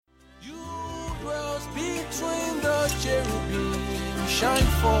cherubim shine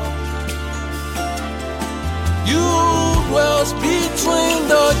forth. You dwells between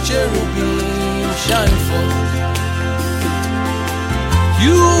the cherubim shine forth.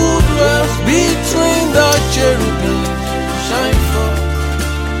 You dwells between the cherubim shine forth.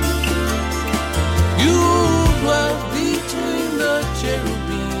 You dwells between the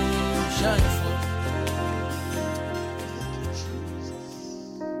cherubim shine forth.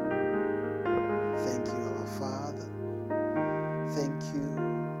 Thank you, our Father. Thank you,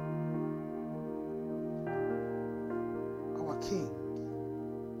 our King.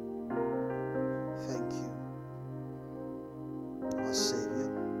 Thank you, our Savior.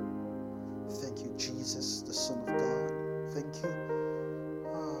 Thank you, Jesus, the Son of God. Thank you,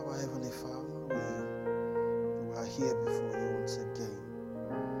 our Heavenly Father. We are here before you once again.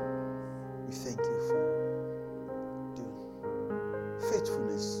 We thank you for the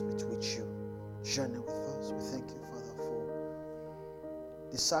faithfulness with which you journey with us. We thank you, Father, for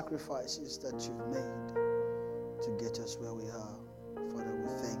the sacrifices that you've made to get us where we are. Father, we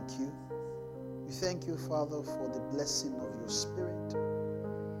thank you. We thank you, Father, for the blessing of your Spirit.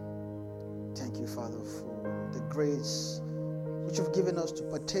 Thank you, Father, for the grace which you've given us to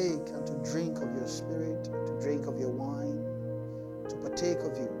partake and to drink of your Spirit, to drink of your wine, to partake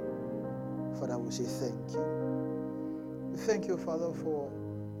of you. Father, we say thank you. We thank you, Father, for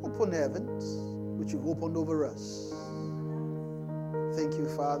open heavens which you've opened over us. Thank you,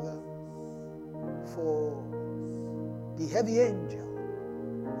 Father, for the heavy angel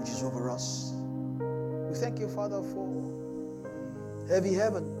which is over us. We thank you, Father, for heavy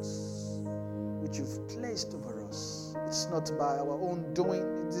heavens which you've placed over us. It's not by our own doing,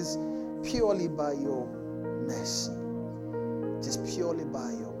 it is purely by your mercy. It is purely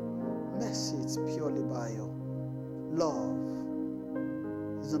by your mercy, it's purely by your love.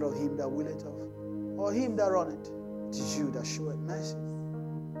 It's not of him that willeth or him that runneth. It is you that showeth mercy.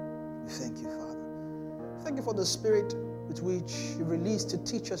 We thank you, Father. Thank you for the Spirit with which you released to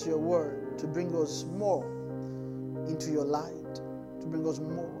teach us your word, to bring us more into your light, to bring us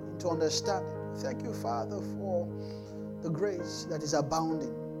more into understanding. Thank you, Father, for the grace that is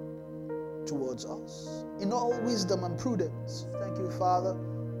abounding towards us in all wisdom and prudence. Thank you, Father,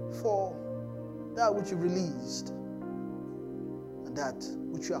 for that which you released and that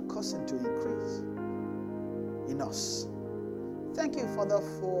which you are causing to increase in us. Thank you, Father,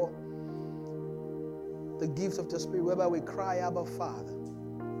 for the gift of the Spirit, whereby we cry, Abba, Father.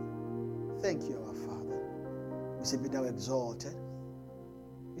 Thank you, our Father. We say, be thou exalted.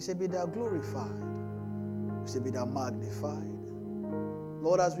 We say, be thou glorified. We say, be thou magnified.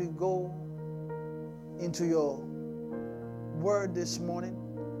 Lord, as we go into your word this morning,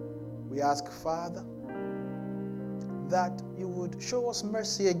 we ask, Father, that you would show us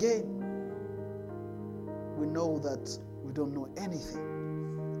mercy again. We know that we don't know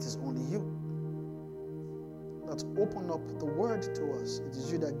anything. It is only you that open up the word to us. It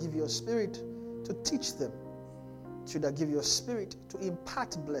is you that give your Spirit to teach them. It is you that give your Spirit to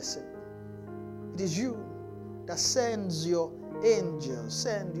impart blessing. It is you that sends your angels,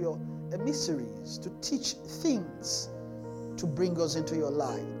 send your emissaries to teach things, to bring us into your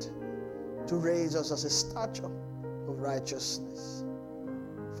light, to raise us as a stature of righteousness.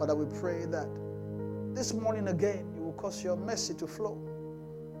 Father, we pray that this morning again you will cause your mercy to flow,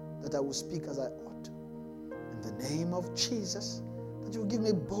 that I will speak as I ought. In the name of Jesus, that you will give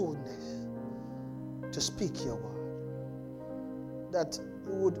me boldness to speak your word, that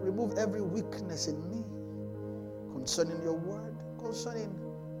you would remove every weakness in me concerning your word, concerning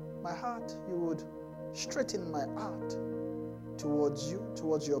my heart. You would straighten my heart towards you,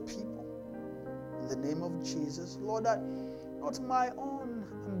 towards your people. In the name of Jesus, Lord, that not my own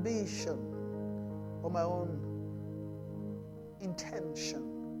ambition or my own intention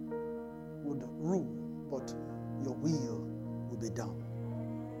would rule, but your will be done.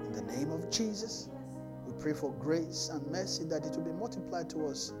 In the name of Jesus, we pray for grace and mercy, that it will be multiplied to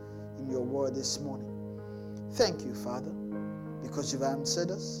us in your word this morning. Thank you, Father, because you've answered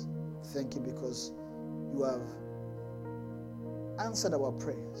us. Thank you because you have answered our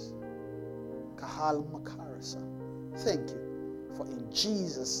prayers. Kahal Makarasa. Thank you, for in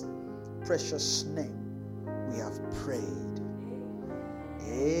Jesus' precious name we have prayed.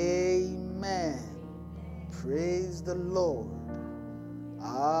 Amen. Praise the Lord.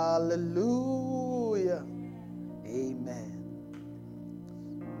 Hallelujah. Amen.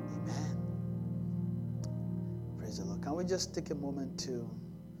 Amen. Praise the Lord. Can we just take a moment to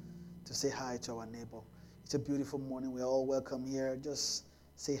say hi to our neighbor? It's a beautiful morning. We're all welcome here. Just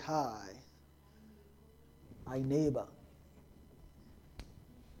say hi. Hi, neighbor.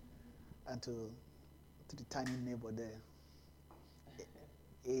 And to To the tiny neighbor there.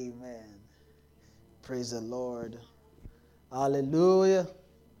 Amen. Praise the Lord. Hallelujah.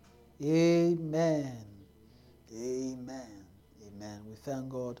 Amen. Amen. Amen. We thank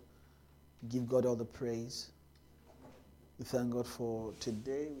God. We give God all the praise. We thank God for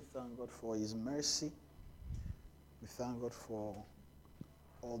today. We thank God for His mercy. We thank God for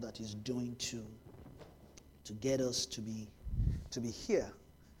all that He's doing to get us to be here.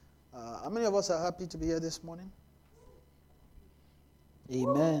 How many of us are happy to be here this morning?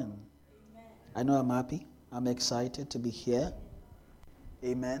 Amen. I know I'm happy. I'm excited to be here.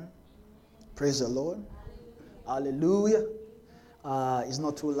 Amen. Praise the Lord. Hallelujah. It's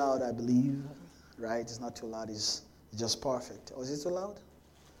not too loud, I believe. Right? It's not too loud. It's just perfect. Or is it too loud?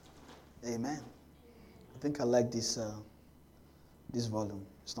 Amen. I think I like this volume.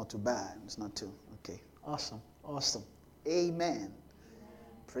 It's not too bad. It's not too... Okay. Awesome. Awesome. Amen.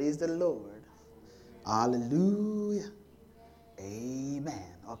 Praise the Lord. Hallelujah.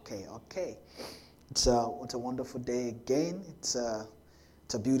 Amen. Okay. It's a wonderful day again. It's a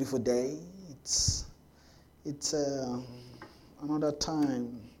beautiful day. It's another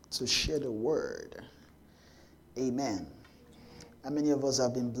time to share the word. Amen. How many of us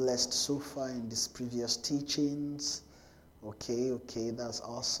have been blessed so far in these previous teachings? Okay, that's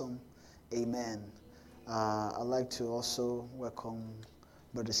awesome. Amen. I'd like to also welcome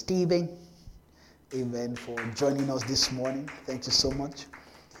Brother Stephen. Amen, for joining us this morning. Thank you so much.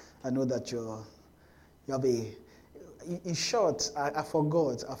 I know that you'll be... In short, I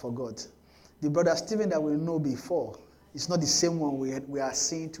forgot. The Brother Stephen that we know before is not the same one we are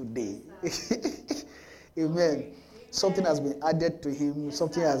seeing today. Amen. Something has been added to him.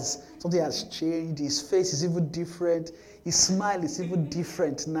 Something has changed. His face is even different. His smile is even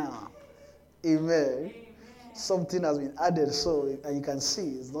different now. Amen. Something has been added, and you can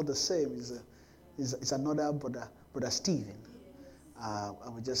see it's not the same. It's another brother Stephen. I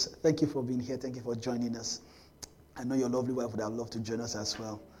would just thank you for being here. Thank you for joining us. I know your lovely wife would have loved to join us as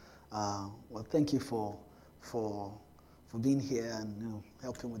well. Well, thank you for being here and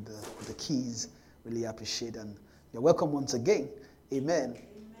helping with the keys. Really appreciate, and you're welcome once again. Amen.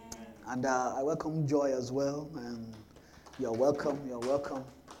 And I welcome Joy as well. And you're welcome.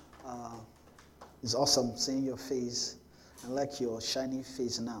 It's awesome seeing your face. I like your shiny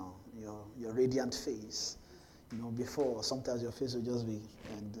face now. Your radiant face. Before sometimes your face would just be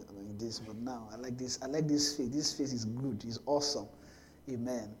like this, but now I like this. I like this face. This face is good. It's awesome.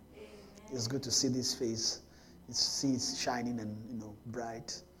 Amen. It's good to see this face. It's shining and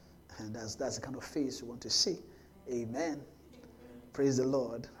bright, and that's the kind of face you want to see. Amen. Praise the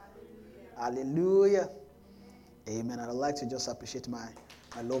Lord. Hallelujah. Amen. I'd like to just appreciate my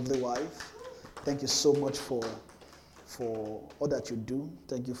lovely wife. Thank you so much for all that you do.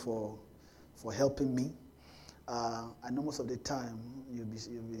 Thank you for helping me. I know most of the time you'll be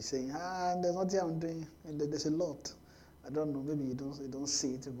saying, there's nothing I'm doing. And there's a lot. I don't know, maybe you don't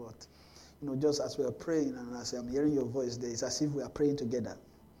see it, but just as we are praying and as I'm hearing your voice there, it's as if we are praying together.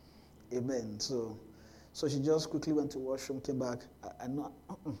 Amen. So she just quickly went to washroom, came back. I know.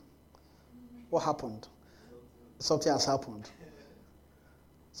 What happened? Something has happened.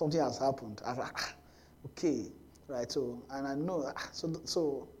 Okay. Right, so, and I know,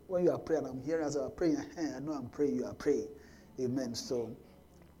 so when you are praying, I'm hearing as I'm praying, I know I'm praying, you are praying. Amen. So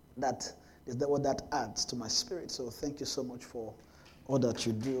that is what that adds to my spirit. So thank you so much for all that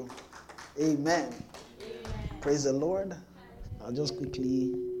you do. Amen. Praise the Lord. I'll just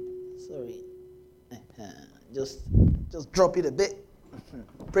quickly, just drop it a bit.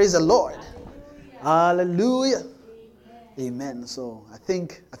 Praise the Lord. Hallelujah. Amen. So I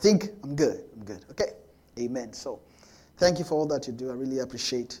think I'm good. Okay. Amen. So, thank you for all that you do. I really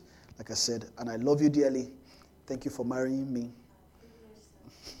appreciate, like I said, and I love you dearly. Thank you for marrying me.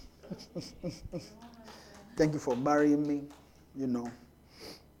 Thank you for marrying me,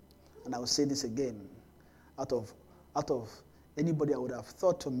 And I will say this again. Out of anybody I would have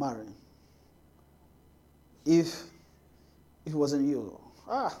thought to marry, if it wasn't you,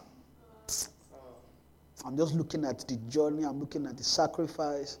 I'm just looking at the journey. I'm looking at the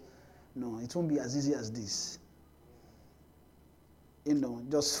sacrifice. No, it won't be as easy as this.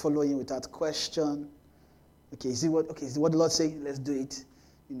 Just following without question. Okay, is it what the Lord saying? Let's do it.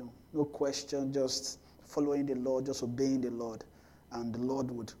 No question, just following the Lord, just obeying the Lord, and the Lord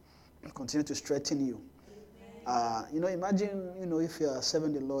would continue to strengthen you. Imagine, if you are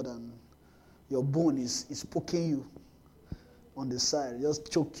serving the Lord and your bone is poking you on the side, just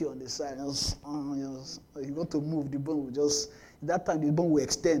choke you on the side. You want to move, the bone will just. That time the bone will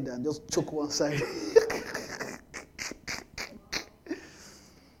extend and just choke one side.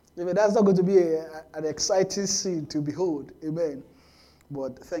 Amen. That's not going to be an exciting scene to behold. Amen.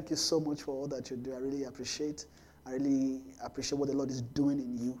 But thank you so much for all that you do. I really appreciate what the Lord is doing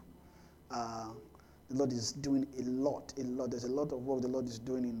in you. The Lord is doing a lot. There's a lot of work the Lord is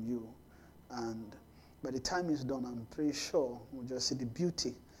doing in you. And by the time it's done, I'm pretty sure we'll just see the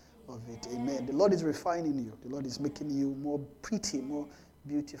beauty of it. Amen. The Lord is refining you. The Lord is making you more pretty, more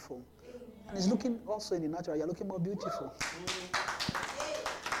beautiful. And He's looking also in the natural. You're looking more beautiful.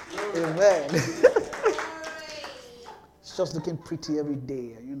 Amen. It's just looking pretty every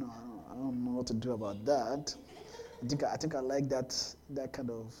day. You know, I don't know what to do about that. I think I like that kind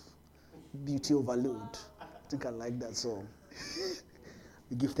of beauty overload. I think I like that. So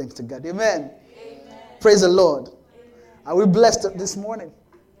we give thanks to God. Amen. Praise the Lord. Are we blessed this morning?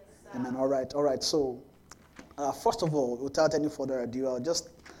 Amen. All right. So, first of all, without any further ado,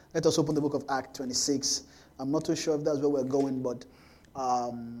 let us open the book of Acts 26. I'm not too sure if that's where we're going, but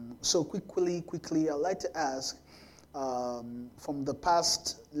so quickly, I'd like to ask from the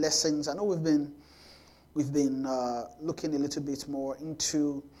past lessons. I know we've been looking a little bit more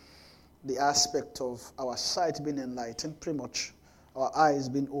into the aspect of our sight being enlightened, pretty much our eyes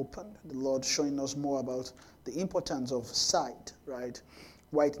being opened. The Lord showing us more about the importance of sight, right?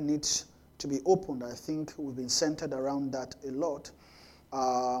 Why it needs to be opened. I think we've been centered around that a lot.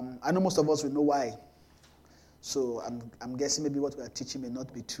 I know most of us will know why. So I'm guessing maybe what we are teaching may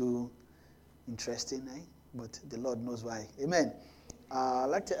not be too interesting, but the Lord knows why. Amen. I'd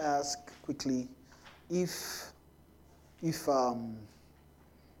like to ask quickly if we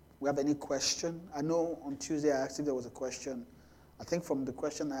have any question. I know on Tuesday I asked if there was a question. I think from the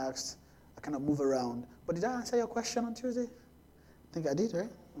question I asked, I kind of move around. But did I answer your question on Tuesday? I think I did,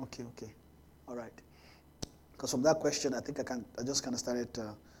 right? Okay. All right. Because from that question, I think I just kind of started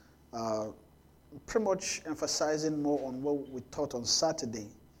pretty much emphasizing more on what we taught on Saturday.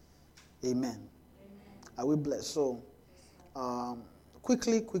 Amen. Are we blessed? So,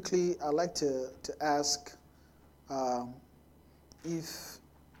 quickly, I'd like to ask if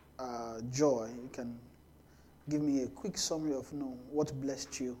Joy, you can give me a quick summary of what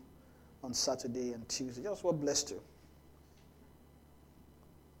blessed you on Saturday and Tuesday. Just what blessed you.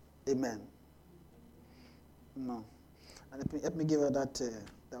 Amen. No. And let me give her that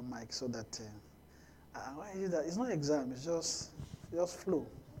mic so that why is that? It's not exam, it's just flow.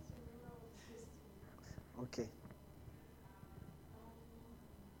 Okay.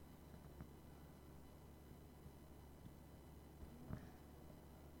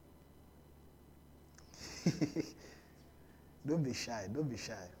 Don't be shy.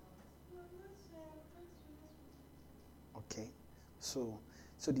 Okay. So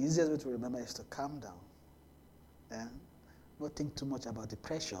the easiest way to remember is to calm down. And not think too much about the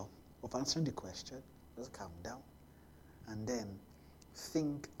pressure of answering the question. Just calm down. And then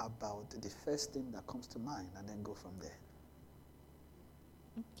think about the first thing that comes to mind and then go from there.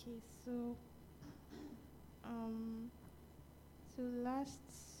 Okay, so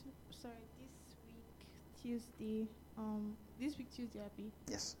this week Tuesday, Abby.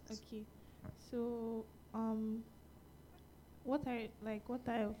 Yes. Okay. So what I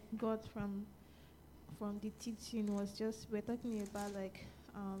got from the teaching was just we're talking about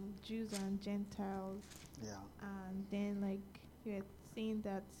Jews and Gentiles. Yeah. And then we're saying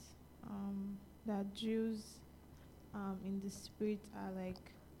that that Jews in the spirit are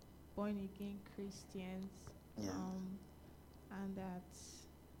born again Christians. Yeah. And that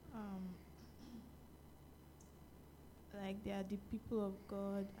they are the people of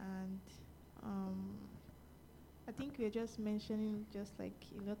God, and I think we're just mentioning just a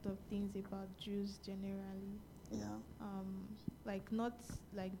lot of things about Jews generally. Yeah. Not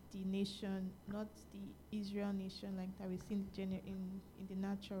the nation, not the Israel nation that we see in the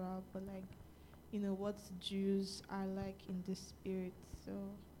natural, but what Jews are in the spirit. So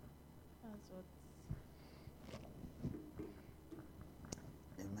that's what.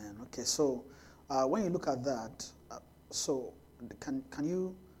 Amen. Okay, so when you look at that, so can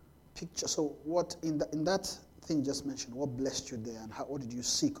you picture? So what in that thing you just mentioned? What blessed you there, and what did you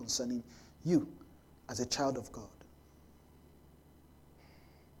see concerning you as a child of God?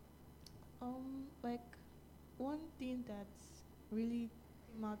 One thing that really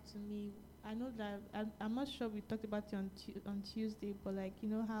came out to me, I know that I'm not sure we talked about it on Tuesday, but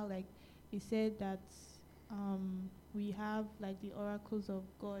how he said that we have the oracles of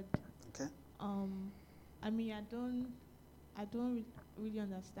God. Okay. I mean, I don't really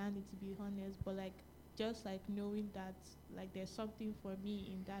understand it, to be honest, but just knowing that there's something for me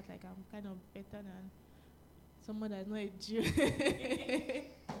in that, I'm kind of better than someone that's not a Jew.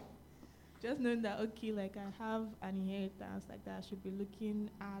 just knowing that, okay, like I have an inheritance, like that I should be looking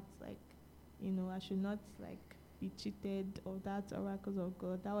at, like, I should not like be cheated of that oracles of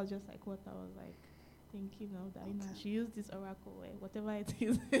God. That was just like what I was like thinking of, that, I should use this oracle way, whatever it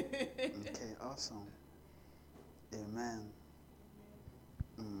is. Okay, awesome. Amen.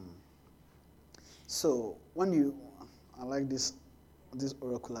 So I like this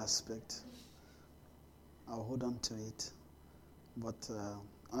oracle aspect. I'll hold on to it. But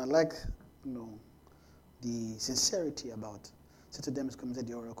and I like, the sincerity about. Say to them is committed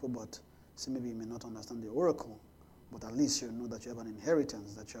the oracle, but say maybe you may not understand the oracle, but at least you know that you have an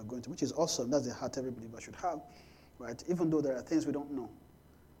inheritance that you are going to, which is awesome. That's the heart every believer should have, right? Even though there are things we don't know,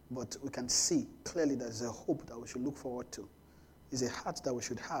 but we can see clearly there's a hope that we should look forward to. It's a heart that we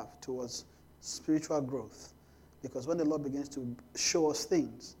should have towards spiritual growth. Because when the Lord begins to show us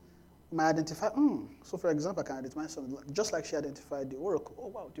things, we might identify, so for example, I can identify something, just like she identified the oracle. Oh,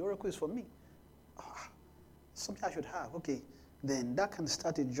 wow, the oracle is for me. Something I should have. Okay, then that can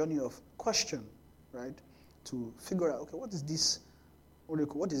start a journey of question, right? To figure out, okay, what is this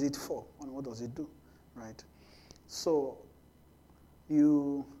oracle? What is it for? And what does it do, right? So,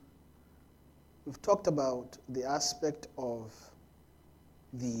 we've talked about the aspect of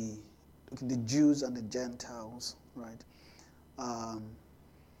the Jews and the Gentiles, right?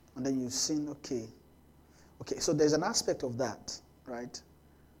 And then you've seen, okay, so there's an aspect of that, right?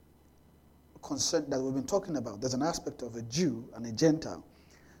 Concern that we've been talking about. There's an aspect of a Jew and a Gentile,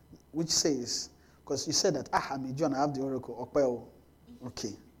 which says, because you said that, I'm a Jew and I have the oracle,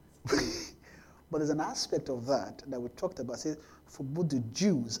 okay. But there's an aspect of that we talked about. Says, for both the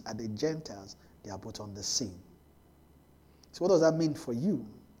Jews and the Gentiles, they are both on the same. So what does that mean for you?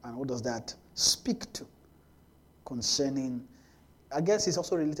 And what does that speak to concerning, I guess it's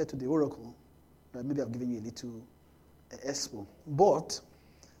also related to the oracle. Right? Maybe I've given you a little expo. But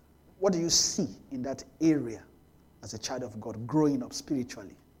what do you see in that area as a child of God growing up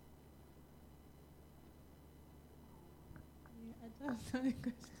spiritually? I don't understand the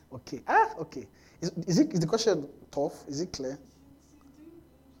question. Okay. Okay. Is the question tough? Is it clear?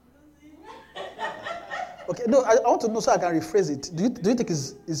 Okay. No, I want to know so I can rephrase it. Do you think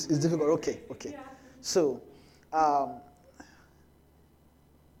it's difficult? Okay. Yeah. So,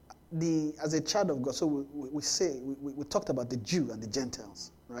 as a child of God, so we talked about the Jew and the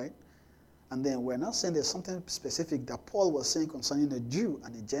Gentiles, right? And then we're now saying there's something specific that Paul was saying concerning the Jew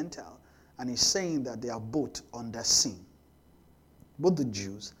and the Gentile, and he's saying that they are both under sin. Both the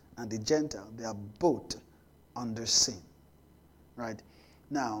Jews and the Gentile, they are both under sin, right?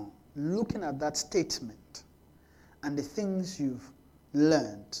 Now, looking at that statement and the things you've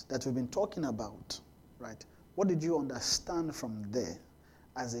learned that we've been talking about, right? What did you understand from there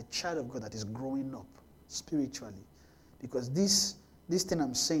as a child of God that is growing up spiritually? Because this thing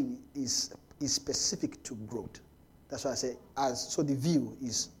I'm saying is specific to growth. That's why I say, so the view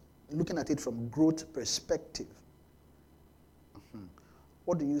is looking at it from growth perspective.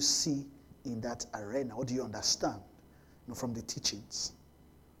 What do you see in that arena? What do you understand from the teachings?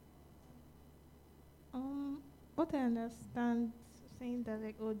 What I understand, saying that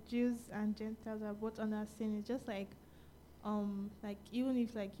like, Jews and Gentiles are both under sin, is just like even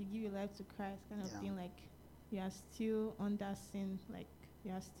if like you give your life to Christ, kind of thing, like you are still under sin, like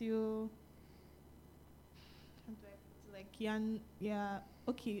you are still like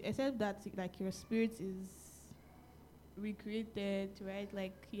okay, except that like your spirit is recreated, right?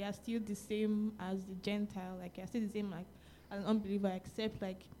 Like you are still the same as the Gentile, like you are still the same like as an unbeliever, except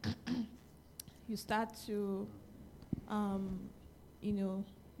like you start to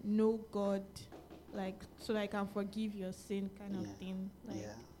know God, like so that I can forgive your sin, kind of thing, like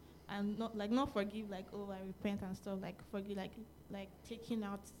and not forgive like, I repent and stuff, like forgive like taking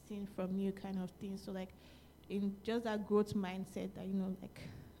out sin from you, kind of thing. So like in just that growth mindset that like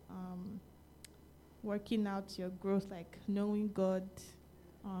working out your growth, like knowing God,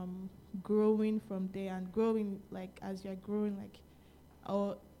 growing from there, and growing like as you're growing, like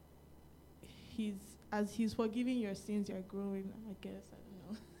as he's forgiving your sins, you're growing, I guess.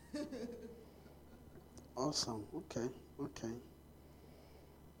 I don't know. Awesome. Okay.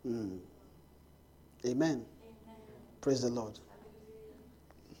 Amen. Praise the Lord.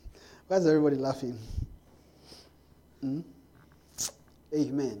 Why is everybody laughing?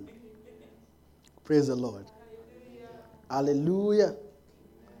 Amen. Praise the Lord. Hallelujah.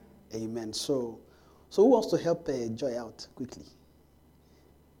 Amen. So who wants to help Joy out quickly?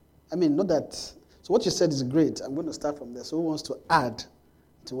 I mean, not that. So what you said is great. I'm going to start from there. So who wants to add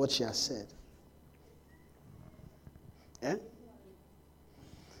to what she has said? Yeah?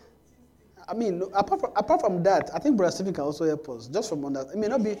 I mean, apart from that, I think Brother Stephen can also help us. Just from that, it may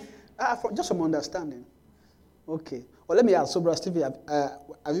not be. Just from understanding. Okay. Well, let me ask. So, Brother Stevie,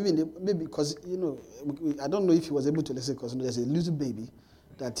 have you been maybe because I don't know if he was able to listen because there's a little baby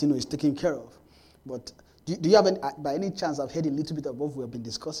that is taken care of. But do you have by any chance have heard a little bit of what we have been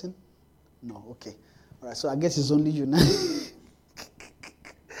discussing? No. Okay. All right. So I guess it's only you now.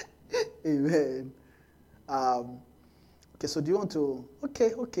 Amen. Okay. So do you want to?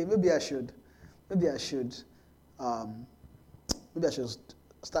 Okay. Maybe I should. Maybe I should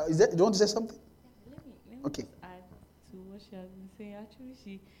start. Do you want to say something? Let me Okay. just add to what she has been saying. Actually,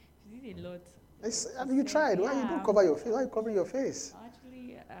 she did a lot. You tried. Why you don't cover your face? Why are you covering your face?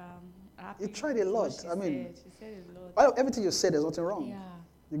 Actually, You tried a lot. She said a lot. Well, everything you said, there's nothing wrong. Yeah.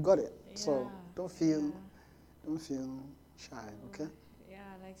 You got it. Yeah. So don't feel shy. Okay. Yeah,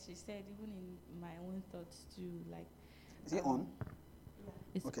 like she said, even in my own thoughts too. Like. Is it on? Yeah.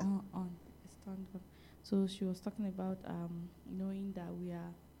 It's Okay. on. It's turned on. So she was talking about knowing that we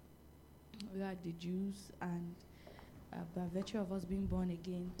are the Jews, and by virtue of us being born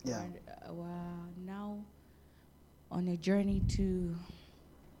again, Yeah. we're now on a journey to.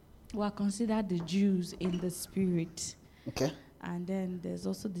 We are considered the Jews in the spirit. Okay. And then there's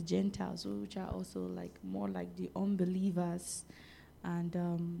also the Gentiles, which are also like more like the unbelievers. And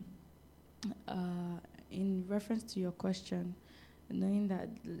in reference to your question, knowing that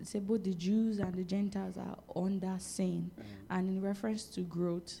say both the Jews and the Gentiles are under sin, and in reference to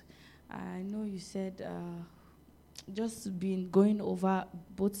growth, I know you said just been going over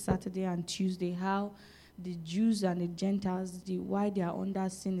both Saturday and Tuesday how the Jews and the Gentiles, why they are under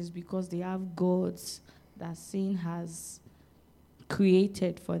sin is because they have gods that sin has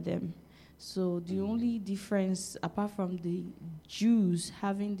created for them. So the only difference, apart from the Jews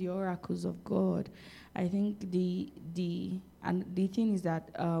having the oracles of God, I think the thing is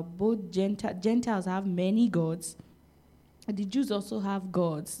that both Gentiles have many gods. The Jews also have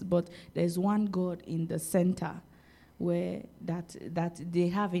gods, but there's one God in the center, where that they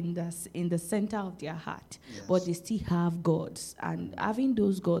have in the center of their heart, Yes. but they still have gods, and having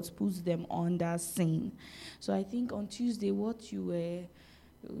those gods puts them under sin. So I think on Tuesday, what you were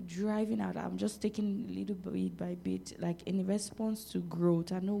driving at, I'm just taking little bit by bit, like in response to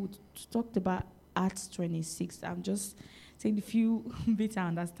growth. I know we talked about Acts 26. I'm just saying a few bits I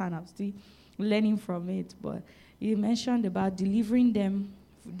understand. I'm still learning from it, but you mentioned about delivering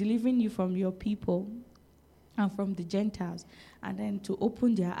you from your people and from the Gentiles, and then to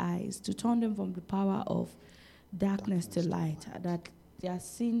open their eyes, to turn them from the power of darkness to light, that their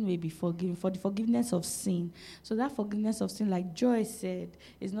sin may be forgiven, for the forgiveness of sin. So that forgiveness of sin, like Joy said,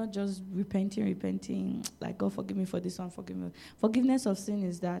 is not just repenting, like, God forgive me for this one, forgive me. Forgiveness of sin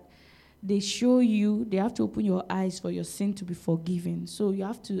is that they have to open your eyes for your sin to be forgiven. So you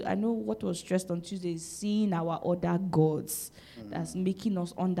have to, I know what was stressed on Tuesday is seeing our other gods that's making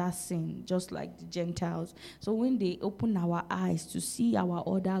us under sin, just like the Gentiles. So when they open our eyes to see our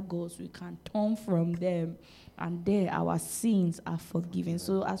other gods, we can turn from them, and there our sins are forgiven.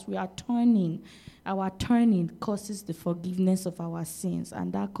 So as we are turning, our turning causes the forgiveness of our sins,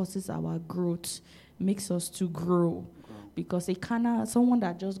 and that causes our growth, makes us to grow. Because someone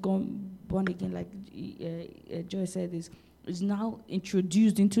that just gone born again, like Joy said, is now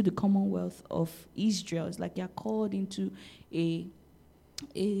introduced into the commonwealth of Israel. It's like you're called into a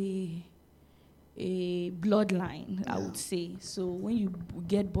bloodline, I would say. So when you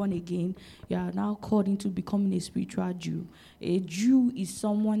get born again, you are now called into becoming a spiritual Jew. A Jew is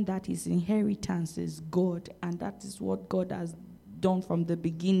someone that his inheritance is God, and that is what God has done from the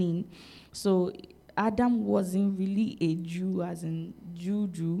beginning. So Adam wasn't really a Jew as in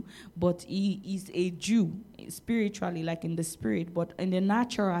Jew, but he is a Jew spiritually, like in the spirit, but in the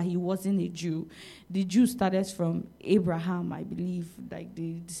natural, he wasn't a Jew. The Jew started from Abraham, I believe, like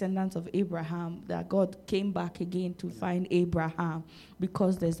the descendants of Abraham, that God came back again to find Abraham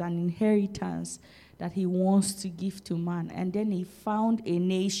because there's an inheritance that he wants to give to man. And then he found a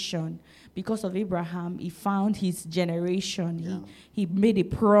nation. Because of Abraham, he found his generation. Yeah. He made a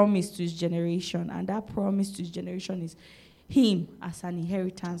promise to his generation, and that promise to his generation is him as an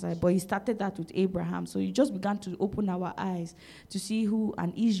inheritance. But he started that with Abraham. So he just began to open our eyes to see who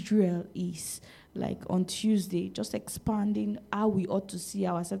an Israel is. Like on Tuesday, just expanding how we ought to see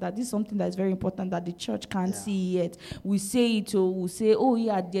ourselves. That this is something that is very important that the church can't see yet. We say it, or we say, oh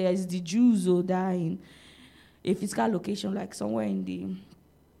yeah, there is the Jews who die in a physical location, like somewhere in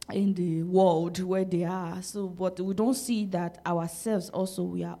the world where they are. So, but we don't see that ourselves also,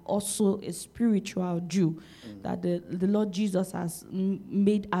 we are also a spiritual Jew that the Lord Jesus has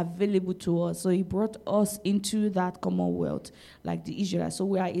made available to us. So he brought us into that commonwealth like the Israelites. So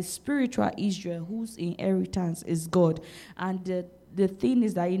we are a spiritual Israel whose inheritance is God. And the thing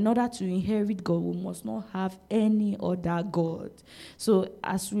is that in order to inherit God, we must not have any other God. So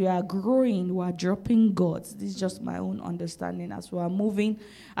as we are growing, we are dropping gods. This is just my own understanding. As we are moving,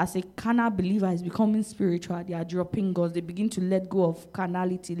 as a carnal believer is becoming spiritual, they are dropping gods. They begin to let go of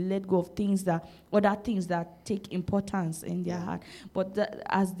carnality, let go of other things that take importance in their heart. But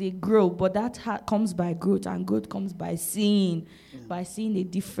as they grow, but that comes by growth, and growth comes by seeing a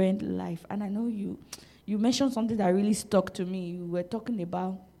different life. And I know you mentioned something that really stuck to me. You were talking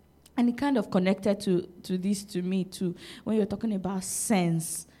about, and it kind of connected to this to me too, when you're talking about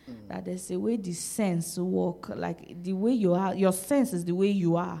sense, that there's a way the sense work, like the way you are, your sense is the way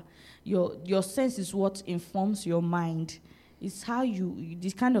you are. Your sense is what informs your mind. It's how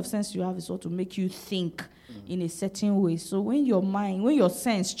this kind of sense you have is what will make you think in a certain way. So when your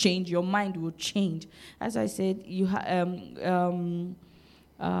sense change, your mind will change. As I said,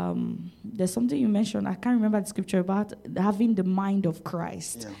 there's something you mentioned, I can't remember the scripture, about having the mind of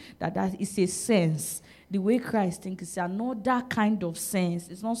Christ. That is a sense. The way Christ thinks is another kind of sense.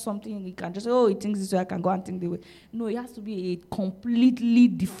 It's not something you can just say, he thinks this way, I can go and think the way. No, it has to be a completely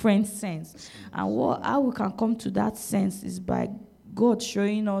different sense. And how we can come to that sense is by God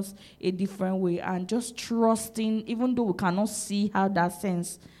showing us a different way, and just trusting, even though we cannot see how that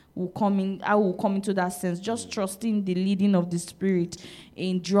sense will come into that sense, just trusting the leading of the Spirit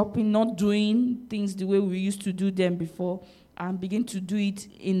in dropping, not doing things the way we used to do them before, and begin to do it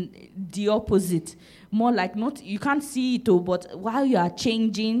in the opposite. More like, not, you can't see it, but while you are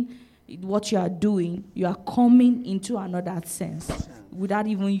changing what you are doing, you are coming into another sense without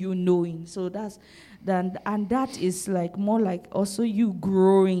even you knowing. So that is like more like also you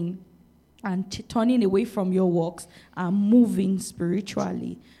growing and turning away from your works and moving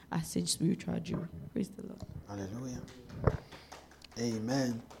spiritually as a spiritual Jew. Praise the Lord. Hallelujah.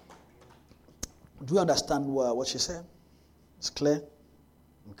 Amen. Do you understand what she said? It's clear?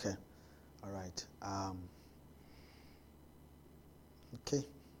 Okay. All right. Okay.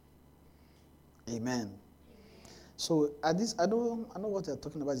 Amen. So I know what you're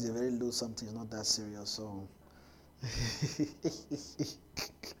talking about is a very low something. It's not that serious. So it's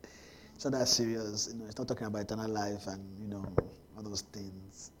not that serious. It's not talking about eternal life and all those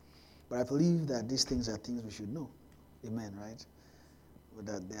things. But I believe that these things are things we should know. Amen. Right? But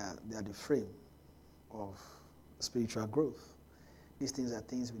that they are the frame of spiritual growth. These things are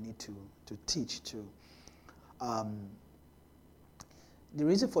things we need to teach too. The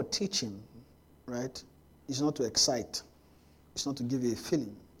reason for teaching, right, is not to excite. It's not to give you a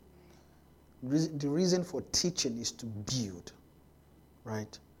feeling. The reason for teaching is to build,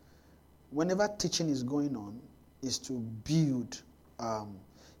 right? Whenever teaching is going on, is to build.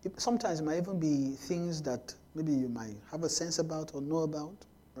 Sometimes it might even be things that maybe you might have a sense about or know about,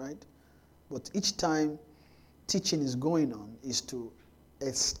 right? But each time teaching is going on is to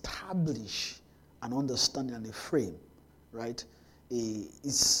establish an understanding and a frame, right?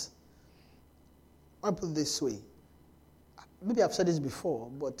 I'll put it this way. Maybe I've said this before,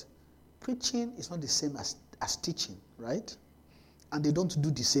 but preaching is not the same as teaching, right? And they don't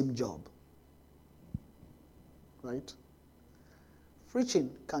do the same job, right? Preaching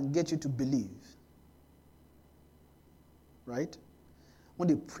can get you to believe, right? When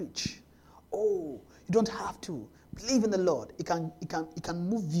they preach, you don't have to believe in the Lord. It can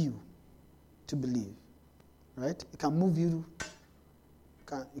move you to believe, right? It can move you.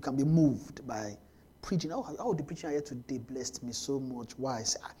 You can be moved by preaching. The preaching I heard today blessed me so much. Why? I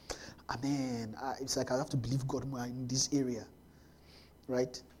say, amen. It's like I have to believe God more in this area,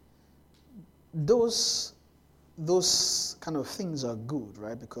 right? Those kind of things are good,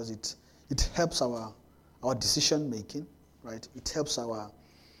 right? Because it helps our decision making, right? It helps our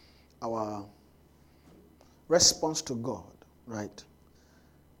response to God, right?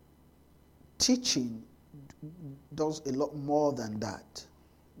 Teaching does a lot more than that,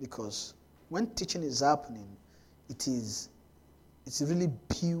 because when teaching is happening, it's really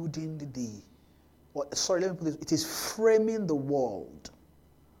building let me put this, it is framing the world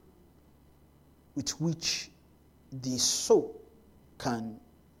with which the soul can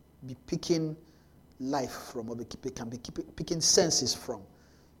be picking life from, or can be picking senses from.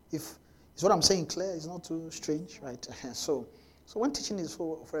 Is what I'm saying clear? It's not too strange, right? So when teaching is,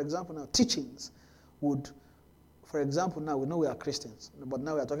 for example, now teachings would, for example, now we know we are Christians, but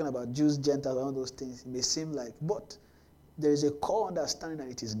now we are talking about Jews, Gentiles, all those things. It may seem like, but there is a core understanding that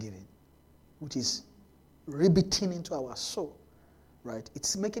it is given, which is riveting into our soul, right?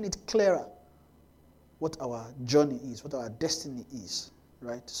 It's making it clearer what our journey is, what our destiny is,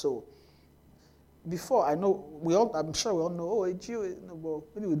 right? So before, I'm sure we all know, a Jew, well,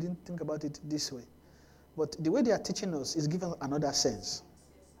 maybe we didn't think about it this way. But the way they are teaching us is giving another sense.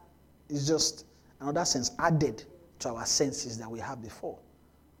 It's just another sense added to our senses that we have before.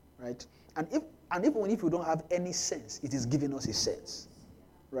 Right? And even if we don't have any sense, it is giving us a sense.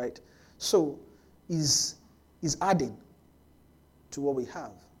 Right? So is adding to what we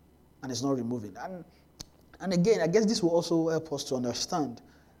have, and it's not removing. And again, I guess this will also help us to understand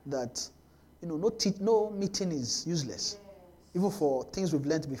that no meeting is useless, even for things we've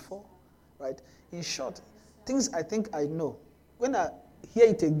learned before. Right? In short, things I think I know. When I hear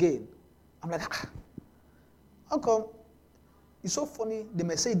it again, I'm like, how come? It's so funny. They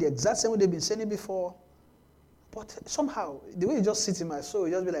may say the exact same way they've been saying it before, but somehow the way it just sits in my soul,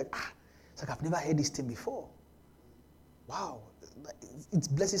 you just be like, it's like I've never heard this thing before. Wow, it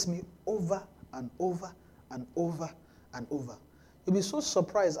blesses me over and over and over and over. You'll be so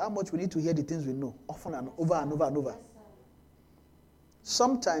surprised how much we need to hear the things we know, often and over and over and over.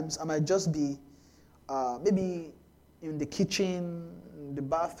 Sometimes I might just be maybe in the kitchen, in the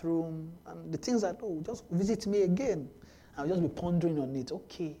bathroom, and the things I know just visit me again. I'll just be pondering on it.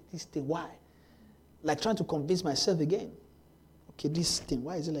 Okay, this thing, why? Like trying to convince myself again. Okay, this thing,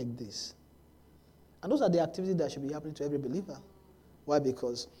 why is it like this? And those are the activities that should be happening to every believer. Why?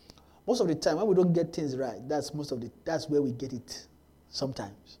 Because most of the time when we don't get things right, that's where we get it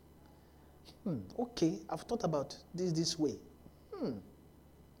sometimes. Okay, I've thought about this way.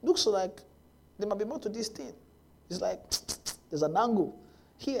 Looks like there might be more to this thing. It's like there's an angle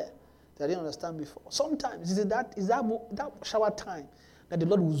here that I didn't understand before. Sometimes is that shower time that the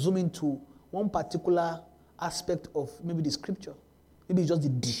Lord will zoom into one particular aspect of maybe the scripture. Maybe it's just the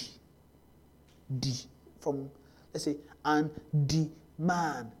D from, let's say, and the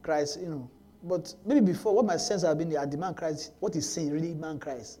man Christ, But maybe before, what my sense have been, the man Christ, what he's saying really man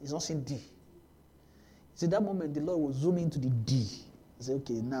Christ, he's not saying D. See, that moment the Lord will zoom into the D. He say,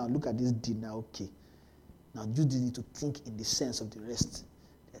 okay, now look at this D now, okay. Now you need to think in the sense of the rest.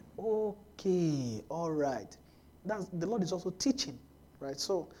 Then, okay, all right. The Lord is also teaching, right?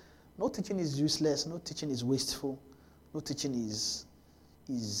 So no teaching is useless, no teaching is wasteful, no teaching is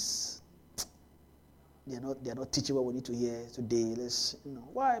they are not teaching what we need to hear today.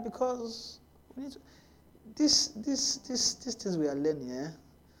 Why? Because we need to, these things we are learning,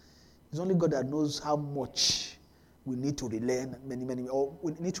 it's only God that knows how much we need to relearn many, or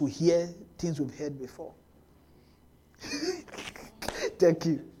we need to hear things we've heard before. Thank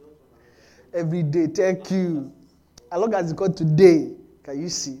you. Every day, thank you. As long as it's called today, can you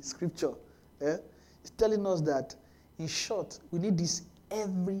see scripture? It's telling us that, in short, we need this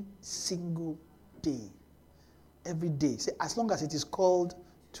every single day. Every day. Say, as long as it is called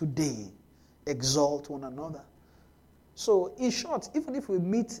today, exalt one another. So, in short, even if we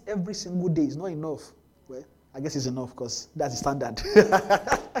meet every single day, it's not enough. Well, I guess it's enough because that's the standard.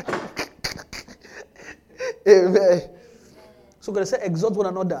 Amen. So, God say, exalt one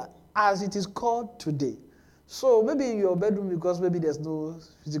another as it is called today. So, maybe in your bedroom, because maybe there's no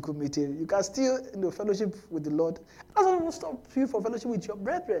physical meeting, you can still fellowship with the Lord. It doesn't even stop you from fellowship with your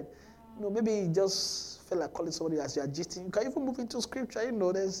brethren. Maybe you just feel like calling somebody as you are gisting. You can even move into scripture.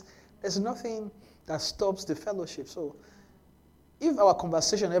 There's nothing that stops the fellowship. So, if our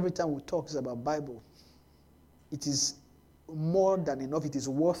conversation every time we talk is about Bible, it is more than enough. It is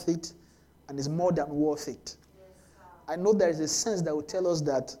worth it, and it's more than worth it. I know there is a sense that will tell us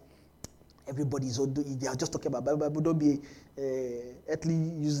that everybody they are just talking about Bible. Don't be earthly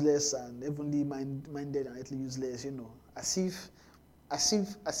useless and heavenly minded and earthly useless. As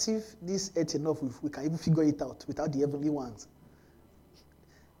if this ain't enough, we can even figure it out without the heavenly ones.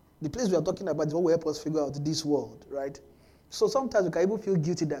 The place we are talking about is what will help us figure out this world, right? So sometimes we can even feel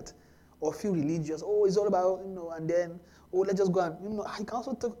guilty or feel religious. Oh, it's all about, and then, let's just go and, I can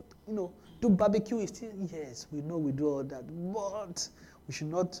also talk, do barbecue. Yes, we know we do all that. But we should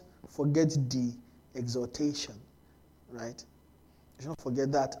not forget the exhortation, right? We should not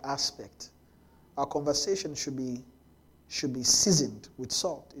forget that aspect. Our conversation should be seasoned with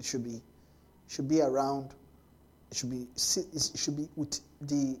salt. It should be around. It should be with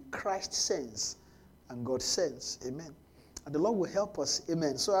the Christ sense and God sense. Amen. And the Lord will help us.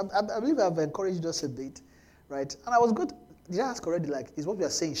 Amen. So I believe I've encouraged us a bit, right? And I was good. Did I ask already? Is what we are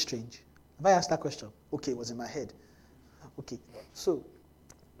saying strange? Have I asked that question? Okay, it was in my head. Okay, so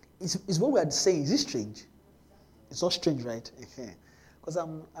is what we are saying, is it strange? It's not strange, right? Because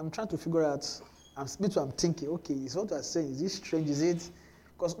I'm trying to figure out. I'm thinking, okay, is what we are saying, is it strange? Is it?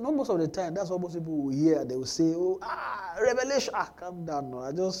 Because most of the time, that's what most people will hear. They will say, revelation. Calm down. No,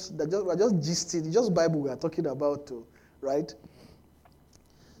 we're just gisting. It's just Bible we are talking about too, right?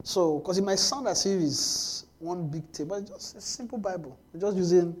 So, because it might sound as if it's one big thing, but it's just a simple Bible. We're just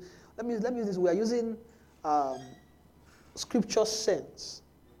using, let me use this. We are using scripture sense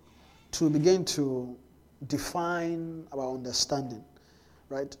to begin to define our understanding,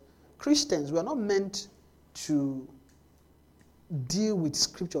 right? Christians, we are not meant to deal with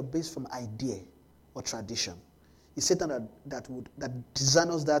scripture based from idea or tradition. It's Satan that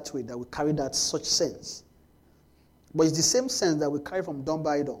designs us that way, that we carry that such sense. But it's the same sense that we carry from dumb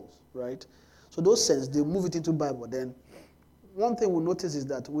idols, right? So those sense, they move it into Bible. Then one thing we notice is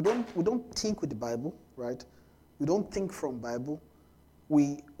that we don't think with the Bible, right? We don't think from Bible.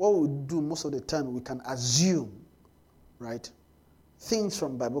 What we do most of the time, we can assume, right? Things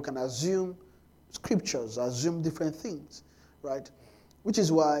from Bible, can assume scriptures, assume different things, right? Which is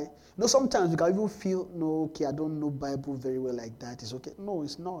why, sometimes we can even feel, no, okay, I don't know Bible very well like that. It's okay. No,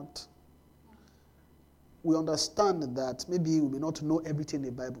 it's not. We understand that maybe we may not know everything in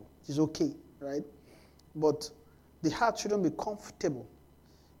the Bible. It's okay, right? But the heart shouldn't be comfortable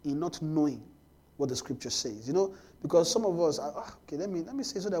in not knowing what the scripture says. Because some of us, okay, let me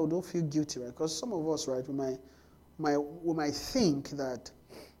say so that we don't feel guilty, right? Because some of us, right, we might think that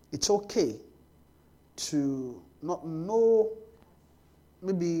it's okay to not know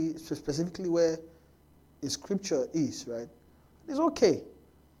maybe specifically where a scripture is, right? It's okay.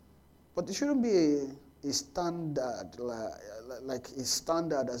 But it shouldn't be a standard, like a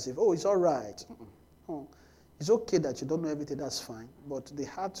standard as if, it's all right. No. It's okay that you don't know everything, that's fine. But the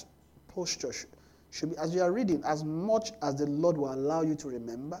heart posture should be, as you are reading, as much as the Lord will allow you to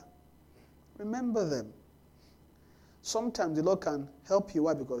remember them. Sometimes the Lord can help you.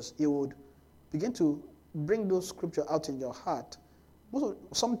 Why? Because He would begin to bring those scriptures out in your heart.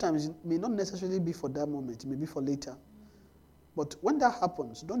 Sometimes it may not necessarily be for that moment. It may be for later. But when that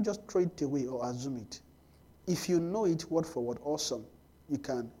happens, don't just throw it away or assume it. If you know it word for word, awesome. You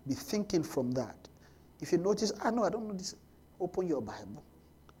can be thinking from that. If you notice, no, I don't know this, open your Bible.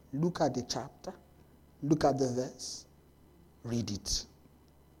 Look at the chapter. Look at the verse. Read it.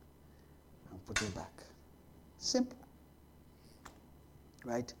 And put it back. Simple.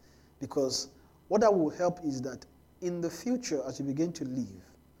 Right? Because what that will help is that in the future, as you begin to live,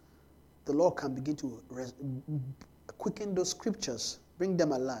 the Lord can begin to quicken those scriptures, bring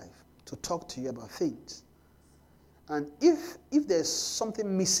them alive, to talk to you about things. And if there's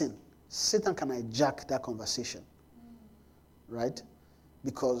something missing, Satan can hijack that conversation. Right?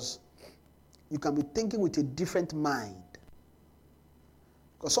 Because you can be thinking with a different mind.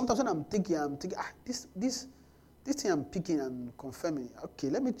 Because sometimes when I'm thinking, this thing I'm picking and confirming, okay,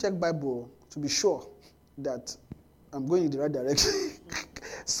 let me check Bible to be sure that I'm going in the right direction.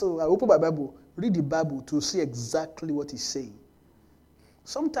 So I open my Bible, read the Bible to see exactly what it's saying.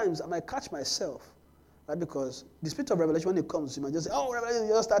 Sometimes I might catch myself, right? Because the spirit of revelation, when it comes, you might just say, revelation,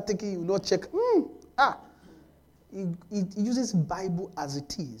 you just start thinking, you not check. It uses Bible as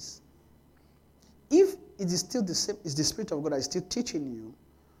it is. If it is still the same, it's the Spirit of God that is still teaching you,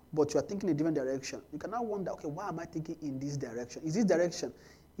 but you are thinking in a different direction, you can now wonder, okay, why am I thinking in this direction? Is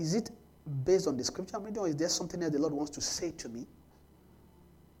it based on the scripture I'm reading, or is there something else the Lord wants to say to me?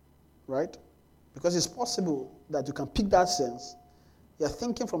 Right? Because it's possible that you can pick that sense, you're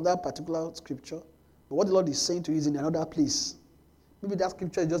thinking from that particular scripture, but what the Lord is saying to you is in another place. Maybe that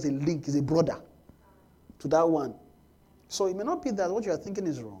scripture is just a link, is a brother to that one. So it may not be that what you are thinking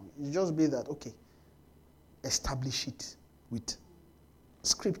is wrong. It just be that, okay, establish it with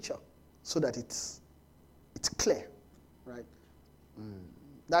scripture so that it's clear, right?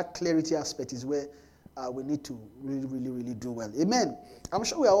 That clarity aspect is where we need to really, really, really do well. Amen. I'm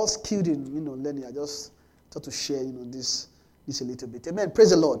sure we are all skilled in, learning. I just thought to share, this a little bit. Amen.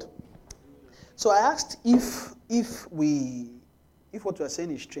 Praise the Lord. So I asked if what we are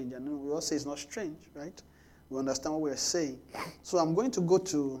saying is strange, and we all say it's not strange, right? We understand what we are saying. So I'm going to go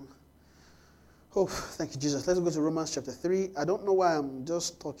to, thank you, Jesus. Let's go to Romans chapter 3. I don't know why I'm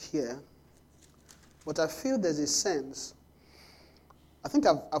just stuck here, but I feel there's a sense. I think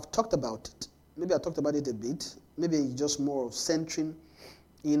I've talked about it. Maybe I talked about it a bit. Maybe it's just more of centering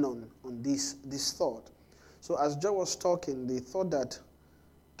in on this thought. So as John was talking, the thought that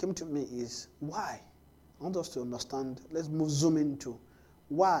came to me is, why? I want us to understand. Let's zoom into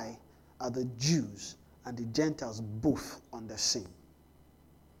why are the Jews and the Gentiles both on the sin?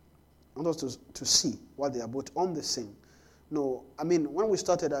 I want us to see why they are both on the sin. No, when we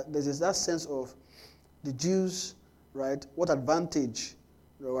started, there's that sense of the Jews, right? What advantage,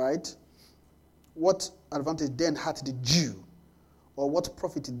 right? What advantage then had the Jew? Or what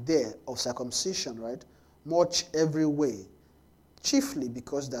profit there of circumcision, right? Much every way. Chiefly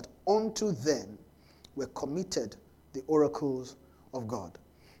because that unto them were committed the oracles of God.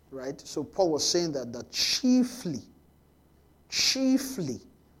 Right? So Paul was saying that chiefly,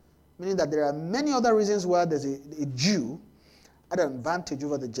 Meaning that there are many other reasons why there's a Jew had an advantage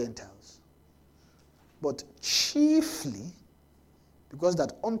over the Gentiles. But chiefly because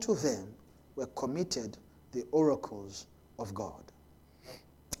that unto them were committed the oracles of God.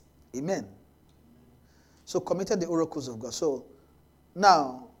 Amen. So committed the oracles of God. So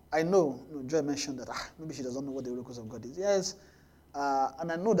now I know Joy mentioned that maybe she doesn't know what the oracles of God is. Yes,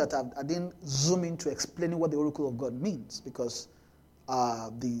 and I know that I didn't zoom into explaining what the oracle of God means because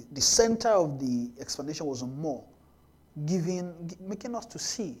the center of the explanation was more making us to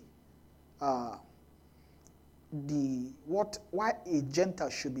see why a Gentile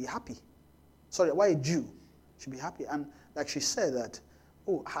should be happy. Sorry, why a Jew should be happy. And like she said that,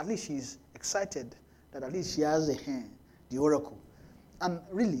 at least she's excited that at least she has the oracle. And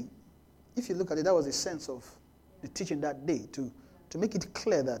really, if you look at it, that was the sense of the teaching that day to make it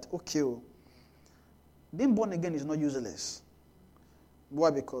clear that, being born again is not useless. Why?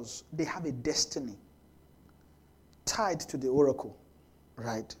 Because they have a destiny tied to the oracle,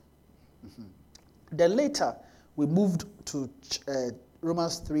 right? Mm-hmm. Then later, we moved to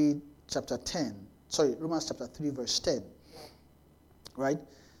Romans 3, chapter 10. Sorry, Romans chapter 3, verse 10. Right?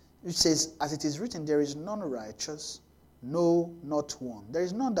 It says, as it is written, there is none righteous, no, not one. There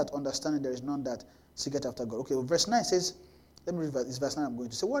is none that understanding, there is none that seeketh after God. Okay, well, verse 9 says, let me read this verse 9 I'm going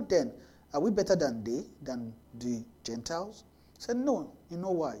to say, what then? Are we better than they, than the Gentiles? He said, no, in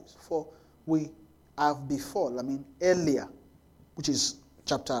no wise. For we have before, earlier, which is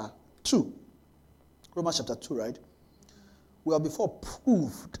chapter 2. Romans chapter 2, right? We have before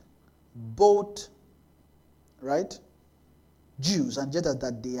proved both, right, Jews and Gentiles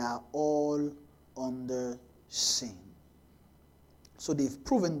that they are all under sin. So they've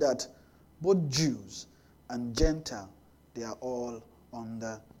proven that both Jews and Gentile, they are all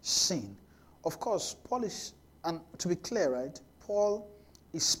under sin. Of course, Paul is, and to be clear, right, Paul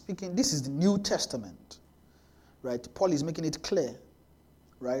is speaking, this is the New Testament, right? Paul is making it clear,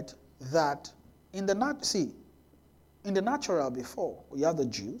 right, that in the natural before, you have the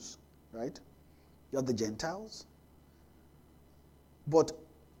Jews, right? You have the Gentiles. But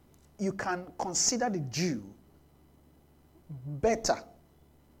you can consider the Jew better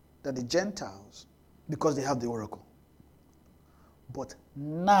than the Gentiles because they have the oracle. But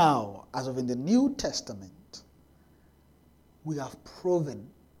now, as of in the New Testament, we have proven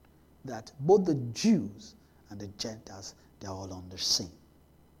that both the Jews and the Gentiles, they are all under sin.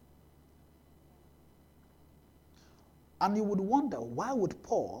 And you would wonder, why would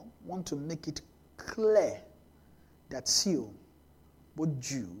Paul want to make it clear that both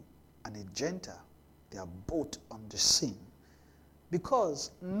Jew and a Gentile, they are both under sin?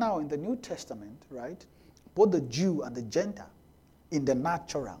 Because now in the New Testament, right, both the Jew and the Gentile, in the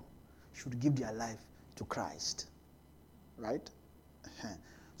natural, should give their life to Christ. Right?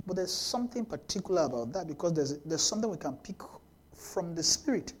 But there's something particular about that because there's something we can pick from the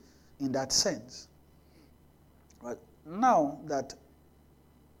Spirit in that sense. Right? Now that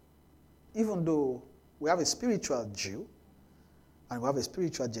even though we have a spiritual Jew and we have a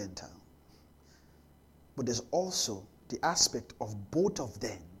spiritual Gentile, but there's also the aspect of both of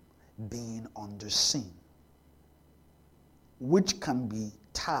them being under sin, which can be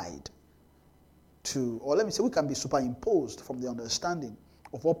tied to, or let me say, we can be superimposed from the understanding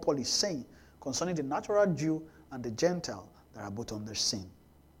of what Paul is saying concerning the natural Jew and the Gentile that are both under sin.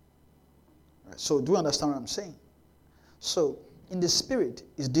 Right? So do you understand what I'm saying? So in the spirit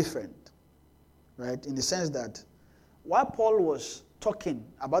is different, right? In the sense that while Paul was talking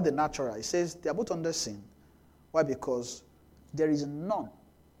about the natural, he says they are both under sin. Why? Because there is none.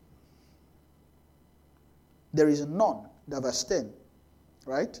 There is none, verse 10,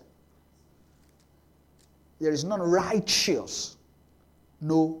 right? There is none righteous,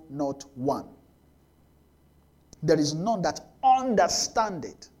 no, not one. There is none that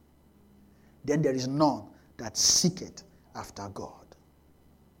understandeth. Then there is none that seeketh after God.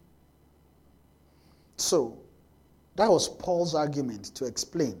 So, that was Paul's argument to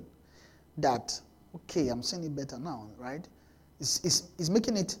explain that, okay, I'm seeing it better now, right? He's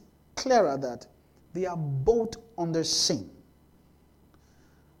making it clearer that they are both under sin.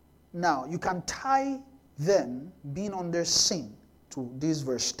 Now, you can tie them being under sin to this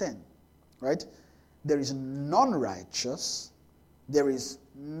verse 10, right? There is none righteous, there is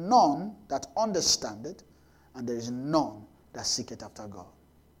none that understandeth, and there is none that seeketh after God.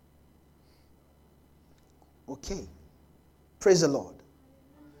 Okay. Praise the Lord.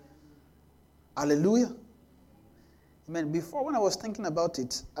 Hallelujah. Amen. Before, when I was thinking about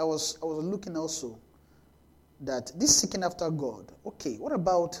it, I was looking also that this seeking after God, okay, what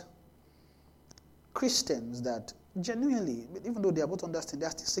about Christians that genuinely, even though they are both understanding, they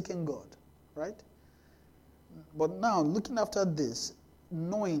are still seeking God, right? But now, looking after this,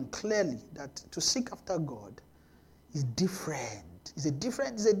 knowing clearly that to seek after God is different. It's a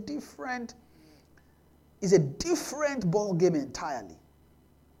different ball game entirely.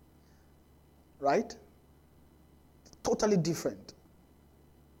 Right? Totally different.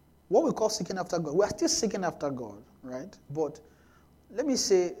 What we call seeking after God, we are still seeking after God, right? But let me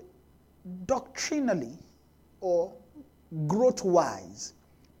say, doctrinally or growth-wise,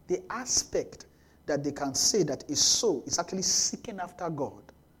 the aspect that they can say that is so is actually seeking after God.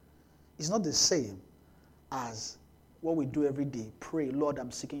 It's not the same as what we do every day. Pray, Lord,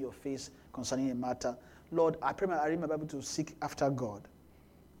 I'm seeking your face concerning a matter. Lord, I read my Bible to seek after God.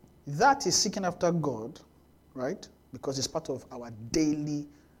 That is seeking after God, right? Because it's part of our daily,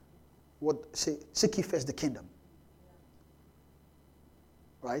 seek ye first the kingdom.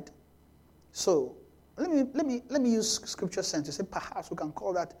 Right? So, let me use scripture sense to say perhaps we can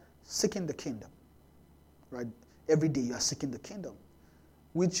call that seeking the kingdom. Right? Every day you are seeking the kingdom,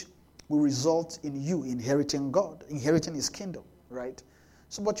 which will result in you inheriting God, inheriting his kingdom, right?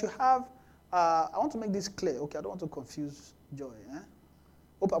 So, but you have, I want to make this clear. Okay, I don't want to confuse Joy.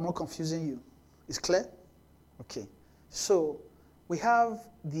 Hope I'm not confusing you. It's clear? Okay. So, we have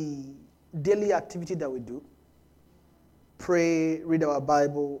the daily activity that we do. Pray, read our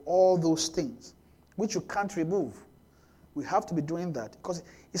Bible, all those things, which you can't remove. We have to be doing that because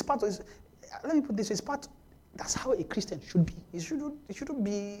it's part of, let me put this, it's part, that's how a Christian should be. It shouldn't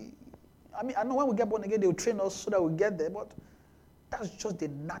be, I mean, I know when we get born again, they will train us so that we get there, but that's just the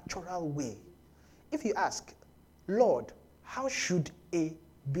natural way. If you ask, Lord, how should a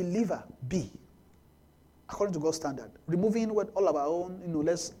believer be? According to God's standard, removing what all of our own,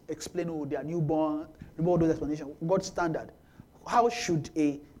 let's explain who they are newborn, remove all those explanations. God's standard. How should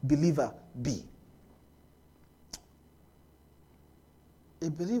a believer be? A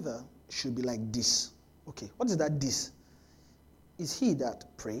believer should be like this. Okay, what is that this? Is he that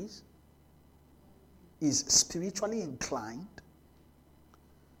prays? Is spiritually inclined?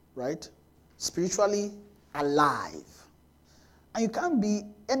 Right? Spiritually alive. And you can't be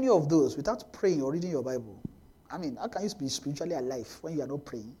any of those without praying or reading your Bible. I mean, how can you be spiritually alive when you are not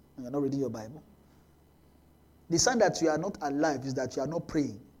praying, when you are not reading your Bible? The sign that you are not alive is that you are not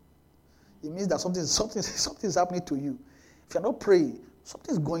praying. It means that something is happening to you. If you are not praying,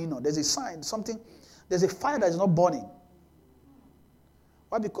 something is going on. There's a sign, there's a fire that is not burning.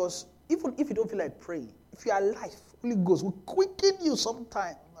 Why? Because even if you don't feel like praying, if you are alive, Holy Ghost will quicken you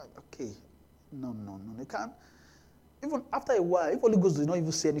sometime. Like, okay, no, you can't. Even after a while, if Holy Ghost does not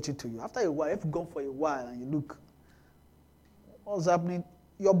even say anything to you, after a while, if you've gone for a while and you look, what's happening?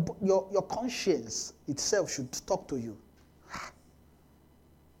 Your conscience itself should talk to you.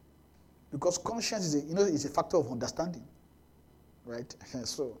 Because conscience is a factor of understanding. Right?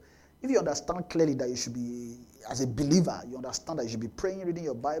 So, if you understand clearly that you should be, as a believer, you understand that you should be praying, reading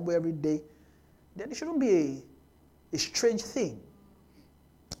your Bible every day, then it shouldn't be a strange thing.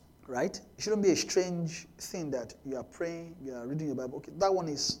 Right? It shouldn't be a strange thing that you are praying, you are reading your Bible. Okay, that one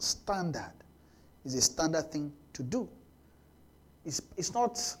is standard. It's a standard thing to do. It's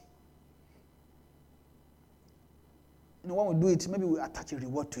not, when we do it, maybe we attach a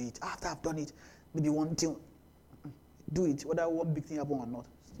reward to it. After I've done it, maybe one thing, do it, whether one big thing happen or not.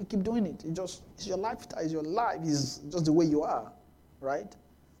 You keep doing it. It's your lifestyle, it's your life, it's just the way you are, right?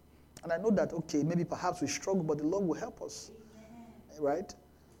 And I know that, okay, maybe perhaps we struggle, but the Lord will help us, right?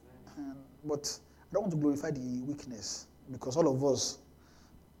 But I don't want to glorify the weakness because all of us,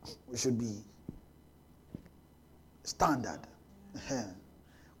 we should be standard.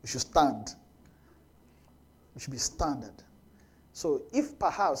 We should stand. We should be standard. So if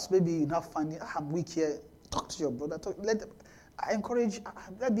perhaps maybe you're not finding, I'm weak here, talk to your brother. Let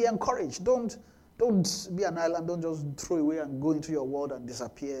be encouraged. Don't be an island. Don't just throw away and go into your world and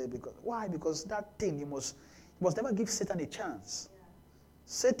disappear. Why? Because that thing you must never give Satan a chance.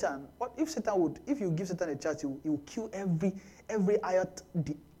 Satan, if you give Satan a chance, he will kill every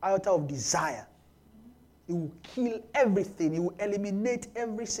iota of desire. He will kill everything. He will eliminate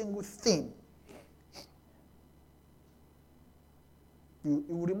every single thing. You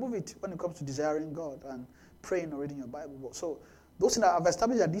will remove it when it comes to desiring God and praying or reading your Bible. So those things I've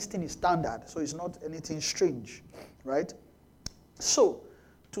established that this thing is standard, so it's not anything strange, right? So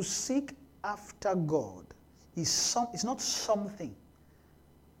to seek after God is it's not something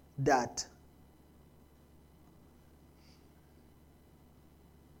that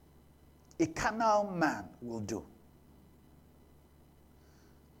a carnal man will do.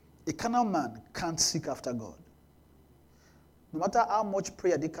 A carnal man can't seek after God. No matter how much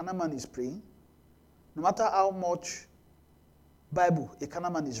prayer the carnal man is praying, No matter how much Bible a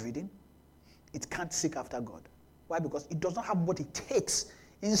carnal man is reading, it can't seek after God. Why? Because it does not have what it takes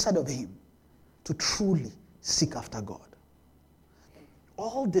inside of him to truly seek after God.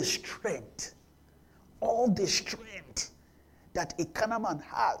 All the strength that a carnal man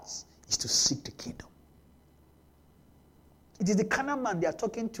has is to seek the kingdom. It is the carnal man they are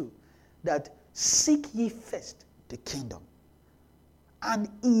talking to that seek ye first the kingdom and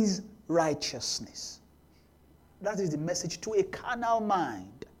his righteousness. That is the message to a carnal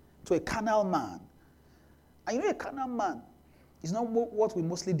mind, to a carnal man. And you know, a carnal man is not what we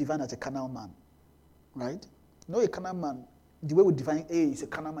mostly define as a carnal man, right? You know, a carnal man, the way we define is a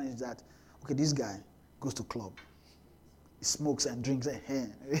carnal man is that, okay, this guy goes to club, he smokes and drinks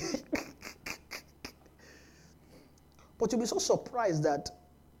and But you'll be so surprised that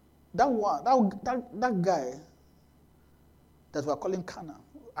that guy that we're calling carnal,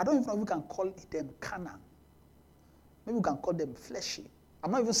 I don't even know if we can call them carnal. Maybe we can call them fleshy.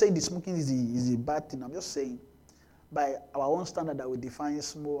 I'm not even saying the smoking is a bad thing. I'm just saying by our own standard that we define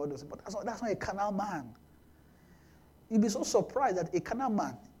smoke, but that's not a carnal man. You'll be so surprised that a carnal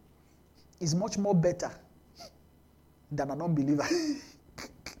man is much more better than an unbeliever.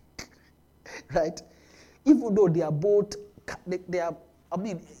 Right? Even though they are both, an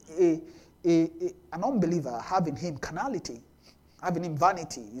unbeliever having him carnality, having him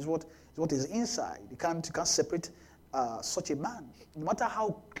vanity is what is inside. You can't separate such a man. No matter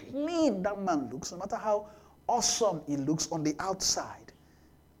how clean that man looks, no matter how awesome he looks on the outside,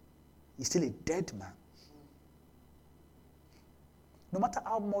 he's still a dead man. No matter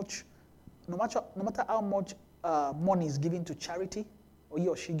how much money is given to charity, or he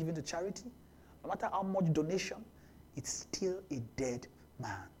or she given to charity, no matter how much donation, it's still a dead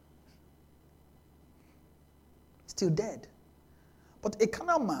man. Still dead. But a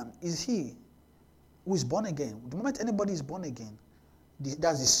carnal man is he who is born again. The moment anybody is born again,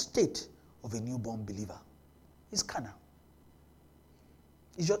 that's the state of a newborn believer. It's carnal.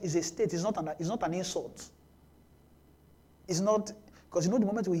 It's a state. It's not an insult. It's not, because you know the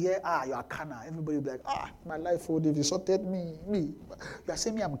moment we hear, you are carnal, everybody will be like, my life, they've insulted me. You are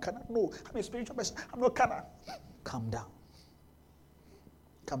saying me I'm carnal? No, I'm a spiritual person. I'm not carnal. Calm down.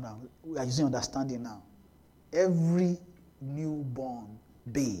 Calm down. We are using understanding now. Every newborn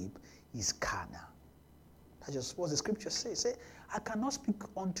babe is carnal. That's just what the scripture says. Say, I cannot speak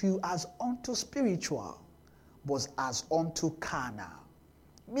unto you as unto spiritual, but as unto carnal.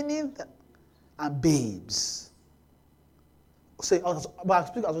 Meaning that, and babes. Say, but I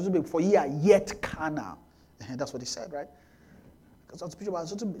speak as unto babes, for ye are yet carnal. That's what he said, right? Because unto spiritual,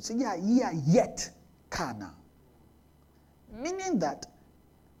 as unto babes. Say, ye are yet carnal. Meaning that,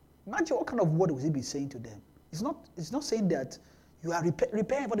 imagine what kind of word would he be saying to them? It's not saying that you are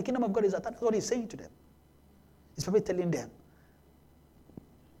repent for the kingdom of God is at hand. That's what he's saying to them. He's probably telling them,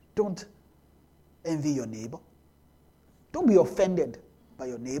 don't envy your neighbor. Don't be offended by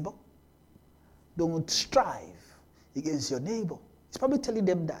your neighbor. Don't strive against your neighbor. He's probably telling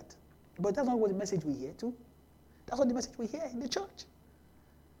them that. But that's not what the message we hear too. That's not the message we hear in the church.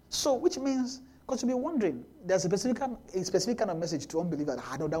 So, which means, because you'll be wondering, there's a specific kind of message to unbelievers.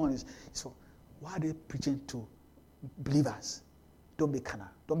 I know that one is for, why are they preaching to believers? Don't be carnal.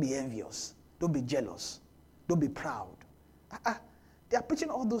 Don't be envious. Don't be jealous. Don't be proud. They are preaching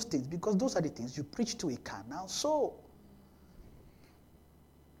all those things because those are the things you preach to a carnal soul.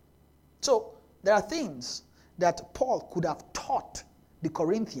 So there are things that Paul could have taught the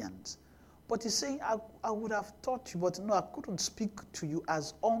Corinthians, but he's saying, I would have taught you, but no, I couldn't speak to you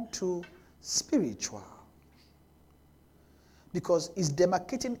as unto spiritual. Because it's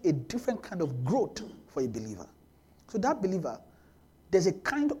demarcating a different kind of growth for a believer. So that believer, there's a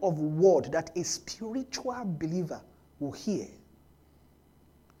kind of word that a spiritual believer will hear,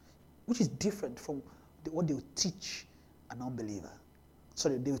 which is different from what they will teach an unbeliever. So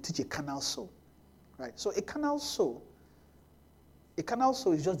they will teach a carnal soul, right? So a carnal soul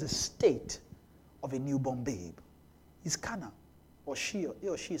is just the state of a newborn babe. He's carnal, he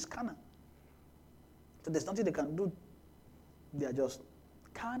or she is carnal. So there's nothing they can do. They are just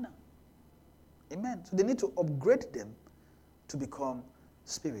carnal. Amen. So they need to upgrade them to become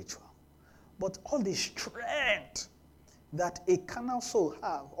spiritual. But all the strength that a carnal soul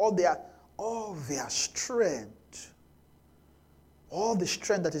have, all their strength, all the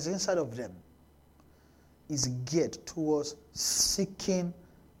strength that is inside of them is geared towards seeking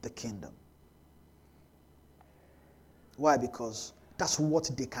the kingdom. Why? Because that's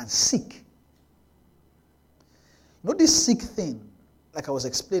what they can seek. You know this seek thing, like I was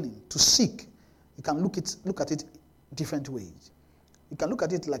explaining, to seek, you can look at it different ways. You can look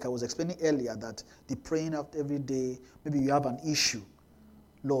at it like I was explaining earlier, that the praying out every day, maybe you have an issue.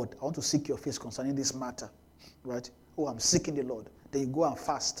 Lord, I want to seek your face concerning this matter. Right? Oh, I'm seeking the Lord. Then you go and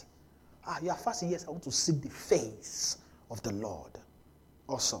fast. You are fasting? Yes, I want to seek the face of the Lord.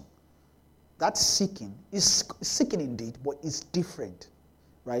 Awesome. That seeking is seeking indeed, but it's different,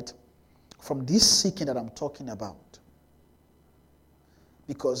 right, from this seeking that I'm talking about.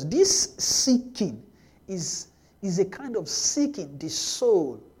 Because this seeking is a kind of seeking the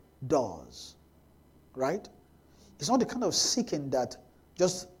soul does, right? It's not the kind of seeking that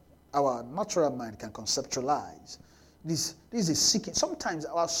just our natural mind can conceptualize. This is a seeking. Sometimes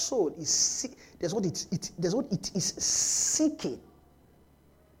our soul is seek. There's what it is seeking.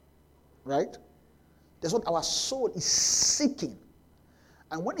 Right? That's what our soul is seeking.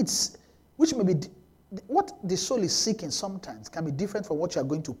 And when it's, which may be, what the soul is seeking sometimes can be different from what you are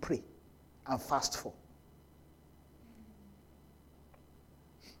going to pray and fast for.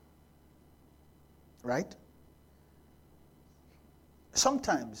 Right?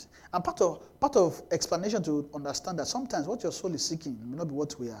 Sometimes, and part of explanation to understand that sometimes what your soul is seeking may not be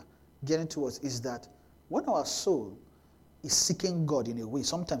what we are getting towards, is that when our soul is seeking God in a way,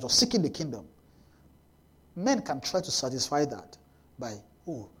 sometimes, or seeking the kingdom, men can try to satisfy that by,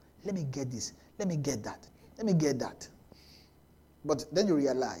 oh, let me get this, let me get that, let me get that. But then you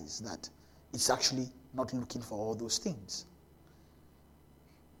realize that it's actually not looking for all those things.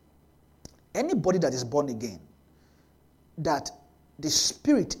 Anybody that is born again, that the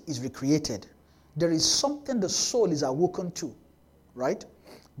spirit is recreated, there is something the soul is awoken to, right?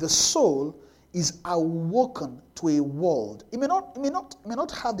 The soul is awoken to a world. It may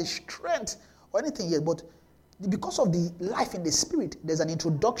not have the strength or anything yet, but because of the life in the spirit, there's an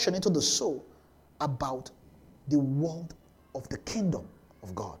introduction into the soul about the world of the kingdom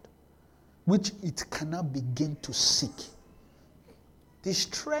of God, which it cannot begin to seek. The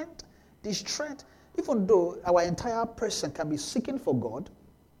strength, even though our entire person can be seeking for God,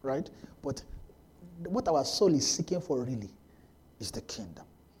 right? But what our soul is seeking for really is the kingdom.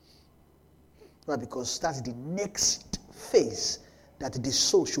 Right? Because that's the next phase that the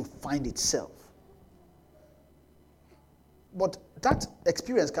soul should find itself. But that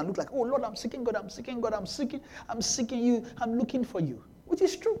experience can look like, oh Lord, I'm seeking God, I'm seeking God, I'm seeking you, I'm looking for you, which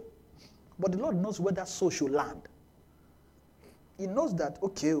is true. But the Lord knows where that soul should land. He knows that,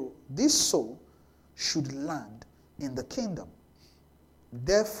 okay, this soul should land in the kingdom.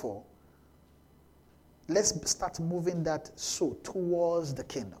 Therefore, let's start moving that soul towards the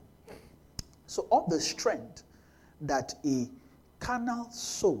kingdom. So all the strength that a carnal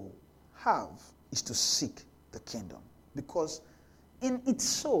soul have is to seek the kingdom. Because in its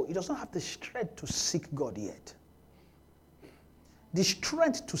soul, it does not have the strength to seek God yet. The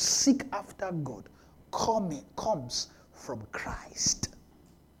strength to seek after God comes from Christ.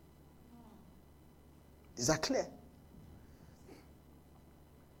 Is that clear?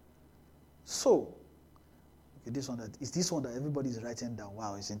 So, okay, this one that everybody is writing down.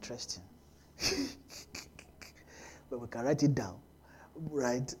 Wow, it's interesting. But we can write it down,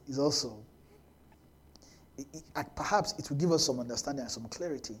 right? It's also, perhaps it will give us some understanding and some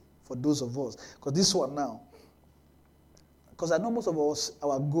clarity for those of us. Because this one now, because I know most of us,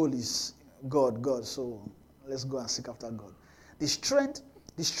 our goal is God, so let's go and seek after God. The strength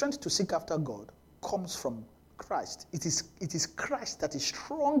to seek after God comes from Christ. It is Christ that is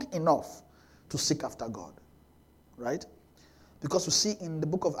strong enough to seek after God, right? Because you see in the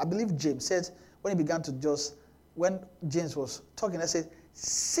book of, I believe James says, when James was talking, I said,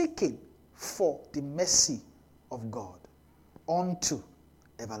 seeking for the mercy of God unto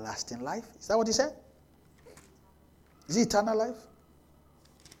everlasting life. Is that what he said? Is it eternal life?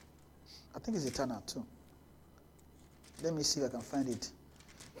 I think it's eternal too. Let me see if I can find it.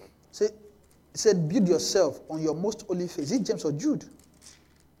 It said, build yourself on your most holy faith. Is it James or Jude?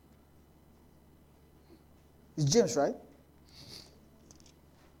 It's James, right?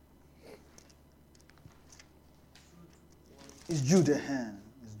 It's Jude.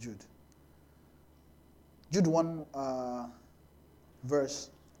 It's Jude. Jude 1 verse.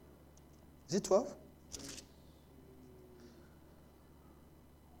 Is it 12?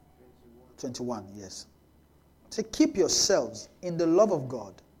 21, yes. Say, keep yourselves in the love of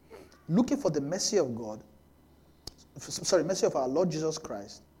God, looking for the mercy of God, mercy of our Lord Jesus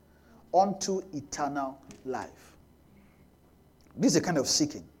Christ, unto eternal life. This is a kind of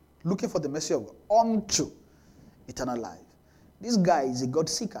seeking, looking for the mercy of God, unto eternal life. This guy is a God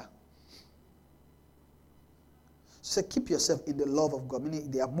seeker. So keep yourself in the love of God,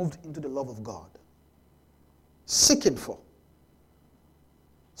 meaning they have moved into the love of God. Seeking for.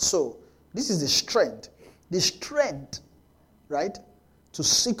 So, this is the strength. The strength, right, to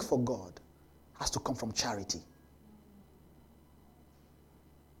seek for God has to come from charity.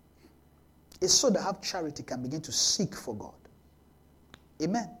 A soul that have charity can begin to seek for God.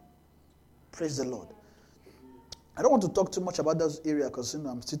 Amen. Praise the Lord. I don't want to talk too much about those areas because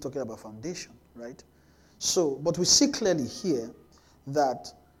I'm still talking about foundation, right? So, but we see clearly here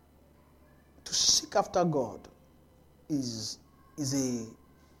that to seek after God is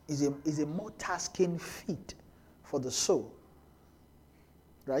a more tasking feat for the soul,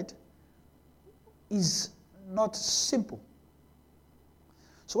 right? Is not simple.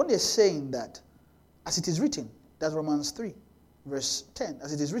 So when they're saying that, as it is written, that's Romans 3, verse 10,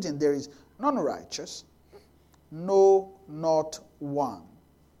 as it is written, there is none righteous, no, not one,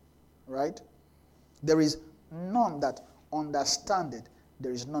 right? There is none that understandeth,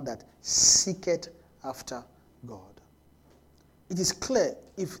 there is none that seeketh after God. It is clear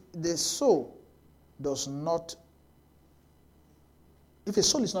if the soul does not, if a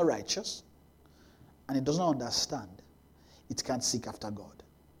soul is not righteous and it does not understand, it can't seek after God.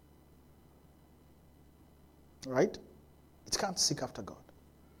 Right? It can't seek after God.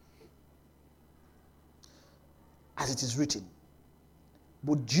 As it is written,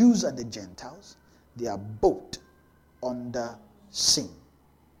 both Jews and the Gentiles, they are both under sin.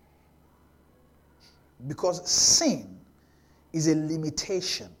 Because sin is a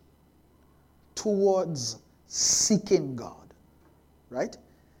limitation towards seeking God. Right?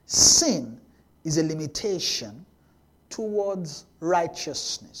 Sin is a limitation towards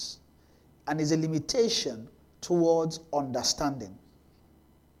righteousness and is a limitation towards understanding.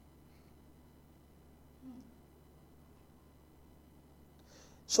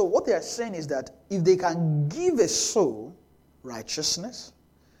 So what they are saying is that if they can give a soul righteousness,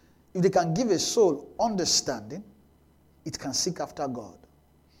 if they can give a soul understanding, it can seek after God.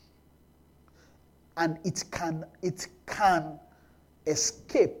 And it can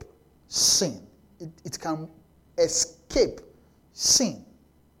escape sin. It can escape sin.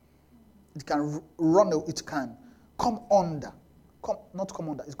 It can run, it can come under. Not come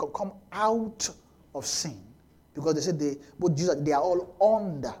under, it can come out of sin. Because they said both Jews, they are all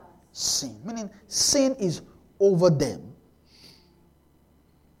under sin. Meaning sin is over them.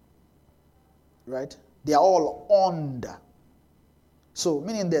 Right? They are all under. So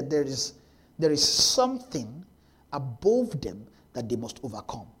meaning that there is something above them that they must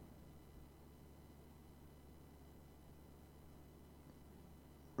overcome.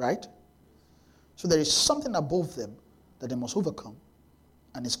 Right? So there is something above them that they must overcome,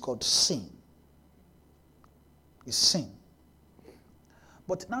 and it's called sin. It's sin.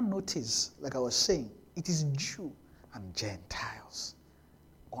 But now notice, like I was saying, it is Jew and Gentiles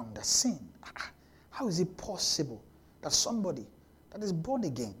under sin. How is it possible that somebody that is born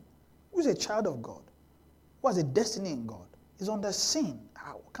again, who is a child of God, who has a destiny in God, is under sin?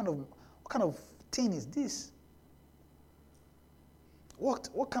 What kind of thing is this?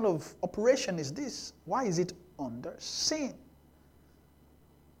 What kind of operation is this? Why is it under sin?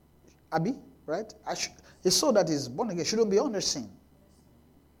 Abi, right? A soul that is born again shouldn't be under sin.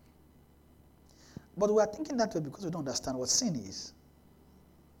 But we are thinking that way because we don't understand what sin is.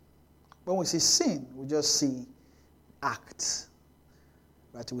 When we see sin, we just see acts.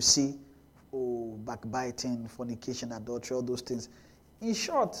 Right? We see backbiting, fornication, adultery, all those things. In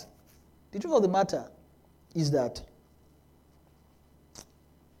short, the truth of the matter is that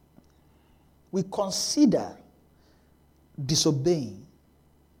we consider disobeying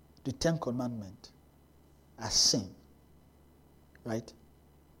the 10 Commandments as sin. Right?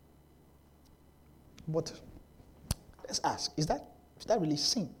 But let's ask, is that really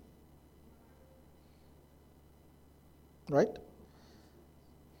sin? Right?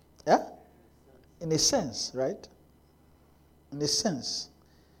 Yeah? In a sense, right? In a sense.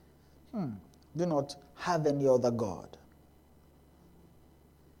 Do not have any other God.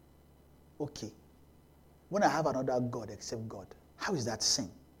 Okay. When I have another God except God, how is that sin?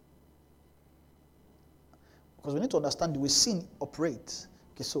 Because we need to understand the way sin operates.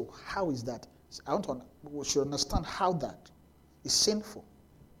 Okay, so how is that? We should understand how that is sinful.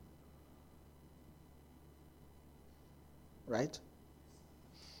 Right?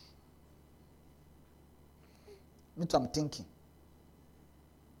 Me too, I'm thinking.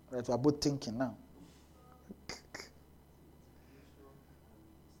 Right, we're both thinking now.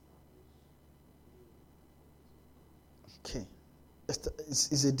 Okay.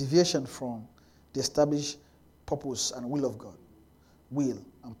 It's a deviation from the established purpose and will of God. Will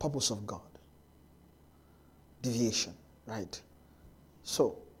and purpose of God. Deviation, right?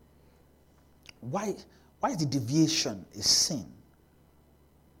 So, why is the deviation a sin?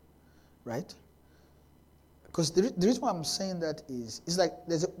 Right? Because the reason why I'm saying that is, it's like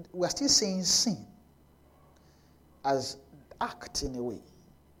we're still saying sin as act in a way.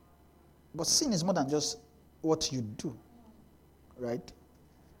 But sin is more than just what you do, right?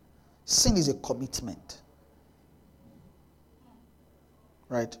 Sin is a commitment,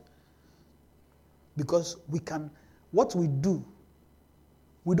 right? Because what we do,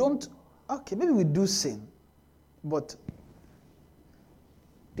 we don't, okay, maybe we do sin, but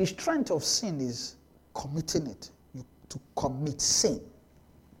the strength of sin is committing it. To commit sin,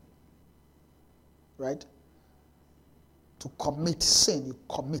 right? To commit sin, you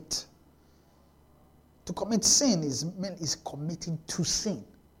commit. To commit sin is committing to sin.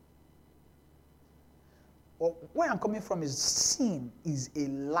 Well, where I'm coming from is sin is a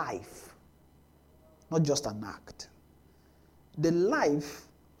life, not just an act. The life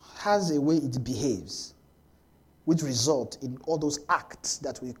has a way it behaves, which result in all those acts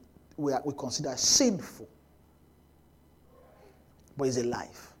that we consider sinful. But it's a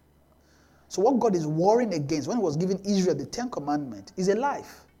life. So what God is warring against when he was giving Israel the 10 Commandments is a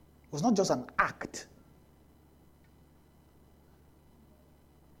life. It was not just an act.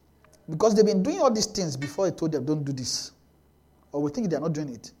 Because they've been doing all these things before he told them, don't do this. Or we think they're not doing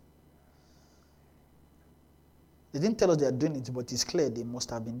it. They didn't tell us they're doing it, but it's clear they must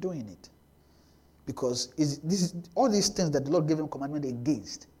have been doing it. Because all these things that the Lord gave them commandment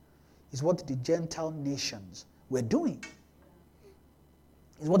against is what the Gentile nations were doing.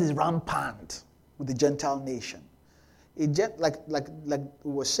 It's what is rampant with the Gentile nation. Like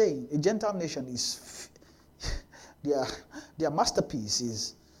we were saying, a Gentile nation is their masterpiece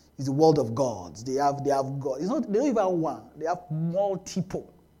is the world of gods. They have God. They don't even have one. They have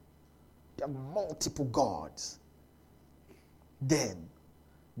multiple. They have multiple gods. Then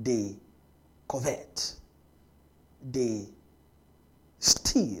they covet. They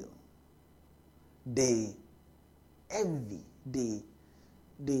steal. They envy. They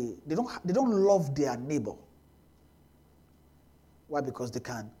don't love their neighbor. Why? Because they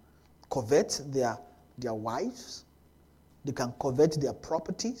can covet their wives. They can covet their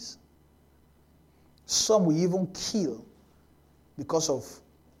properties. Some will even kill because of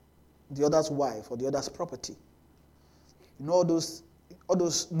the other's wife or the other's property. You know all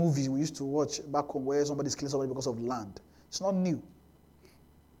those movies we used to watch back home where somebody's killing somebody because of land. It's not new.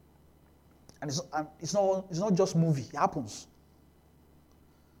 And it's not just movie. It happens.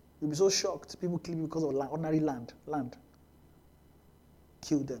 You'll be so shocked. People kill you because of land, ordinary land.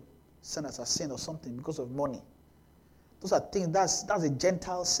 Kill them. Send as a sin or something because of money. Those are things, that's a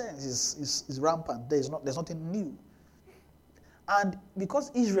Gentile sense. Is rampant. There's nothing new. And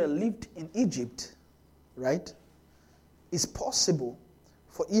because Israel lived in Egypt, right, it's possible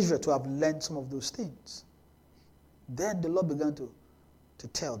for Israel to have learned some of those things. Then the Lord began to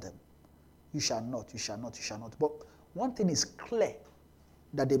tell them, you shall not, you shall not, you shall not. But one thing is clear,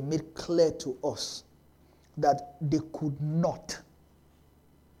 that they made clear to us, that they could not,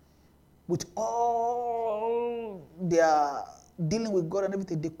 with all their dealing with God and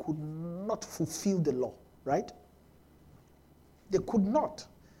everything, they could not fulfill the law, right? They could not.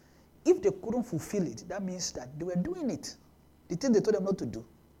 If they couldn't fulfill it, that means that they were doing it. The thing they told them not to do,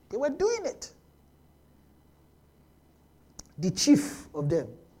 they were doing it. The chief of them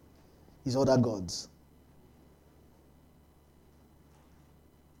is other gods.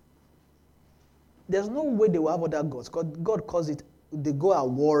 There's no way they will have other gods. God calls it, they go out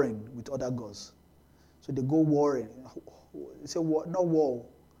warring with other gods. So they go warring. It's a war, not war.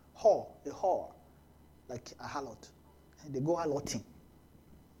 A whore, like a harlot. And they go harloting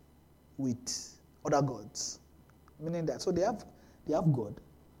with other gods. Meaning that, so they have God,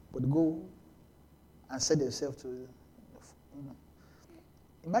 but they go and set themselves to,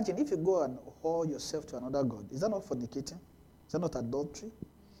 Imagine if you go and whore yourself to another god. Is that not fornicating? Is that not adultery?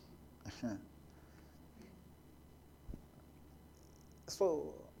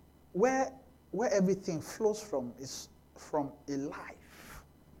 So, where everything flows from is from a life.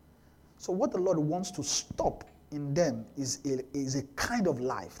 So what the Lord wants to stop in them is a kind of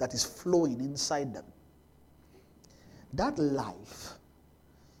life that is flowing inside them. That life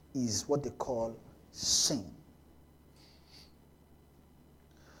is what they call sin.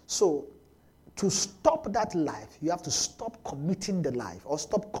 So, to stop that life, you have to stop committing the life or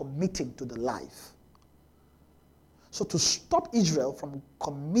stop committing to the life. So to stop Israel from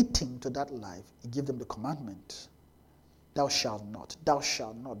committing to that life, he gave them the commandment. Thou shalt not, thou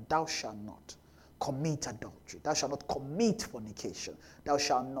shalt not, thou shalt not commit adultery. Thou shalt not commit fornication. Thou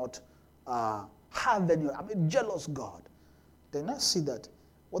shalt not have any, jealous God. They now see that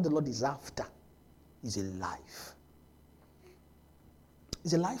what the Lord is after is a life.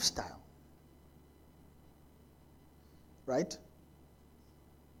 It's a lifestyle. right?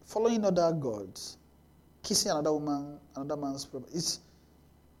 Following other gods, kissing another woman, another man's property, is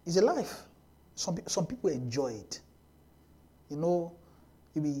a life. Some people enjoy it. You know,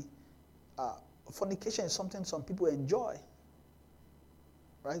 fornication is something some people enjoy.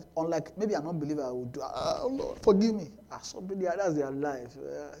 Right? Unlike maybe an unbeliever would do, Lord, forgive me. Somebody, that's their life.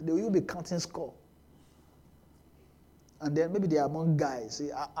 They will be counting score. And then maybe they are among guys,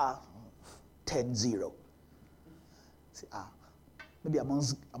 say, 10-0. Say, maybe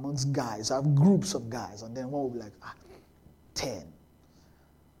amongst guys, I have groups of guys, and then one will be like, 10.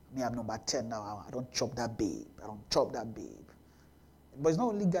 Me, I'm number 10 now. I don't chop that babe. But it's not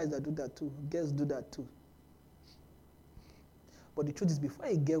only guys that do that too. Girls do that too. But the truth is, before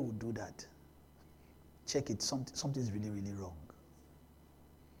a girl will do that, check it, something is really, really wrong.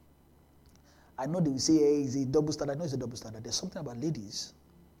 I know they will say, hey, it's a double standard. I know it's a double standard. There's something about ladies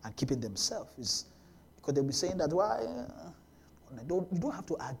and keeping themselves. Because they'll be saying that, you don't have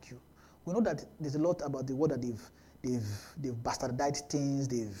to argue. We know that there's a lot about the word that they've bastardized things,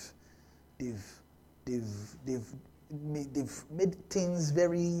 they've made things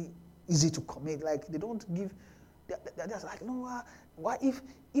very easy to commit. Like, they don't give... They're just like, no, why if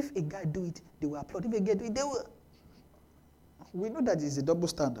a guy do it, they will applaud. If a guy do it, they will. We know that it's a double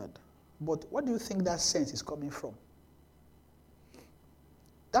standard. But what do you think that sense is coming from?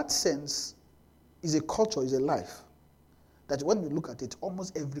 That sense is a culture, is a life. That when we look at it,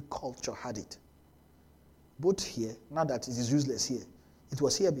 almost every culture had it. Both here, now that it is useless here. It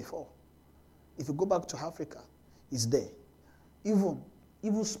was here before. If you go back to Africa, it's there. Even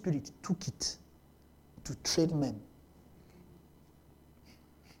evil spirit took it to trade men.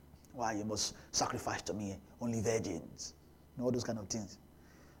 Why you must sacrifice to me only virgins, all those kind of things.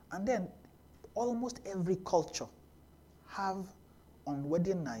 And then almost every culture have on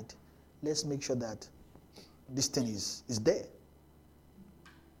wedding night, let's make sure that this thing is there.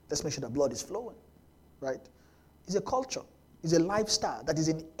 Let's make sure that blood is flowing, right? It's a culture. It's a lifestyle that is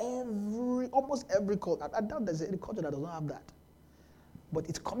in almost every culture. I doubt there's any culture that does not have that. But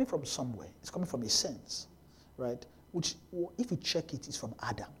it's coming from somewhere. It's coming from a sense, right? Which, if you check it, is from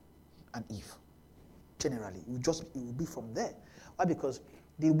Adam and Eve. Generally, it will be from there. Why? Because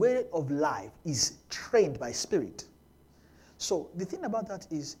the way of life is trained by spirit. So the thing about that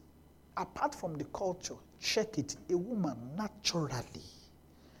is, apart from the culture, check it. A woman naturally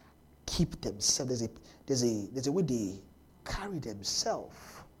keep themselves. There's a way they carry themselves.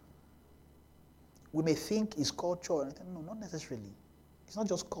 We may think it's culture or anything. No, not necessarily. It's not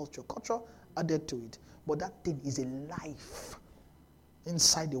just culture. Culture added to it. But that thing is a life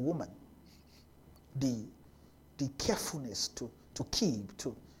inside the woman. The carefulness to keep,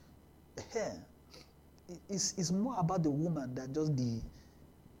 to hair. It's more about the woman than just the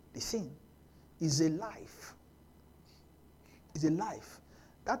thing. It's a life. It's a life.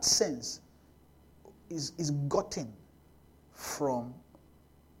 That sense is gotten from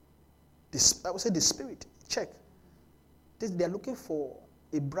I would say the spirit. Check. They're looking for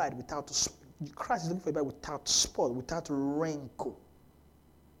a bride without Christ is looking for a bride without spot, without wrinkle.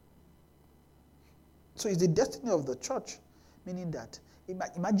 So it's the destiny of the church, meaning that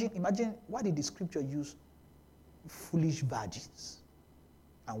imagine why did the scripture use foolish virgins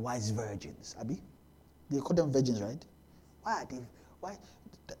and wise virgins? Abi, they call them virgins, right? Why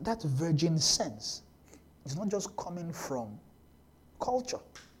that virgin sense is not just coming from culture.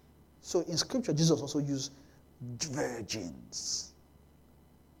 So in scripture, Jesus also used virgins.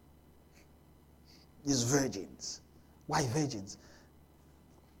 These virgins. Why virgins?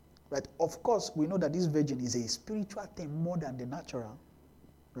 Right? Of course, we know that this virgin is a spiritual thing more than the natural.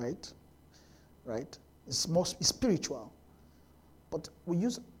 Right? Right? It's spiritual. But we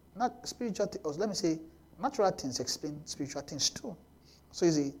use not spiritual things, or let me say, natural things explain spiritual things too. So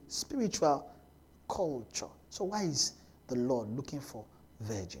it's a spiritual culture. So why is the Lord looking for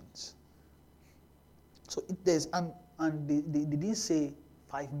virgins? So there's and they didn't say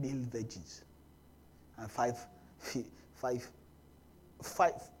 5 male virgins and five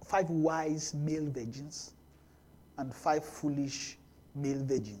wise male virgins and 5 foolish male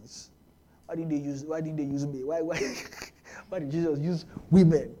virgins. Why didn't they use me? Why did Jesus use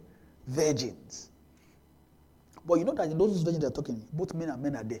women, virgins? But you know that in those virgins they're talking, both men and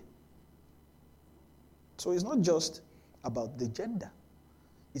men are there. So it's not just about the gender.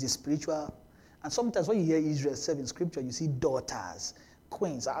 It's a spiritual. And sometimes when you hear Israel serve in scripture, you see daughters,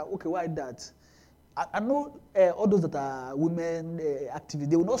 queens. Okay, why that? I know all those that are women activists,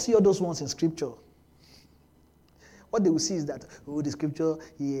 they will not see all those ones in scripture. What they will see is that, the scripture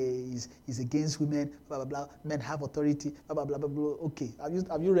is against women, blah, blah, blah. Men have authority, blah, blah, blah, blah, blah. Okay,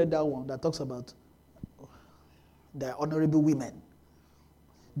 have you read that one that talks about, They're honorable women,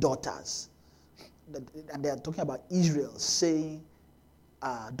 daughters. And they are talking about Israel saying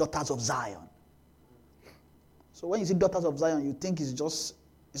daughters of Zion. So when you see daughters of Zion, you think it's not,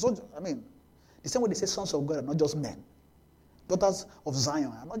 the same way they say sons of God are not just men. Daughters of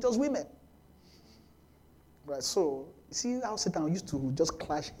Zion are not just women. Right, so you see how Satan used to just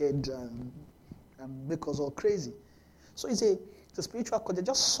clash heads and make us all crazy. So it's a spiritual culture,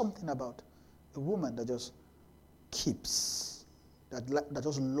 just something about a woman that just keeps, that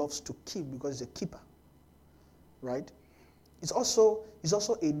just loves to keep because it's a keeper. Right? It's also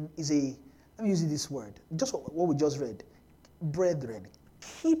let me use this word, just what we just read. Brethren,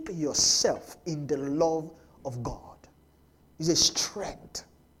 keep yourself in the love of God. It's a strength.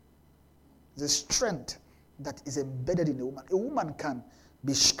 It's a strength that is embedded in a woman. A woman can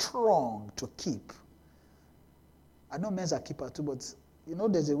be strong to keep. I know men are keepers too, but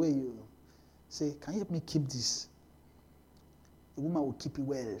there's a way you say, can you help me keep this? A woman will keep it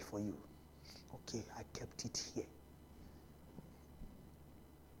well for you. Okay, I kept it here.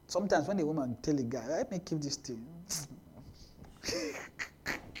 Sometimes when a woman tell a guy, help me keep this thing,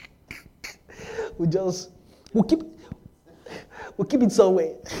 we'll keep it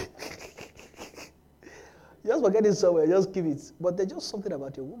somewhere. Just forget it somewhere, just keep it. But there's just something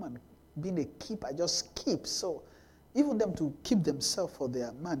about a woman being a keeper, just keep. So even them to keep themselves for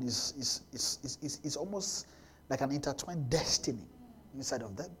their man is almost like an intertwined destiny inside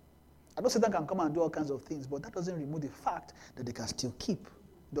of them. I know Satan can come and do all kinds of things, but that doesn't remove the fact that they can still keep.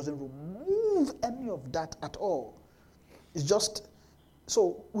 It doesn't remove any of that at all. It's just,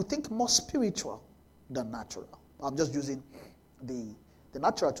 so we think more spiritual than natural. I'm just using the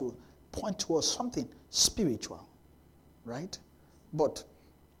natural to point towards something spiritual, right? But,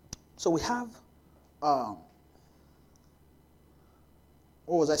 so we have, what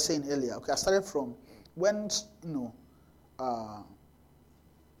was I saying earlier? Okay, I started from when,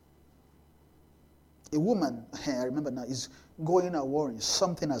 a woman, I remember now, is going and warring,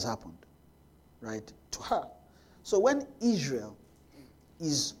 something has happened, right, to her. So when Israel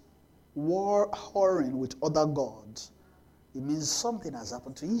is warring with other gods, it means something has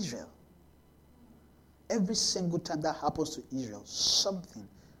happened to Israel. Every single time that happens to Israel, something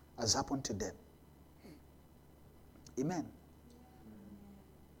has happened to them. Amen.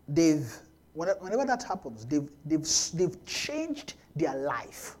 Whenever that happens, they've changed their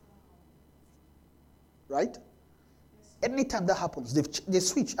life. Right? Anytime that happens, they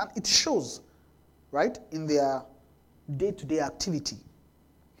switch, and it shows, right, in their day-to-day activity.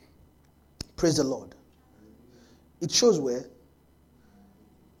 Praise the Lord. It shows where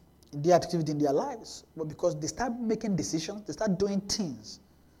their activity in their lives, but because they start making decisions, they start doing things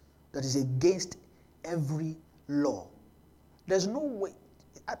that is against every law. There's no way.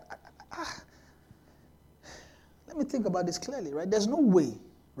 Let me think about this clearly, right? There's no way,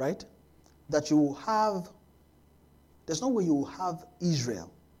 right, that you will have. There's no way you will have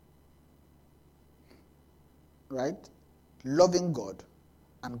Israel, right, loving God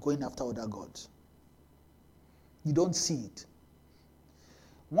and going after other gods. You don't see it.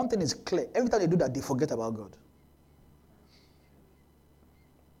 One thing is clear. Every time they do that, they forget about God.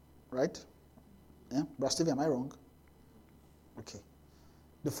 Right? Yeah? Brother Stevie, am I wrong? Okay.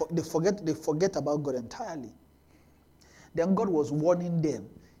 They forget about God entirely. Then God was warning them.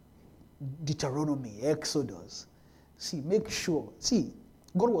 Deuteronomy, Exodus. See, make sure. See,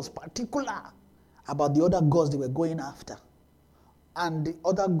 God was particular about the other gods they were going after. And the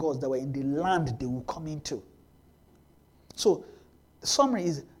other gods that were in the land they will come into. So, the summary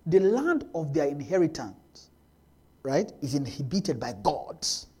is the land of their inheritance, right, is inhabited by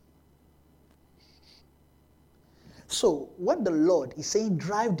gods. So, when the Lord is saying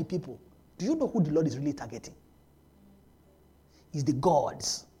drive the people, do you know who the Lord is really targeting? It's the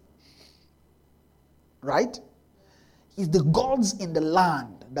gods. Right? It's the gods in the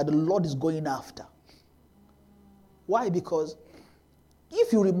land that the Lord is going after. Why? Because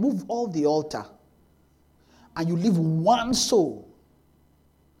if you remove all the altar and you leave one soul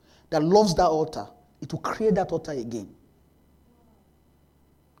that loves that altar, it will create that altar again.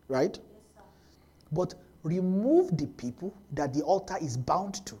 Right? But remove the people that the altar is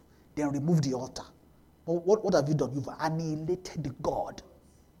bound to, then remove the altar. What have you done? You've annihilated the God.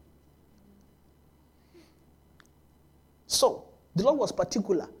 So, the Lord was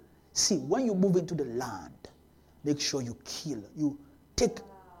particular. See, when you move into the land, make sure you kill. You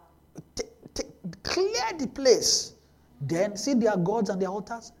clear the place. Then, see their gods and their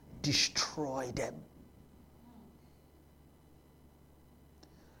altars, destroy them.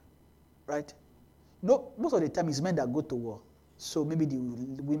 Right? No, most of the time it's men that go to war. So maybe the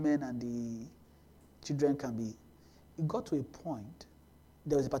women and the children can be it got to a point,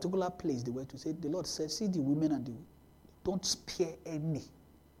 there was a particular place they went to say, the Lord said, see the women and don't spare any.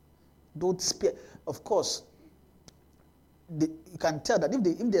 Don't spare. Of course, you can tell that if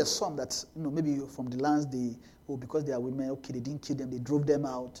there's some that, maybe from the lands, because they are women, okay, they didn't kill them, they drove them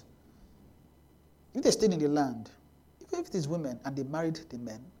out. If they stayed in the land, even if it is women and they married the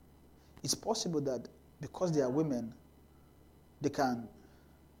men, it's possible that because they are women, they can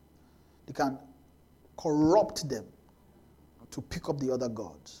corrupt them to pick up the other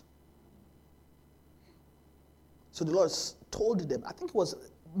gods. So the Lord told them, I think it was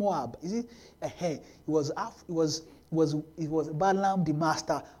Moab. Is it? It was Balaam, the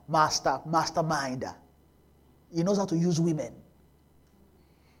masterminder. He knows how to use women.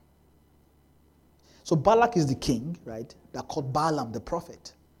 So Balak is the king, right? They're called Balaam, the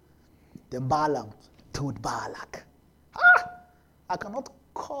prophet. Then Balaam told Balak, I cannot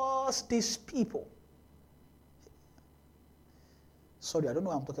curse these people. Sorry, I don't know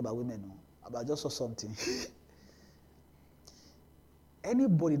why I'm talking about women now, but I just saw something.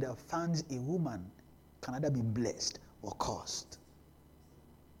 Anybody that finds a woman can either be blessed or cursed.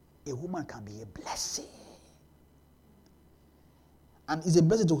 A woman can be a blessing. And it's a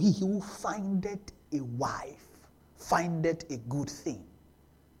blessing to he who findeth a wife, findeth a good thing,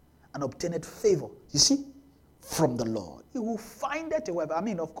 and obtaineth favor. You see? From the Lord. He will findeth a wife. I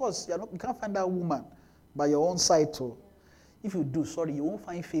mean, of course, you can't find that woman by your own side too. If you do, you won't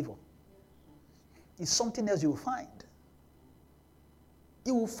find favor. It's something else you will find.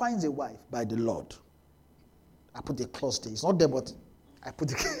 You will find a wife by the Lord. I put the clause there. It's not there, but I put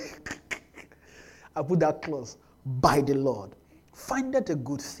that clause. By the Lord. Findeth a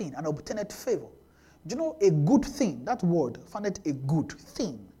good thing and obtaineth favor. Do you know a good thing? That word, findeth a good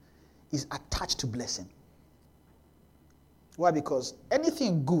thing, is attached to blessing. Why? Because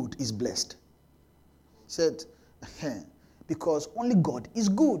anything good is blessed. He said, because only God is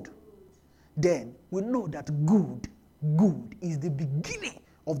good. Then we know that good is the beginning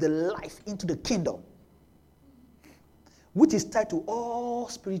of the life into the kingdom, which is tied to all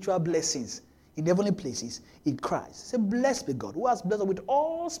spiritual blessings in heavenly places in Christ. Say, blessed be God, who has blessed us with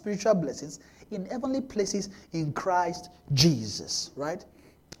all spiritual blessings in heavenly places in Christ Jesus. Right?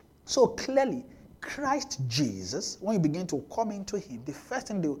 So clearly, Christ Jesus, when you begin to come into him, the first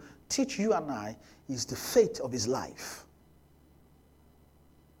thing they will teach you and I is the faith of his life.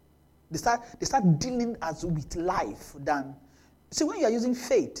 They start dealing as with life than... See, when you are using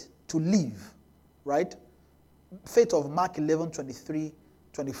faith to live, right? Faith of Mark 11, 23,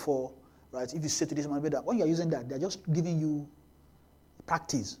 24, right? If you say to this man, when you are using that, they are just giving you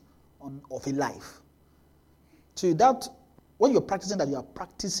practice of a life. So that, when you're practicing that, you are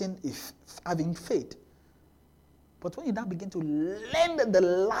practicing having faith. But when you now begin to learn the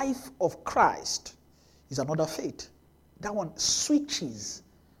life of Christ, is another faith. That one switches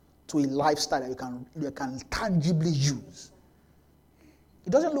to a lifestyle that you can tangibly use. It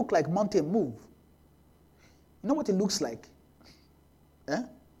doesn't look like mountain move. You know what it looks like? It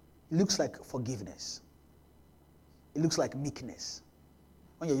looks like forgiveness. It looks like meekness.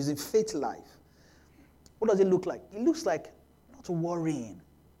 When you're using faith life, what does it look like? It looks like not worrying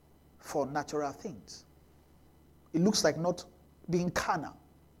for natural things. It looks like not being carnal.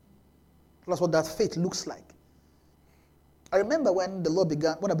 That's what that faith looks like. I remember when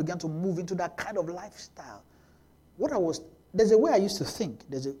I began to move into that kind of lifestyle, there's a way I used to think.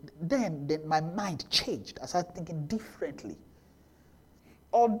 Then my mind changed. I started thinking differently.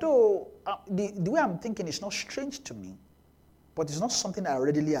 Although the way I'm thinking is not strange to me, but it's not something I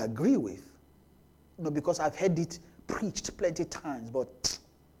readily agree with. Because I've heard it preached plenty times, but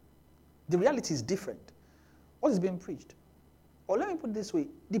the reality is different. What is being preached? Or let me put it this way,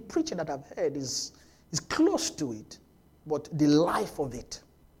 the preaching that I've heard is close to it, but the life of it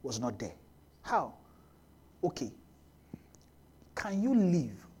was not there. How? Okay. Can you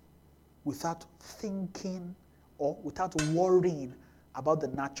live without thinking or without worrying about the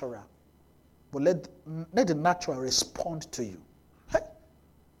natural? But let the natural respond to you. Hey!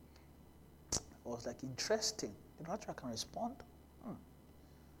 I was like, interesting. The natural can respond?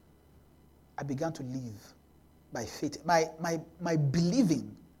 I began to live by faith. My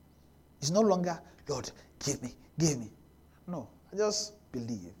believing is no longer, Lord, give me. No, I just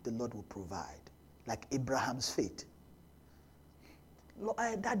believe the Lord will provide. Like Abraham's faith.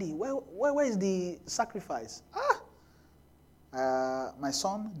 Lord, Daddy, where is the sacrifice? My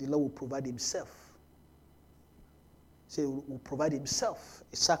son, the Lord will provide himself. So he will provide himself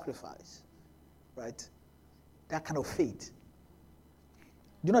a sacrifice. Right? That kind of faith.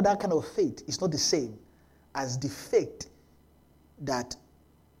 You know, that kind of faith is not the same as the faith that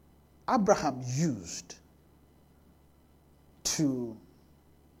Abraham used to,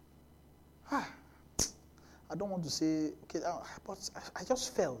 I don't want to say, okay, but I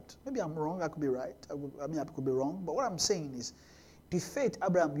just felt, maybe I'm wrong, I could be right, I could be wrong, but what I'm saying is, the faith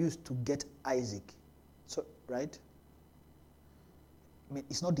Abraham used to get Isaac, so, right? I mean,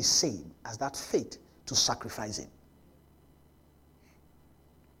 it's not the same as that faith to sacrifice him.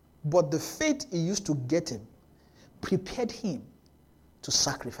 But the faith he used to get him prepared him to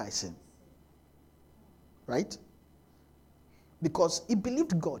sacrifice him. Right? Because he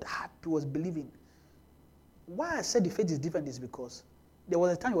believed God. He was believing. Why I said the faith is different is because there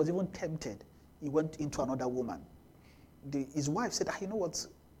was a time he was even tempted. He went into another woman. His wife said, you know what?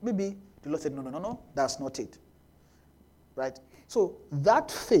 Maybe the Lord said, no, that's not it. Right? So that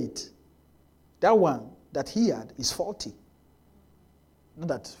faith, that one that he had is faulty. Not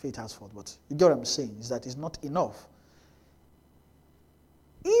that faith has fault, but you get what I'm saying, is that it's not enough.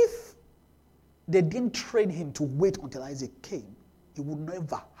 If they didn't train him to wait until Isaac came, he would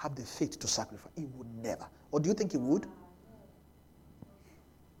never have the faith to sacrifice. He would never. Or do you think he would?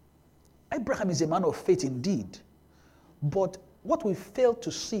 Abraham is a man of faith indeed. But what we fail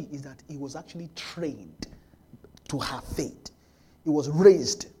to see is that he was actually trained to have faith. He was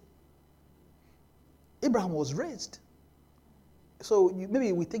raised. Abraham was raised. So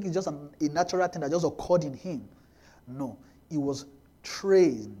maybe we think it's just a natural thing that just occurred in him. No, he was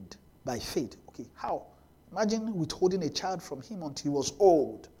trained by faith. Okay, how? Imagine withholding a child from him until he was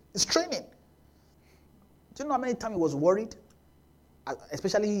old. It's training. Do you know how many times he was worried?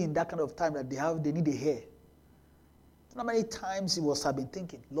 Especially in that kind of time that they need a heir. Do you know how many times he must have been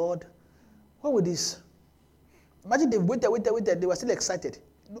thinking, Lord, what would this? Imagine they waited, they were still excited.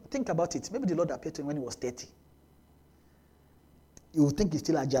 Think about it. Maybe the Lord appeared to him when he was 30. You will think he's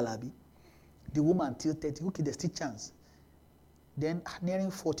still a jalabi. The woman until 30, okay, there's still chance. Then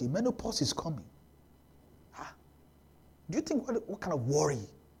nearing 40, menopause is coming. Do you think what kind of worry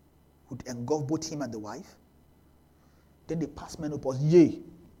would engulf both him and the wife? Then they pass menopause, yay.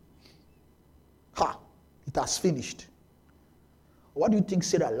 It has finished. What do you think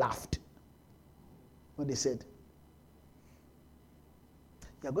Sarah laughed when they said,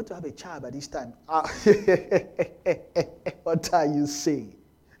 you're going to have a child by this time? What are you saying?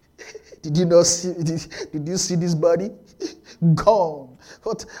 Did you see this body? Gone.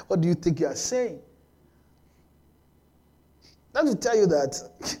 What do you think you are saying? That will tell you that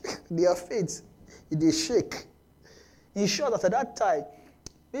their faith, they shake. In short, at that time,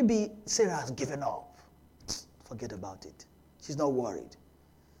 maybe Sarah has given up. Forget about it. She's not worried.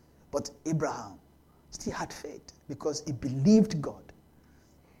 But Abraham still had faith because he believed God.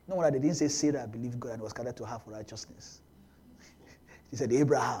 No wonder they didn't say Sarah believed God and was counted to her for righteousness. He said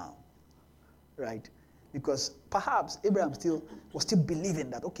Abraham, right? Because perhaps Abraham was still believing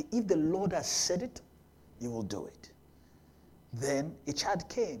that, okay, if the Lord has said it, he will do it. Then a child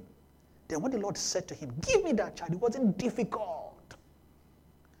came. Then when the Lord said to him, give me that child, it wasn't difficult.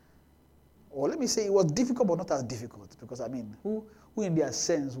 Or let me say it was difficult, but not as difficult. Because, who in their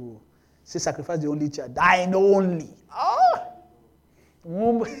sense will say sacrifice the only child? Thine only.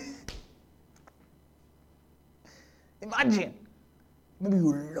 Imagine. Maybe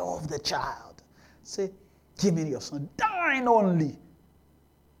you love the child. Say, give me your son, thine only.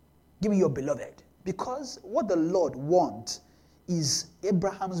 Give me your beloved. Because what the Lord wants is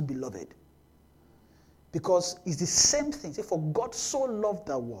Abraham's beloved. Because it's the same thing. Say, for God so loved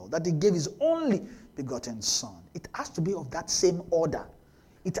the world that he gave his only begotten son. It has to be of that same order.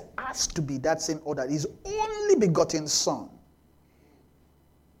 It has to be that same order. His only begotten son.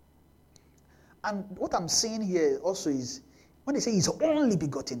 And what I'm saying here also is, when they say his only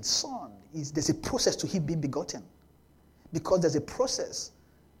begotten son, there's a process to him being begotten. Because there's a process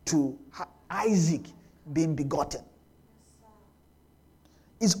to Isaac being begotten.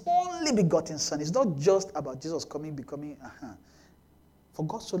 His only begotten son. It's not just about Jesus becoming. For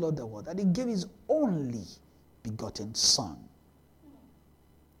God so loved the world that he gave his only begotten son.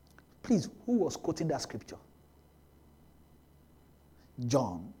 Please, who was quoting that scripture?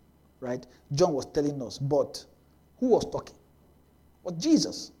 John, right? John was telling us, but who was talking? Was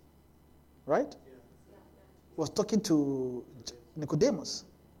Jesus, right? He was talking to Nicodemus.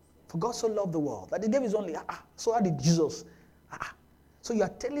 For God so loved the world that he gave his only. So how did Jesus? So you are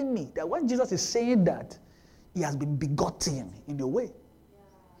telling me that when Jesus is saying that, he has been begotten in a way.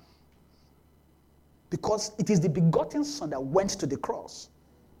 Because it is the begotten son that went to the cross.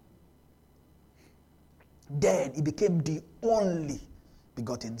 Then he became the only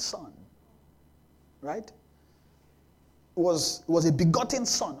begotten son. Right? It was a begotten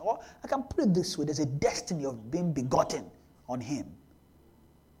son. Or I can put it this way, there's a destiny of being begotten on him.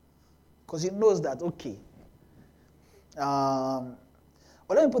 Because he knows that, okay, But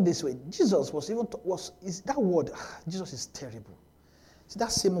let me put it this way: Jesus is that word. Jesus is terrible. See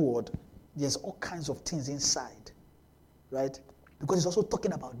that same word. There's all kinds of things inside, right? Because it's also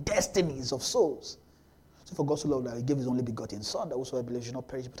talking about destinies of souls. So for God so loved that He gave His only begotten Son, that whosoever believes should not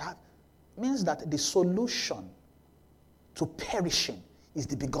perish but have. Means that the solution to perishing is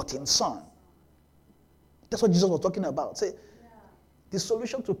the begotten Son. That's what Jesus was talking about. Say, the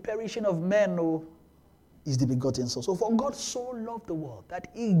solution to perishing of men is the begotten Son. So for God so loved the world that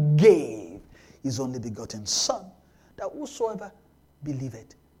He gave His only begotten Son, that whosoever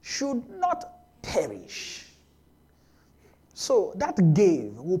believeth should not perish. So that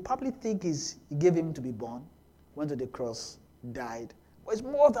gave, we'll probably think He gave Him to be born, went to the cross, died. But it's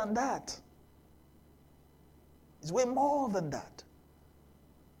more than that. It's way more than that.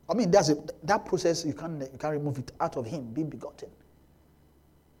 I mean, that process, you can't remove it out of Him being begotten.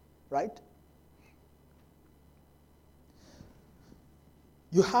 Right?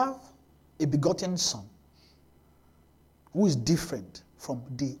 You have a begotten Son who is different from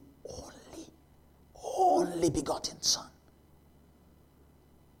the only begotten Son.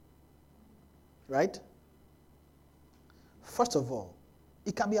 Right? First of all,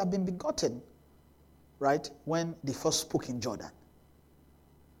 it can have been begotten, right, when they first spoke in Jordan.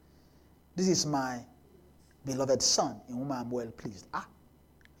 This is my beloved Son, in whom I am well pleased.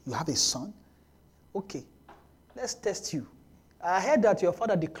 You have a son? Okay, let's test you. I heard that your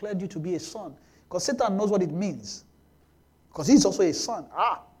father declared you to be a son, because Satan knows what it means, because he's also a son.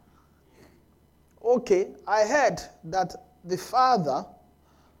 Okay, I heard that the Father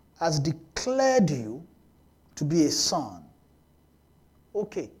has declared you to be a son.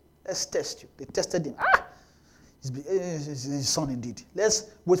 Okay, let's test you. They tested him. He's his son indeed.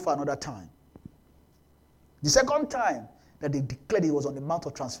 Let's wait for another time. The second time that they declared, it was on the Mount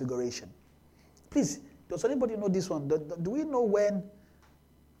of Transfiguration. Please, does anybody know this one? Do we know when?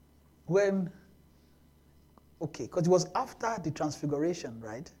 Okay, because it was after the Transfiguration,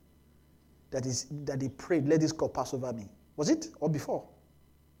 right? That they prayed, let this cup pass over me. Was it? Or before?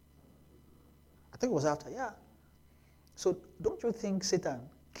 I think it was after, yeah. So don't you think Satan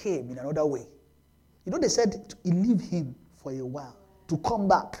came in another way? You know, they said to leave him for a while, to come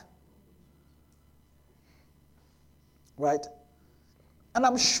back. Right? And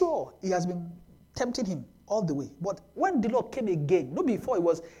I'm sure he has been tempting him all the way. But when the Lord came again, not before it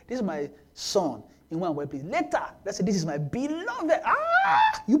was, this is my son, in one way, please. Later, let's say, this is my beloved.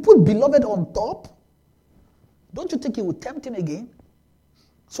 You put beloved on top? Don't you think he will tempt him again?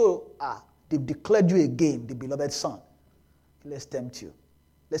 So, they've declared you again, the beloved son. Let's tempt you.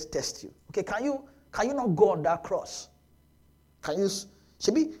 Let's test you. Okay, can you not go on that cross? Can you?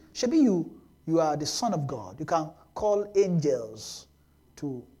 Should you are the Son of God. You can call angels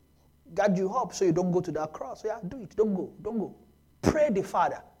to guard you up so you don't go to that cross. Yeah, do it. Don't go. Pray the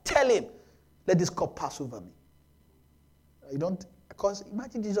Father. Tell him, let this cup pass over me. You don't, because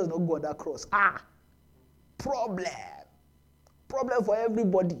imagine Jesus not go on that cross. Problem for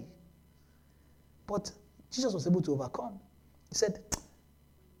everybody. But Jesus was able to overcome. He said,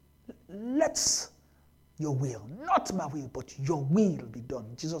 let your will, not my will, but your will be done.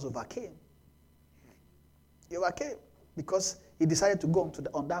 Jesus overcame. He overcame because he decided to go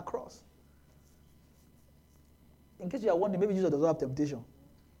on that cross. In case you are wondering, maybe Jesus doesn't have temptation.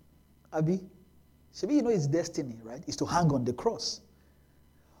 Abi, maybe you know his destiny, right? Is to hang on the cross.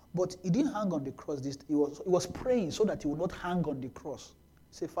 But he didn't hang on the cross. He was praying so that he would not hang on the cross.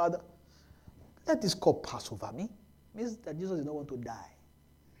 Say, Father, let this cup pass over me. Means that Jesus did not want to die.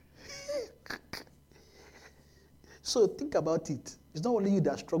 So think about it. It's not only you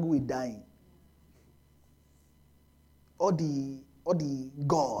that struggle with dying. All the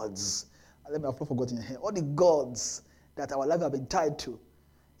gods, let me have not forgotten here, all the gods that our life have been tied to.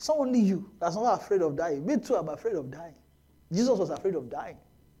 It's not only you that's not afraid of dying. Me too, I'm afraid of dying. Jesus was afraid of dying.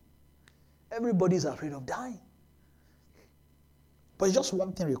 Everybody is afraid of dying. But it's just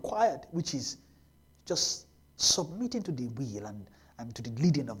one thing required, which is just submitting to the will and to the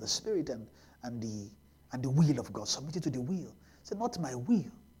leading of the Spirit and the will of God. Submitting to the will. Say, not my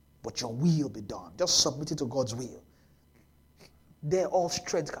will, but your will be done. Just submitting to God's will. There all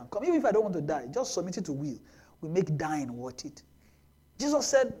strength can come. Even if I don't want to die, just submitting to will will make dying worth it. Jesus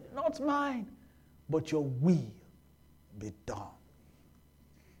said, not mine, but your will be done.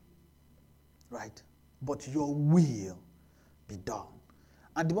 Right? But your will be done.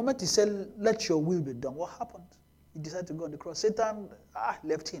 And the moment he said, let your will be done, what happened? He decided to go on the cross. Satan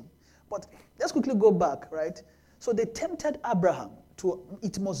left him. But let's quickly go back, right? So they tempted Abraham to,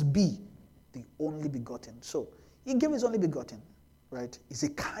 it must be the only begotten. So he gave his only begotten, right? It's a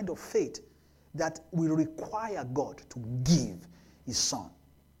kind of faith. that will require God to give his son.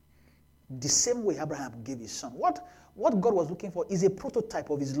 The same way Abraham gave his son. What God was looking for is a prototype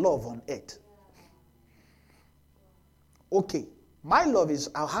of his love on earth. Okay, my love is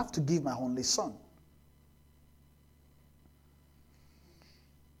I'll have to give my only son.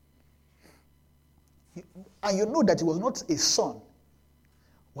 And you know that he was not a son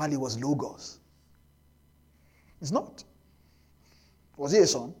while he was Logos. He's not. Was he a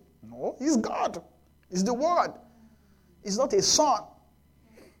son? No, he's God. He's the Word. He's not a son.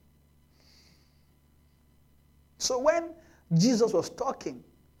 So when Jesus was talking,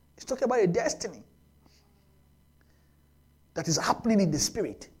 he's talking about a destiny that is happening in the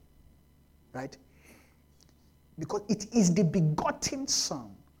spirit. Right? Because it is the begotten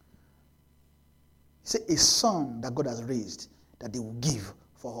son. Say a son that God has raised that they will give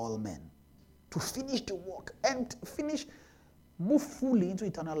for all men. To finish the work and move fully into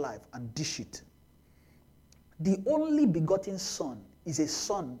eternal life and dish it. The only begotten son is a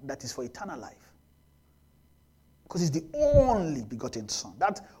son that is for eternal life. Because it's the only begotten son.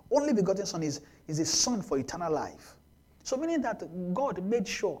 That only begotten son is a son for eternal life. So meaning that God made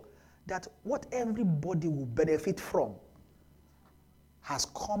sure that what everybody will benefit from has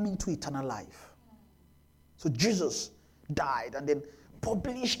come into eternal life. So Jesus died and then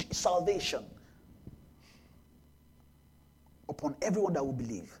published salvation upon everyone that will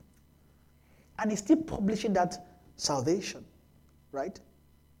believe. And he's still publishing that salvation, right?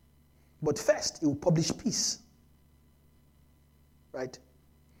 But first, he will publish peace, right?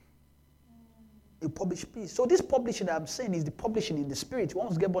 He will publish peace. So this publishing that I'm saying is the publishing in the spirit.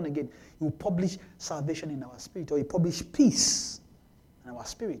 Once we get born again, he will publish salvation in our spirit, or he will publish peace in our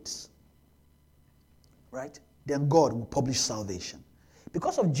spirits. Right? Then God will publish salvation.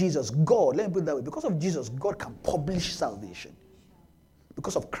 Because of Jesus, God, let me put it that way, because of Jesus, God can publish salvation.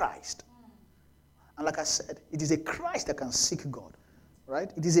 Because of Christ. And like I said, it is a Christ that can seek God.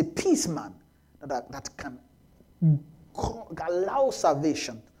 Right? It is a peace man that can allow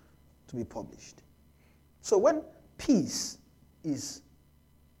salvation to be published. So when peace is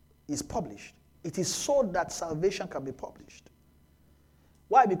published, it is so that salvation can be published.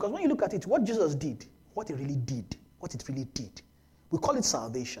 Why? Because when you look at it, what Jesus did, what it really did, we call it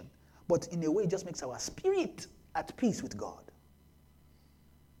salvation. But in a way, it just makes our spirit at peace with God.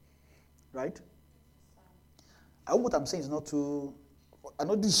 Right? I hope what I'm saying is not too... I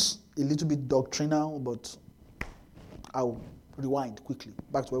know this is a little bit doctrinal, but I'll rewind quickly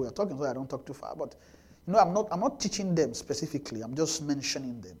back to where we are talking so I don't talk too far. But you know, I'm not teaching them specifically. I'm just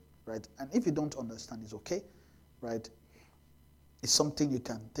mentioning them, right? And if you don't understand, it's okay, right? It's something you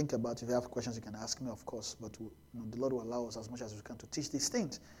can think about. If you have questions, you can ask me, of course. But the Lord will allow us as much as we can to teach these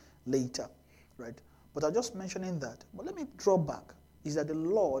things later, right? But I'm just mentioning that. But let me draw back. Is that the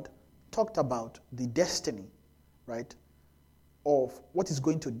Lord talked about the destiny, right, of what he's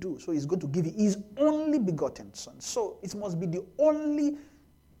going to do. So he's going to give his only begotten son. So it must be the only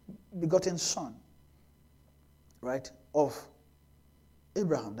begotten son, right, of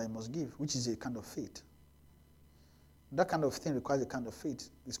Abraham that he must give, which is a kind of faith. That kind of thing requires a kind of faith.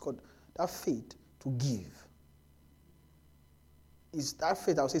 It's called that faith to give. Is that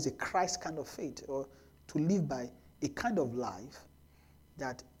faith, I would say, is a Christ kind of faith, or to live by a kind of life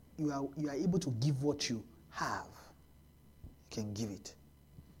that you are able to give what you have. You can give it.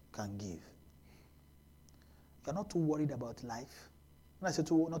 You can give. You're not too worried about life. When I say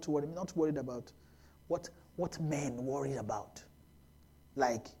not worried about what men worry about.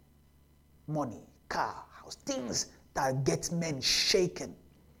 Like money, car, house, things that get men shaken.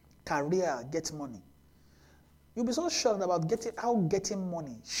 Career gets money. You'll be so shocked about how getting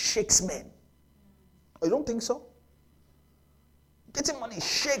money shakes men. Oh, you don't think so? Getting money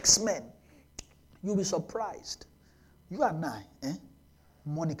shakes men. You'll be surprised. You and I,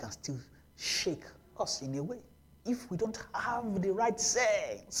 money can still shake us in a way if we don't have the right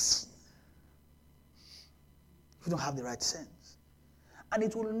sense. If we don't have the right sense. And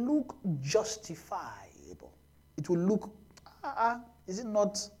it will look justifiable. It will look, is it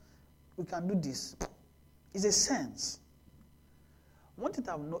not, we can do this. It's a sense. One thing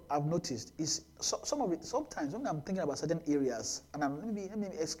I've noticed is some of it, sometimes when I'm thinking about certain areas, and let me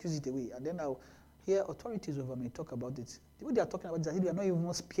excuse it away, and then I'll hear authorities over me talk about it. The way they are talking about it, as if they are not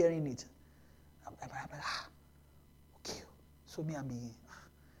even sparing it. I'm like, okay. So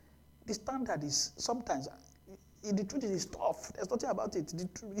the standard is sometimes, the truth is tough. There's nothing about it.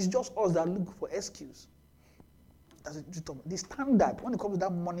 It's just us that look for excuse. The standard, when it comes to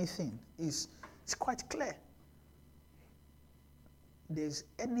that money thing, it's quite clear. There's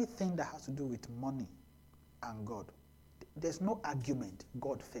anything that has to do with money and God. There's no argument,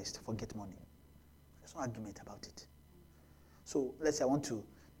 God first, forget money. There's no argument about it. So let's say I want to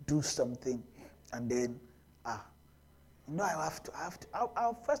do something, and then, I'll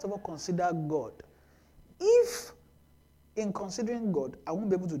first of all consider God. If in considering God, I won't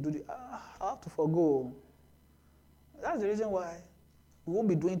be able to do it, I'll have to forgo. That's the reason why we won't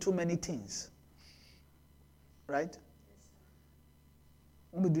be doing too many things. Right?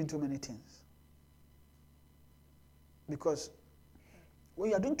 Won't be doing too many things. Because when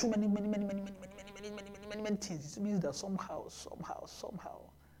you are doing too many things, it means that somehow,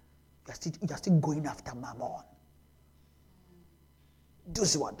 you're still going after mammon. Do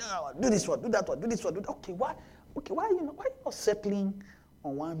this one, do this one, do that one, do this one. Okay, why are you not settling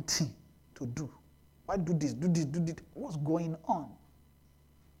on one thing to do? Why do this? What's going on?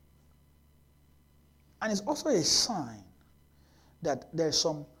 And it's also a sign that there's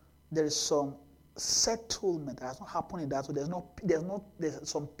some settlement that has not happened in that. So there's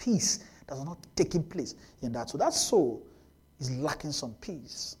some peace that's not taking place in that. So that soul is lacking some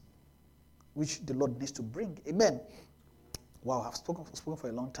peace, which the Lord needs to bring. Amen. Wow, I've spoken for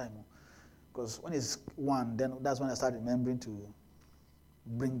a long time. Because when it's one, then that's when I start remembering to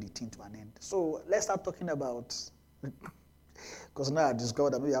bring the thing to an end. So let's start talking about, because now I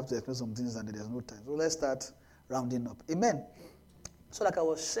discovered that maybe I have to explain some things and there's no time. So let's start rounding up. Amen. So like I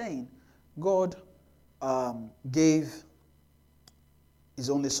was saying, God gave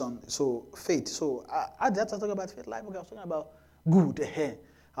his only son. So faith. So I had to talk about faith life. Okay, I was talking about good.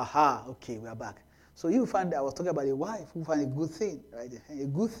 Aha, okay, we are back. So you find that I was talking about a wife who find a good thing, right? A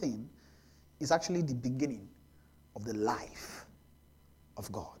good thing is actually the beginning of the life of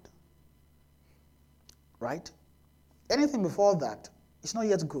God. Right? Anything before that is not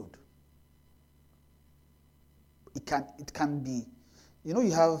yet good. It can be,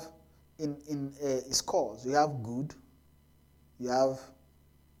 you have in scores, you have good, you have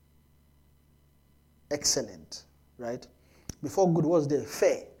excellent, right? Before good was there,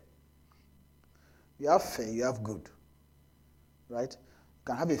 fair. You have fair, you have good, right? You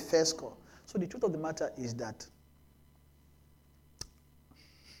can have a fair score. So the truth of the matter is that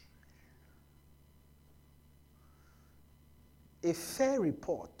a fair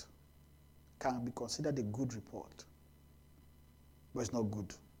report can be considered a good report, but it's not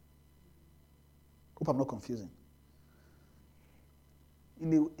good. Hope I'm not confusing.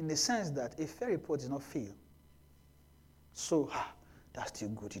 In the sense that a fair report does not fail. So, that's still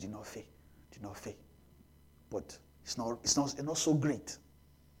good. It did not fail. It did not fail. But it's not so great.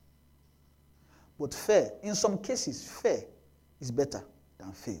 But fair, in some cases, fair is better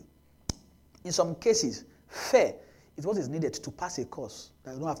than fail. In some cases, fair is what is needed to pass a course,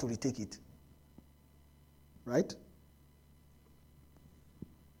 that you don't have to retake it. Right?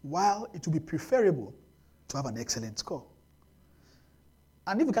 While it will be preferable to have an excellent score.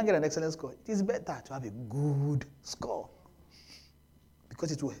 And if you can't get an excellent score, it is better to have a good score.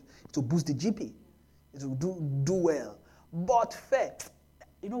 Because it will boost the GP. It will do well. But fair,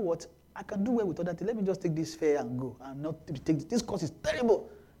 you know what? I can do well with other things. Let me just take this fair and go. And not take this course is terrible.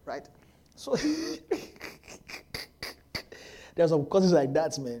 Right? So there are some courses like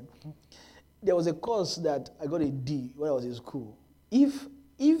that, man. There was a course that I got a D when I was in school. If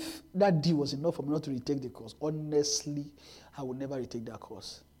that D was enough for me not to retake the course, honestly, I would never retake that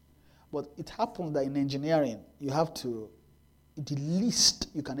course. But it happens that in engineering, you have to, the least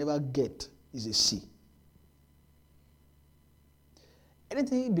you can ever get is a C.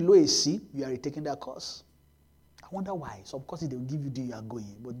 Anything below a C, you are retaking that course. I wonder why. Some courses they will give you D, you are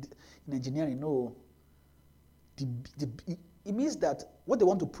going. But in engineering, no. It means that what they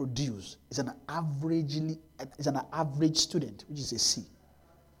want to produce is an average student, which is a C.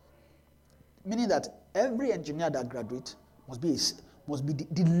 Meaning that every engineer that graduates must be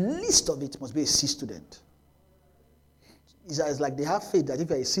the least of it must be a C student. It's like they have faith that if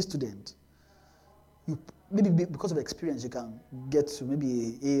you're a C student, you maybe because of experience you can get to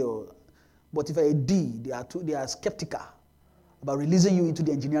maybe A or, but if you're a D, they are skeptical about releasing you into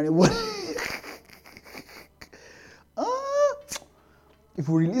the engineering world. If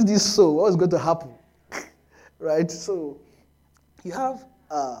we release this soul, what's going to happen? Right? So you have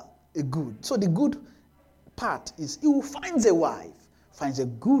a good. So the good part is he who finds a wife, finds a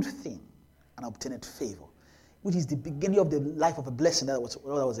good thing and obtaineth favor, which is the beginning of the life of a blessing. That was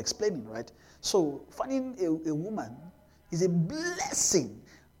what I was explaining, right? So finding a woman is a blessing,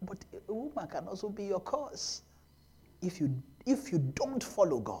 but a woman can also be your curse if you don't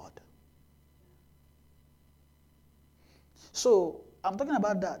follow God. So I'm talking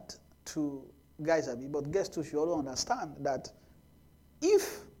about that to guys, but guys too should also understand that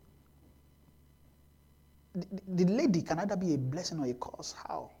if the lady can either be a blessing or a curse,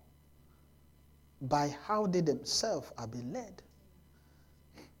 how? by how they themselves are being led.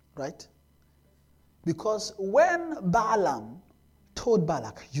 Right? Because when Balaam told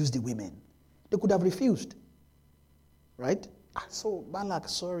Balak, use the women, they could have refused. Right? So Balak,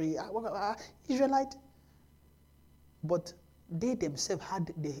 sorry, Israelite. But they themselves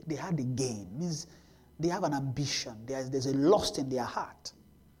had a gain. Means they have an ambition. There's a lust in their heart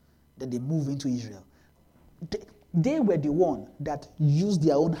that they move into Israel. They were the one that used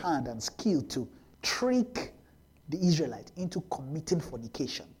their own hand and skill to trick the Israelites into committing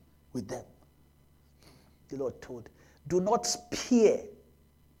fornication with them. The Lord told, do not spare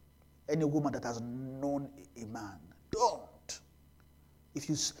any woman that has known a man. Don't. If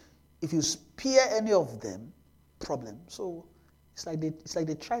you spare any of them, problem. So it's like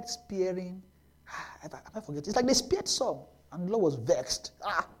they tried sparing. I forget. It's like they spared some, and the Lord was vexed.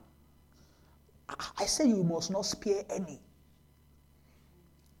 I say you must not spare any.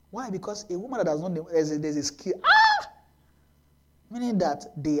 Why? Because a woman that does not know, there's a skill. Meaning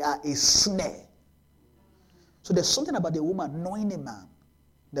that they are a snare. So there's something about the woman knowing a man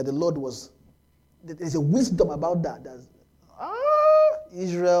that the Lord was. There's a wisdom about that.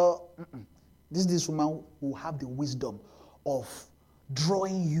 Israel. This woman will have the wisdom of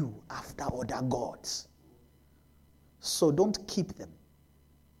drawing you after other gods. So don't keep them.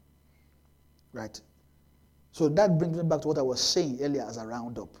 Right? So that brings me back to what I was saying earlier as a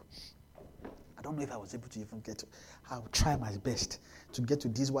roundup. I don't know if I was able to even get to. I'll try my best to get to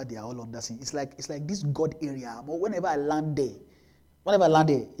this, what they are all under sin. It's like this God area. But whenever I land there,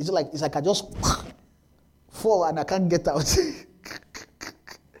 it's like I just fall and I can't get out.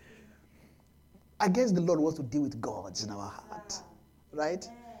 I guess the Lord wants to deal with gods in our heart. Right?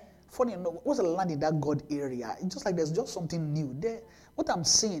 Funny enough, what's the land in that God area? It's just like there's just something new there. What I'm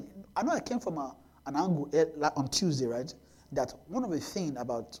saying, I know I came from an angle on Tuesday, right? That one of the things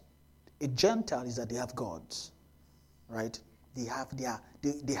about a Gentile is that they have gods, right? They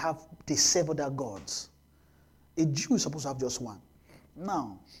serve other gods. A Jew is supposed to have just one.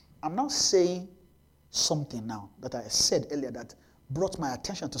 Now, I'm not saying something now that I said earlier that brought my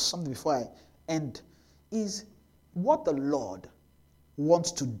attention to something before I end, is what the Lord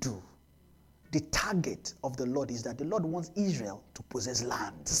wants to do. The target of the Lord is that the Lord wants Israel to possess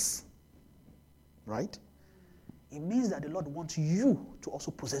lands. Right? It means that the Lord wants you to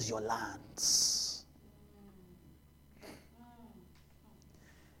also possess your lands.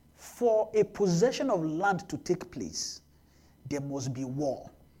 For a possession of land to take place, there must be war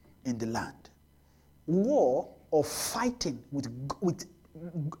in the land. War or fighting with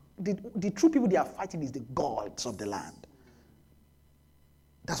the true people they are fighting is the gods of the land.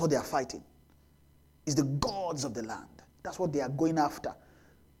 That's what they are fighting. It's the gods of the land. That's what they are going after.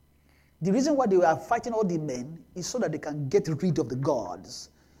 The reason why they are fighting all the men is so that they can get rid of the gods.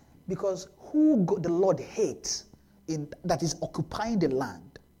 Because who the Lord hates that is occupying the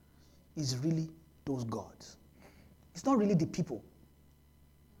land is really those gods. It's not really the people.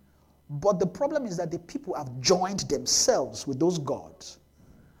 But the problem is that the people have joined themselves with those gods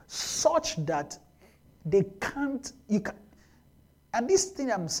such that they can't, and this thing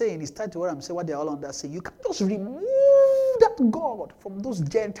I'm saying is tied to what I'm saying, what they're all under saying. You can't just remove that God from those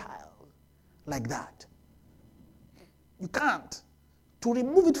Gentiles like that. You can't. To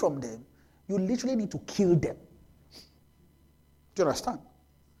remove it from them, you literally need to kill them. Do you understand?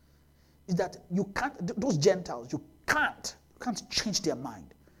 Is that you can't, those Gentiles, you can't change their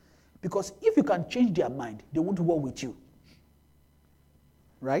mind. Because if you can change their mind, they won't war with you.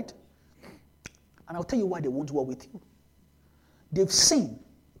 Right? And I'll tell you why they won't war with you. They've seen,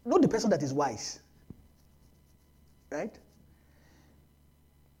 not the person that is wise. Right?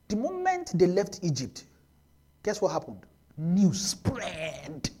 The moment they left Egypt, guess what happened? News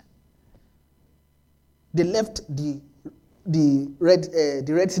spread. They left the Red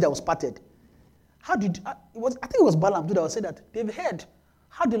Sea that was parted. I think it was Balaam too that was saying that they've heard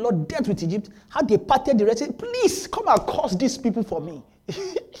how the Lord dealt with Egypt, how they parted the Red Sea. Please come and curse these people for me. Is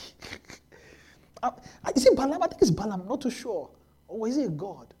it Balaam? I think it's Balaam. I'm not too sure. Or is it a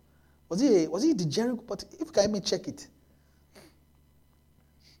god? Was it the Jericho? But if you can let me check it.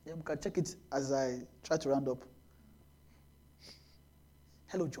 Yeah, we can check it as I try to round up.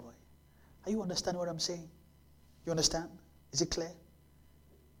 Hello, Joy. Are you understanding what I'm saying? You understand? Is it clear?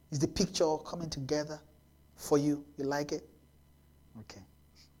 Is the picture coming together for you? You like it? Okay.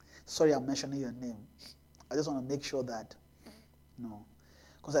 Sorry I'm mentioning your name. I just want to make sure that, no.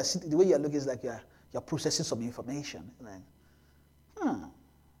 Because I see the way you're looking is like you're processing some information. Like,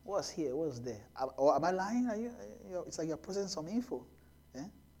 what's here? What's there? Or am I lying? It's like you're processing some info. Yeah?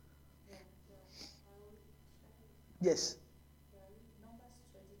 Yes.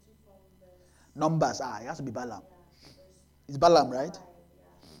 Numbers. It has to be Balaam. It's Balaam, right?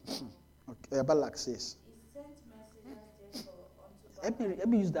 Okay, Balak says. Let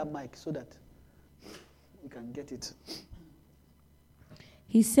me use that mic so that we can get it.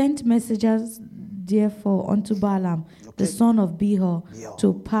 He sent messengers, therefore, unto Balaam, the son of Behor,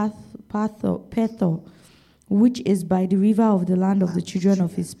 to Pethor, which is by the river of the land of the children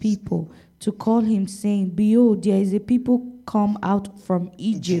of his people, to call him, saying, Behold, there is a people come out from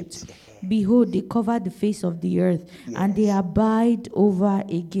Egypt. Behold, they cover the face of the earth, and they abide over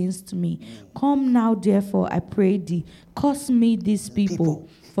against me. Come now, therefore, I pray thee, curse me these people,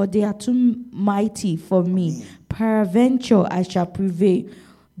 for they are too mighty for me. Peradventure I shall prevail,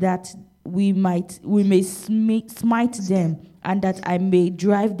 that we may smite them, and that I may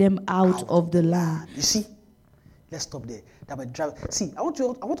drive them out of the land. You see, let's stop there. That may drive. See, I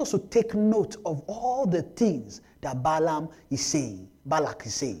want us to take note of all the things that Balak is saying.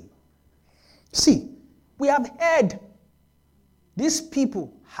 See, we have heard these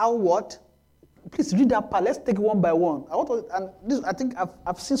people how what? Please read that part. Let's take it one by one. I think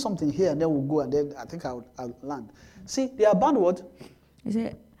I've seen something here, and then we'll go, and then I think I'll land. See, they are bound what? He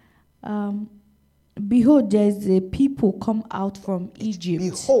said, behold, there is a people come out from Egypt.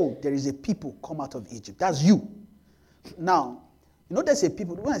 Behold, there is a people come out of Egypt. That's you. Now, you know there's a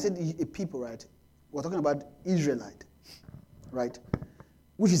people. When I said a people, right, we're talking about Israelite, right,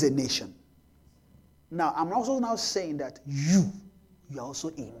 which is a nation. Now, I'm also now saying that you are also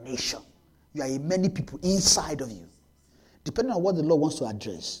a nation. You are a many people inside of you. Depending on what the Lord wants to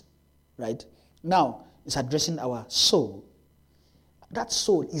address, right? Now, it's addressing our soul. That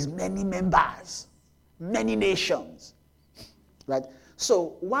soul is many members, many nations, right?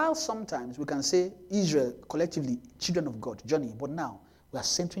 So, while sometimes we can say Israel, collectively, children of God, journey, but now we are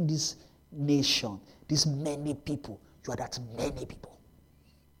centering this nation, these many people. You are that many people.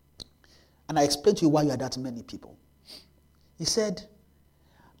 And I explained to you why you are that many people. He said,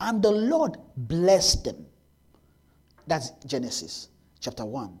 and the Lord blessed them. That's Genesis chapter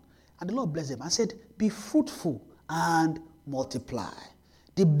 1. And the Lord blessed them and said, be fruitful and multiply.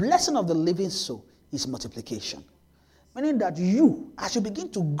 The blessing of the living soul is multiplication. Meaning that you, as you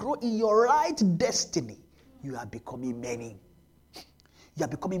begin to grow in your right destiny, you are becoming many. You are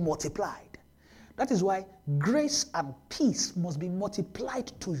becoming multiplied. That is why grace and peace must be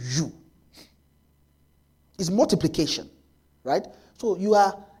multiplied to you. It's multiplication, right? So you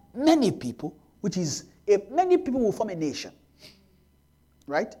are many people, which is many people will form a nation,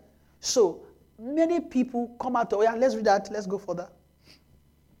 right? So many people come out. Let's read that. Let's go further.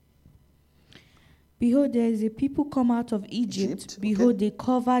 Behold, there is a people come out of Egypt. Behold, they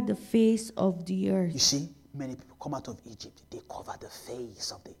cover the face of the earth. You see, many people come out of Egypt. They cover the face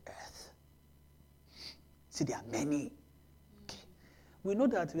of the earth. See, there are many. We know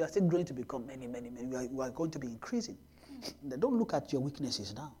that we are still growing to become many. We are going to be increasing. Don't look at your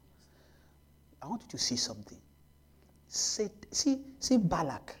weaknesses now. I want you to see something. See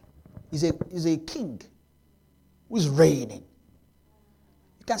Balak is a king who is reigning.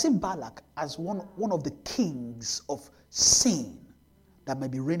 You can see Balak as one of the kings of sin that may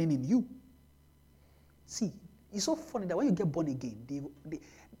be reigning in you. See, it's so funny that when you get born again,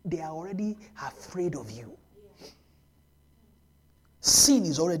 they are already afraid of you. Sin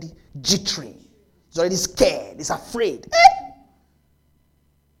is already jittery. It's already scared. It's afraid.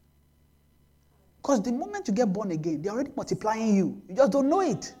 Because the moment you get born again, they're already multiplying you. You just don't know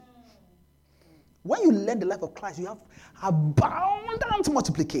it. When you learn the life of Christ, you have abundant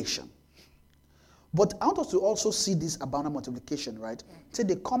multiplication. But I want us to also see this abundant multiplication, right? Say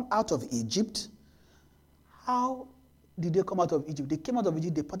they come out of Egypt. How did they come out of Egypt? They came out of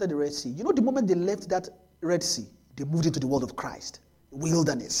Egypt, they parted the Red Sea. You know, the moment they left that Red Sea, they moved into the world of Christ.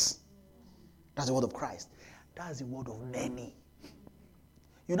 Wilderness. That's the word of Christ. That's the word of many.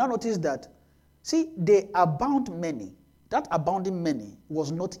 You now notice that, see, they abound many. That abounding many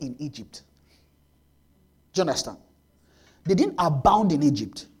was not in Egypt. Do you understand? They didn't abound in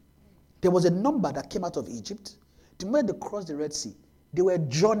Egypt. There was a number that came out of Egypt. The moment they crossed the Red Sea, they were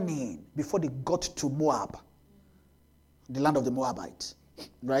journeying before they got to Moab, the land of the Moabites,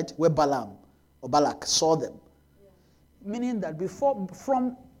 right? Where Balaam or Balak saw them. Meaning that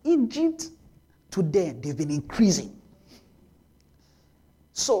from Egypt to then, they've been increasing.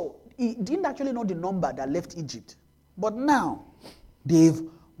 So, he didn't actually know the number that left Egypt. But now, they've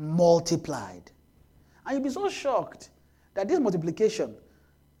multiplied. And you'll be so shocked that this multiplication,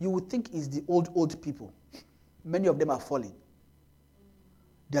 you would think is the old people. Many of them are falling.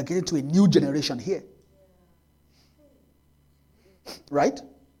 They are getting to a new generation here. Right?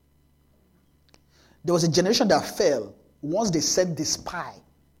 There was a generation that fell once they sent the spy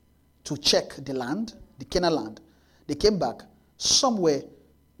to check the land, the Canaan land. They came back. Some were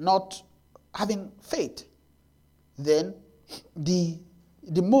not having faith. Then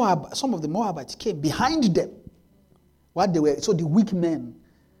some of the Moabites came behind them while they were, so the weak men,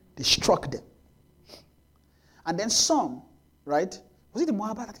 they struck them. And then some, right? Was it the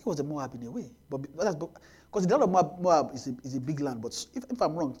Moab? I think it was the Moab in a way. Because the land of Moab is a big land. But if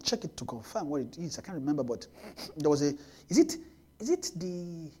I'm wrong, check it to confirm what it is. I can't remember. But there was is it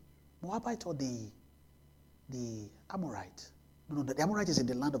the Moabite or the Amorite? No, the Amorite is in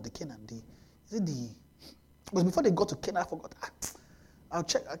the land of the Canaan. Because before they got to Canaan, I forgot. I'll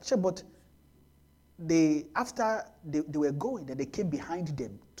check. But after they were going, then they came behind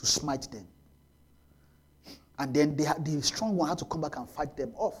them to smite them. And then the strong one had to come back and fight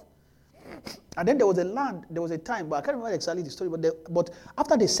them off. And then there was a time, but I can't remember exactly the story, but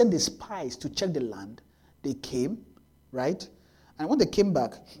after they sent the spies to check the land, they came, right? And when they came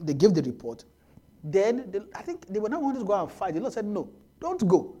back, they gave the report. Then I think they were not wanting to go and fight. The Lord said, no, don't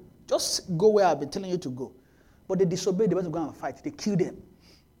go. Just go where I've been telling you to go. But they disobeyed. They went to go and fight. They killed them.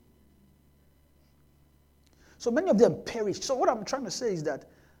 So many of them perished. So what I'm trying to say is that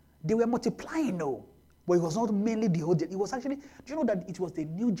they were multiplying, no. But it was not mainly the whole. It was actually, do you know that it was the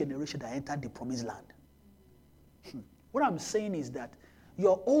new generation that entered the promised land? What I'm saying is that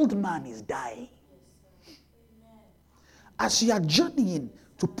your old man is dying. As you are journeying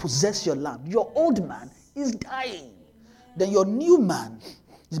to possess your land, your old man is dying. Then your new man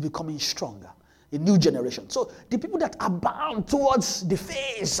is becoming stronger. A new generation. So the people that are bound towards the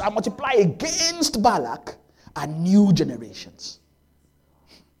face and multiply against Balak are new generations.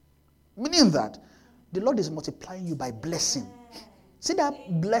 Meaning that the Lord is multiplying you by blessing. See, that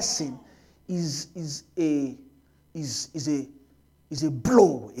blessing is a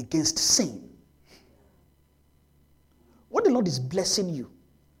blow against sin. What the Lord is blessing you,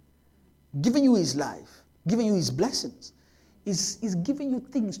 giving you His life, giving you His blessings, is giving you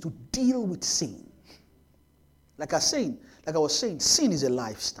things to deal with sin. Like I was saying, sin is a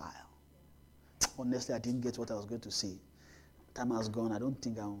lifestyle. Honestly, I didn't get what I was going to say. Time has gone. I don't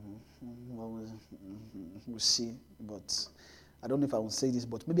think we'll see. But I don't know if I will say this,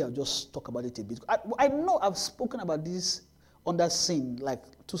 but maybe I'll just talk about it a bit. I know I've spoken about this under sin like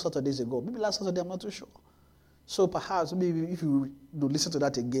 2 Saturdays ago. Maybe last Saturday, I'm not too sure. So perhaps maybe if you listen to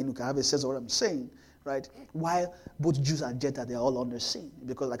that again, you can have a sense of what I'm saying, right? While both Jews and Gentiles, they're all under sin.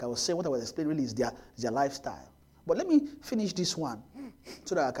 Because like I was saying, what I was explaining really is their lifestyle. But let me finish this one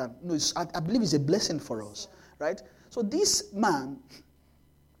so that I can, I believe it's a blessing for us, right? So this new man,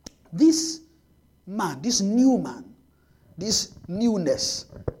 this newness,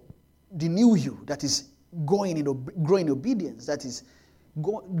 the new you that is growing in obedience, that is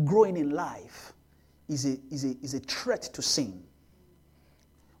growing in life, is a threat to sin.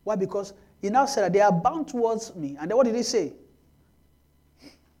 Why? Because he now said that they are bound towards me. And then what did he say?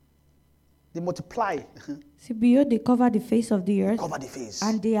 They multiply. See, behold, they cover the face of the earth. Cover the face.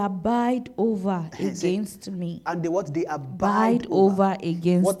 And they abide over against me. And they abide over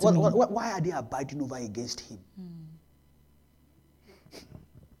against me. Why are they abiding over against him?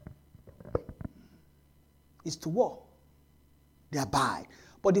 It's to war. They abide.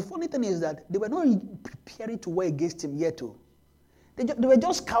 But the funny thing is that they were not preparing to war against him yet. They were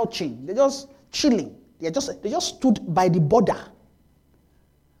just couching. They're just chilling. They just stood by the border.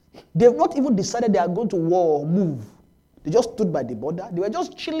 They've not even decided they are going to war or move. They just stood by the border. They were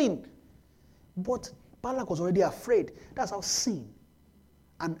just chilling. But Balak was already afraid. That's how sin.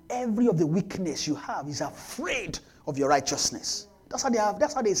 And every of the weakness you have is afraid of your righteousness. That's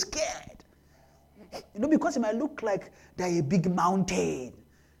how they're scared. Because it might look like they're a big mountain.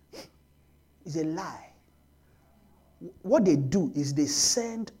 It's a lie. What they do is they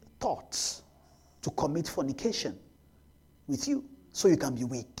send thoughts to commit fornication with you so you can be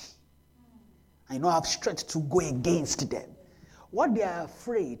weak. And you don't have strength to go against them. What they are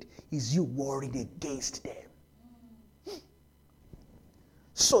afraid is you warring against them.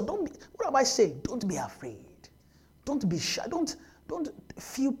 So what am I saying? Don't be afraid. Don't be shy. Don't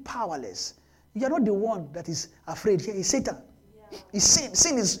feel powerless. You are not the one that is afraid. Here is Satan. Yeah.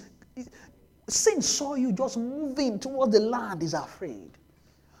 Sin saw you just moving towards the land, is afraid.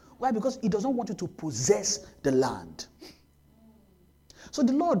 Why? Because he doesn't want you to possess the land. So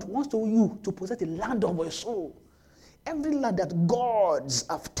the Lord wants you to possess the land of your soul. Every land that gods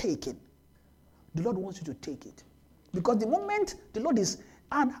have taken, the Lord wants you to take it. Because the moment the Lord is,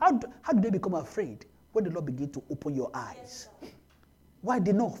 and how do they become afraid? When the Lord begins to open your eyes. Why?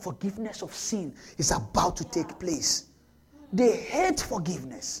 They know forgiveness of sin is about to take place. They hate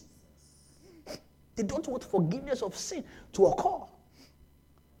forgiveness. They don't want forgiveness of sin to occur.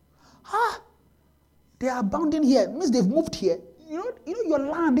 They are abounding here. It means they've moved here. You know your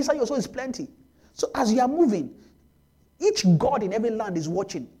land, this your soul is plenty. So as you are moving, each God in every land is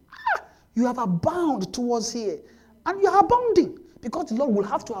watching. You have abound towards here. And you are abounding. Because the Lord will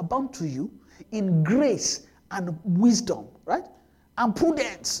have to abound to you in grace and wisdom, right? And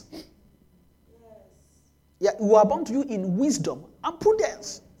prudence. Yes. Yeah, you are abound to you in wisdom and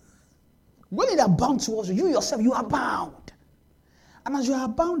prudence. When it abounds towards you, yourself, you abound. And as you are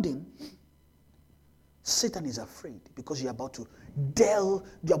abounding, Satan is afraid because you're about to deal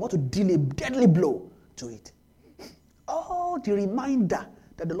a deadly blow to it. Oh, the reminder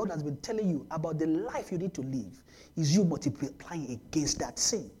that the Lord has been telling you about the life you need to live is you multiplying against that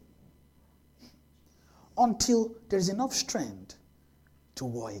sin. Until there is enough strength to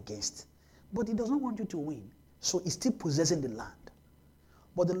war against. But he does not want you to win. So he's still possessing the land.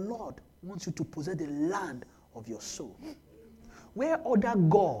 But the Lord wants you to possess the land of your soul. Where other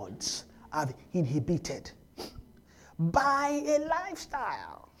gods have inhibited by a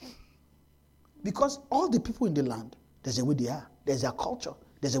lifestyle. Because all the people in the land, there's a way they are. There's their culture.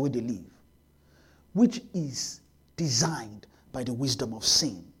 There's a way they live. Which is designed by the wisdom of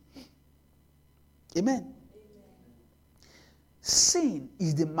sin. Amen. Sin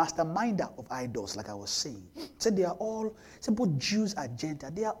is the masterminder of idols, like I was saying. So both Jews and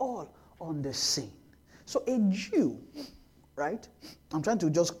Gentiles, they are all on the sin. So a Jew, right? I'm trying to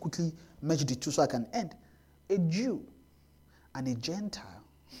just quickly merge the two so I can end. A Jew and a Gentile,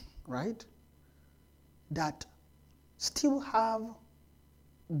 right? That still have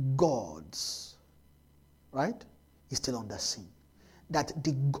gods, right? Is still under sin. That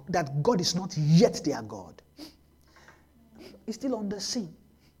God is not yet their God. Is still under sin.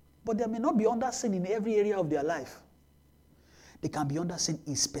 But they may not be under sin in every area of their life. They can be under sin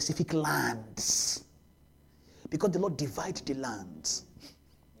in specific lands. Because the Lord divides the lands.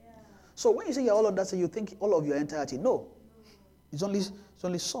 Yeah. So when you say you're all under sin, you think all of your entirety. No. It's only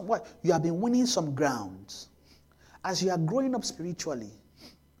some. Why? You have been winning some grounds. As you are growing up spiritually,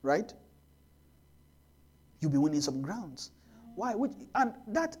 right? You'll be winning some grounds. Why? And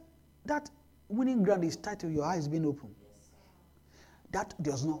that winning ground is tied to your eyes being open. That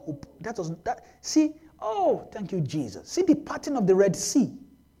does not open. See, oh, thank you, Jesus. See, the parting of the Red Sea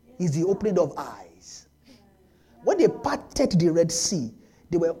is the opening of eyes. When they parted the Red Sea,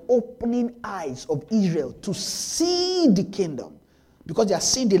 they were opening eyes of Israel to see the kingdom because they are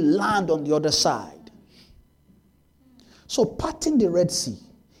seeing the land on the other side. So parting the Red Sea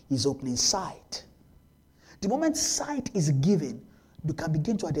is opening sight. The moment sight is given, you can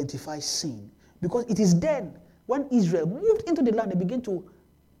begin to identify sin because it is then when Israel moved into the land, they begin to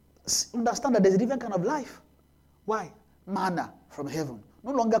understand that there's a different kind of life. Why? Manna from heaven.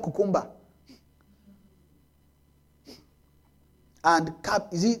 No longer cucumber. And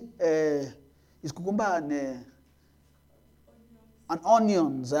is cucumber and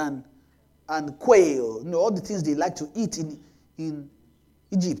onions and quail. All the things they like to eat in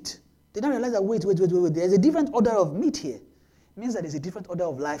Egypt. They don't realize that wait. There's a different order of meat here. It means that there's a different order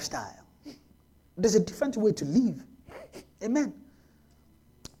of lifestyle. There's a different way to live. Amen.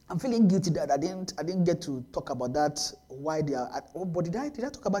 I'm feeling guilty that I didn't get to talk about that. Why they are? But did I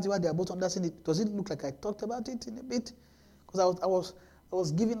talk about it? Why they are both under sin? Does it look like I talked about it in a bit? Because I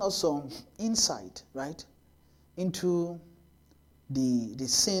was giving us some insight, right, into the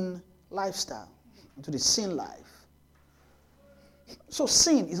sin lifestyle, into the sin life. So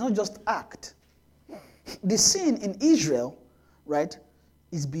sin is not just act. The sin in Israel, right,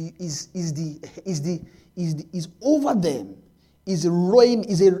 is over them, is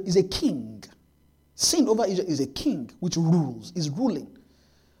a king. Sin over Israel is a king which rules, is ruling.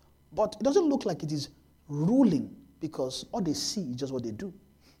 But it doesn't look like it is ruling because all they see is just what they do.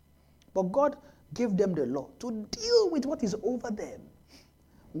 But God gave them the law to deal with what is over them.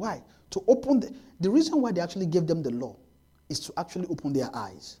 Why? To open the reason why they actually gave them the law is to actually open their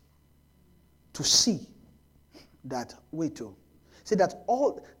eyes to see that say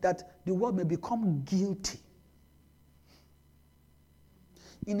that the world may become guilty.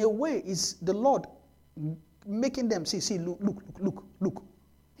 In a way, it's the Lord making them see, look.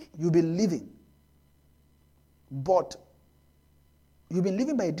 You've been living. But you've been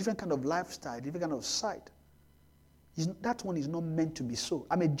living by a different kind of lifestyle, a different kind of sight. That one is not meant to be so.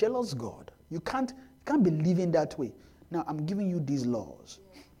 I'm a jealous God. You can't be living that way. Now, I'm giving you these laws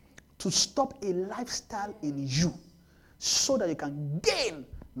to stop a lifestyle in you so that you can gain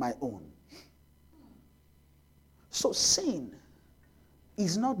my own. So sin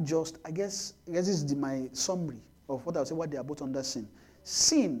is not just, I guess this is my summary of what I'll say, what they are both under sin.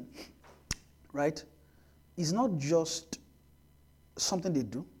 Sin, right, is not just something they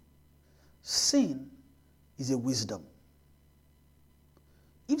do. sin is a wisdom.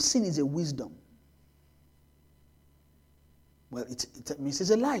 If sin is a wisdom, well, it means it's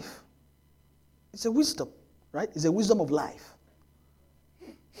a life. It's a wisdom, right? It's a wisdom of life,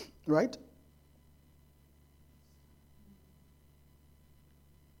 right?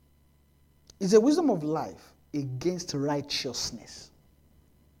 It's a wisdom of life against righteousness.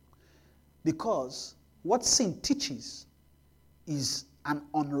 Because what sin teaches is an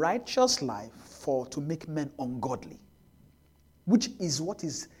unrighteous life to make men ungodly, which is what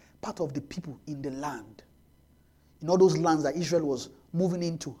is part of the people in the land. In all those lands that Israel was moving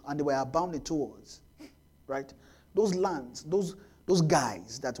into and they were abounding towards, right? Those lands, those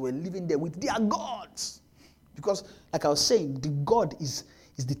guys that were living there with their gods. Because, like I was saying, the God is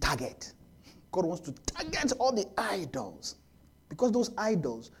the target. God wants to target all the idols. Because those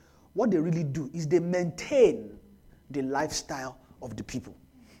idols, what they really do is they maintain the lifestyle of the people.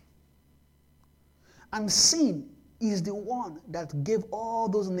 And sin is the one that gave all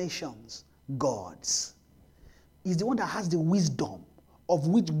those nations gods. Is the one that has the wisdom of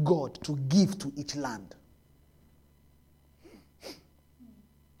which God to give to each land.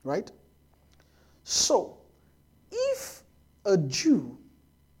 Right? So, if a Jew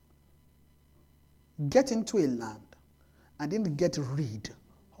get into a land and then get rid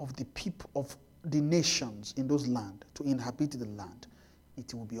of the people of the nations in those lands to inhabit the land,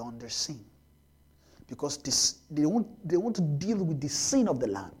 it will be under sin. Because they want to deal with the sin of the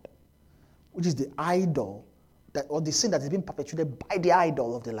land, which is the idol, or the sin that is being perpetuated by the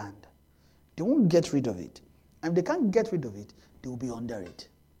idol of the land. They won't get rid of it. And if they can't get rid of it, they will be under it.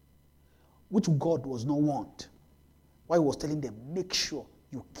 Which God was not want. Why he was telling them, make sure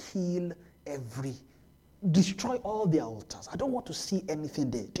you kill destroy all their altars. I don't want to see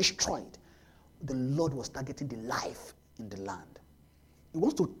anything there. Destroy it. The Lord was targeting the life in the land. He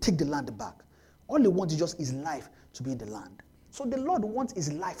wants to take the land back. All he wants is just his life to be in the land. So the Lord wants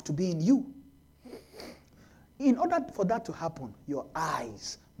his life to be in you. In order for that to happen, your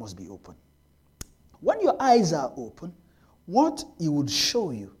eyes must be open. When your eyes are open, what he would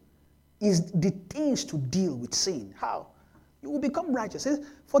show you is the things to deal with sin. How? You will become righteous. It says,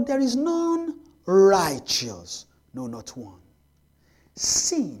 for there is none righteous, no, not one.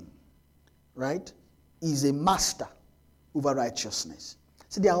 Sin, right, is a master over righteousness.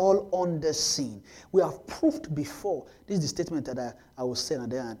 So they are all under sin. We have proved before. This is the statement that I will say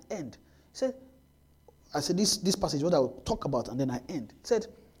and then I end. I said this passage, what I will talk about, and then I end. It said,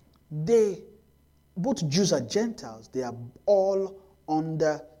 both Jews and Gentiles, they are all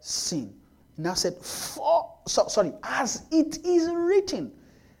under sin. Now said, as it is written.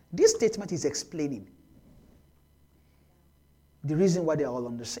 This statement is explaining the reason why they are all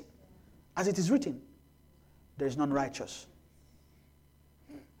under sin. As it is written, there is none righteous.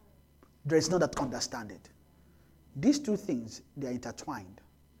 There is none that understand it. These two things, they are intertwined.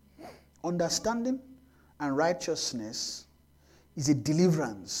 Understanding and righteousness is a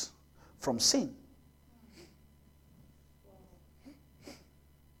deliverance from sin.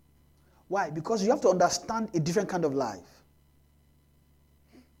 Why? Because you have to understand a different kind of life.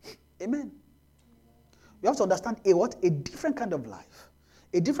 Amen. You have to understand a different kind of life.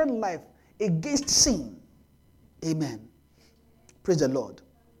 A different life against sin. Amen. Praise the Lord.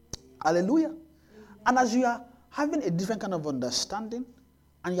 Hallelujah. And as you are having a different kind of understanding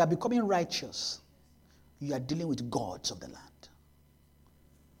and you are becoming righteous, you are dealing with gods of the land.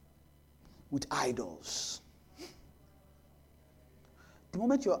 With idols. The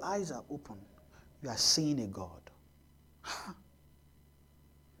moment your eyes are open, you are seeing a God.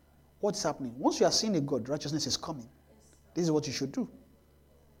 What's happening? Once you are seeing a God, righteousness is coming. This is what you should do.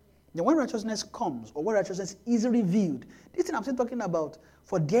 Then when righteousness comes, or when righteousness is revealed, this thing I'm still talking about,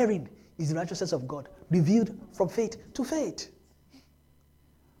 for daring is the righteousness of God, revealed from faith to faith.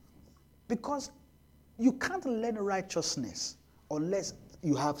 Because you can't learn righteousness unless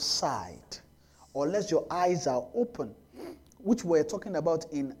you have sight, unless your eyes are open, which we're talking about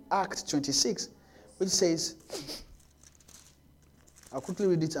in Acts 26, which says, I'll quickly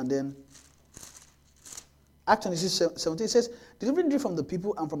read it and then. Acts 26:17 says, delivering thee from the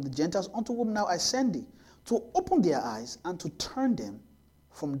people and from the Gentiles, unto whom now I send thee, to open their eyes and to turn them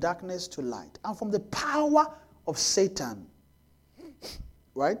from darkness to light, and from the power of Satan,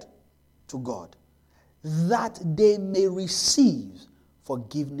 right, to God, that they may receive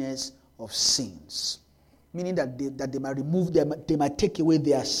forgiveness of sins. Meaning that they might remove them, they might take away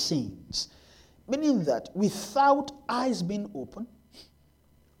their sins. Meaning that without eyes being open,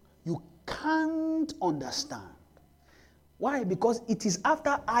 you can't understand. Why? Because it is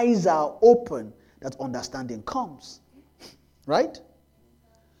after eyes are open that understanding comes. Right?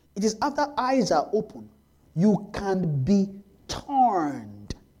 It is after eyes are open, you can be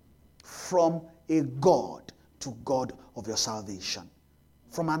turned from a God to God of your salvation.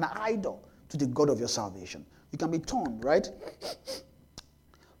 From an idol to the God of your salvation. You can be turned, right?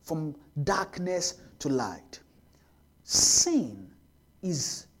 From darkness to light. Sin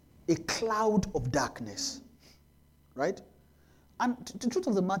is a cloud of darkness, right? And the truth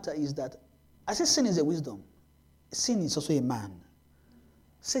of the matter is that I say sin is a wisdom. Sin is also a man.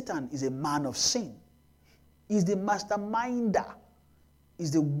 Satan is a man of sin. He's the masterminder.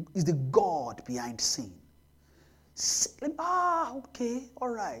 He's the God behind sin. Okay, all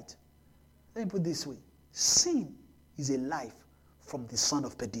right. Let me put it this way. Sin is a life from the son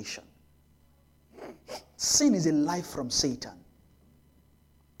of perdition. Sin is a life from Satan.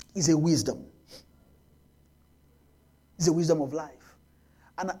 It's a wisdom. It's a wisdom of life.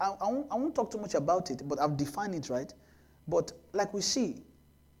 And I won't talk too much about it, but I've defined it, right? But like we see,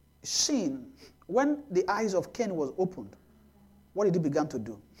 sin, when the eyes of Cain was opened, what did he begin to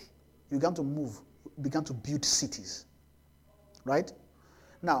do? He began to move, began to build cities. Right?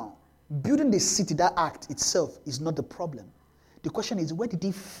 Now, building the city, that act itself is not the problem. The question is, where did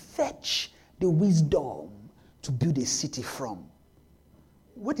he fetch the wisdom to build a city from?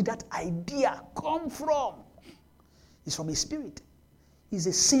 Where did that idea come from? It's from a spirit. It's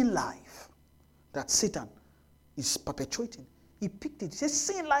a sin life that Satan is perpetuating. He picked it. He says,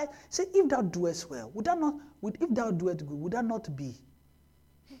 sin life. He said, if thou doest well, if thou doest good, would that not be?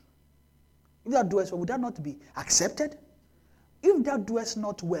 If thou doest well, would that not be accepted? If thou doest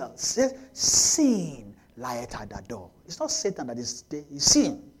not well, says, sin lieth at the door. It's not Satan that is there, it's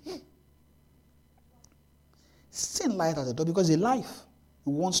sin. Sin lieth at the door because a life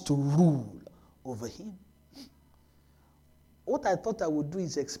wants to rule over him. What I thought I would do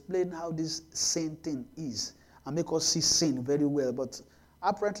is explain how this sin thing is and make us see sin very well, but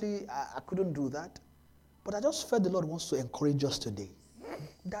apparently I couldn't do that. But I just felt the Lord wants to encourage us today,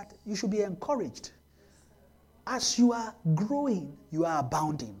 that you should be encouraged. As you are growing, you are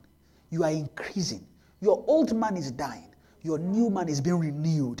abounding, you are increasing. Your old man is dying, your new man is being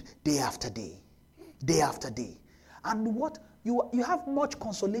renewed day after day, day after day. And what you have much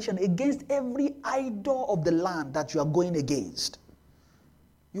consolation against every idol of the land that you are going against.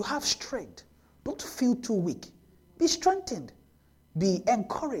 You have strength. Don't feel too weak. Be strengthened. Be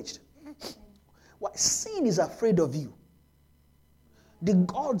encouraged. Why? Sin is afraid of you. The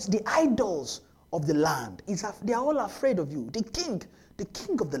gods, the idols of the land, they are all afraid of you. The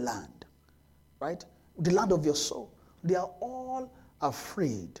king of the land, right? The land of your soul. They are all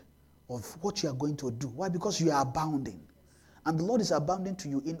afraid of what you are going to do. Why? Because you are abounding. And the Lord is abounding to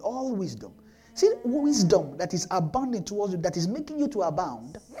you in all wisdom. See, wisdom that is abounding towards you, that is making you to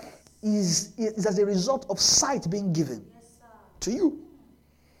abound, is as a result of sight being given to you.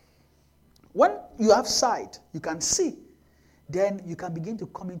 When you have sight, you can see, then you can begin to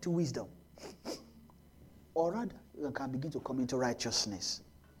come into wisdom. Or rather, you can begin to come into righteousness.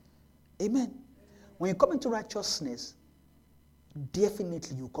 Amen. When you come into righteousness,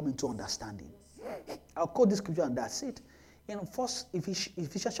 definitely you come into understanding. I'll quote this scripture and that's it. In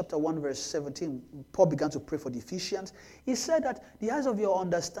Ephesians chapter 1 verse 17, Paul began to pray for the Ephesians. He said that the eyes of your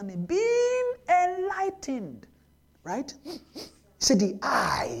understanding being enlightened. Right? He said the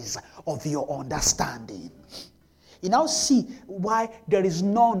eyes of your understanding. You now see why there is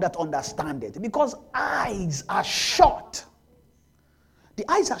none that understand it. Because eyes are shut.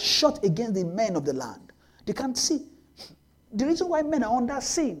 The eyes are shut against the men of the land. They can't see. The reason why men are under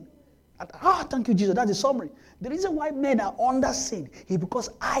sin. Thank you, Jesus. That's the summary. The reason why men are under sin is because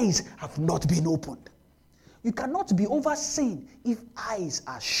eyes have not been opened. You cannot be over sin if eyes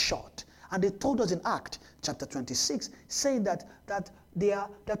are shut. And they told us in Acts chapter 26, saying that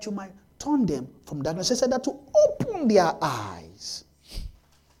you might turn them from darkness. They said that to open their eyes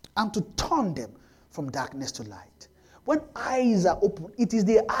and to turn them from darkness to light. When eyes are open, it is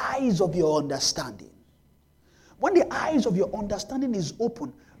the eyes of your understanding. When the eyes of your understanding is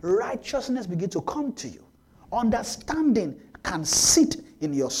open, righteousness begins to come to you. Understanding can sit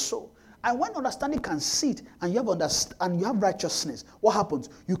in your soul. And when understanding can sit and you have righteousness, what happens?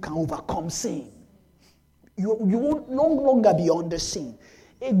 You can overcome sin. You won't no longer be under sin.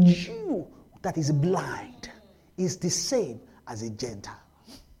 A Jew that is blind is the same as a Gentile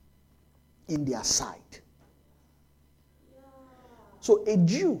in their sight. So a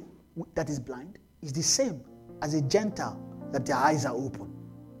Jew that is blind is the same as a Gentile that their eyes are open.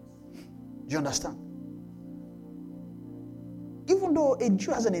 Do you understand? Even though a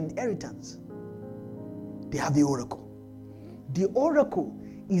Jew has an inheritance, they have the oracle. The oracle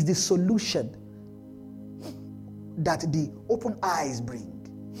is the solution that the open eyes bring.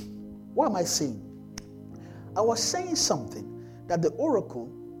 What am I saying? I was saying something that the oracle,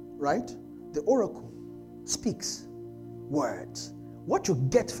 right? The oracle speaks words. What you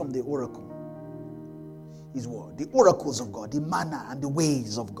get from the oracle is what? The oracles of God, the manner and the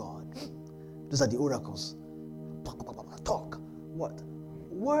ways of God. Those are the oracles. Talk. What?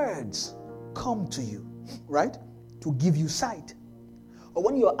 Words come to you, right? To give you sight. Or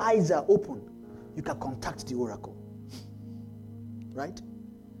when your eyes are open, you can contact the oracle. Right?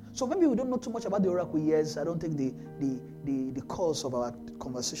 So maybe we don't know too much about the oracle. Yes, I don't think the cause of our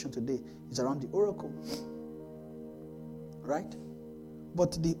conversation today is around the oracle. Right?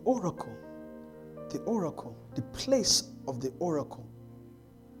 But the oracle, the place of the oracle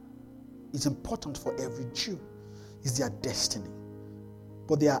is important for every Jew. It's their destiny.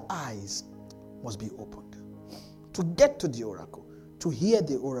 But their eyes must be opened. To get to the oracle, to hear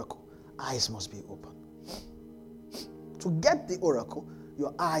the oracle, eyes must be open. To get the oracle,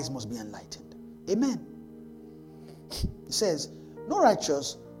 your eyes must be enlightened. Amen. It says, no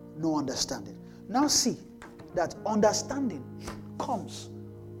righteous, no understanding. Now see that understanding comes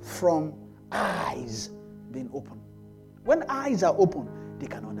from eyes being open. When eyes are open, they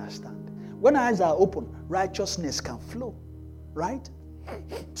can understand. When eyes are open, righteousness can flow. Right?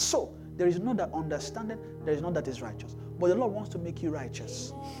 So, there is no that understanding, there is no that is righteous. But the Lord wants to make you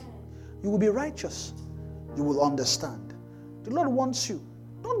righteous. You will be righteous. You will understand. The Lord wants you.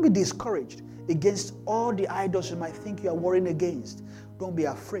 Don't be discouraged against all the idols you might think you are warring against. Don't be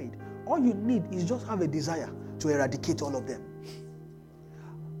afraid. All you need is just have a desire to eradicate all of them.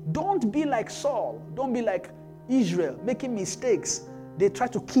 Don't be like Saul. Don't be like Israel, making mistakes. They try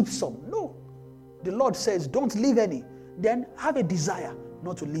to keep some. No. The Lord says, don't leave any. Then have a desire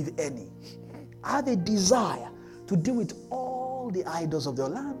not to leave any. Have a desire to deal with all the idols of your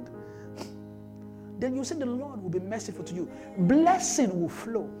land. Then you see the Lord will be merciful to you. Blessing will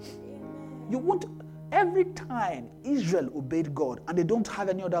flow. You won't, every time Israel obeyed God and they don't have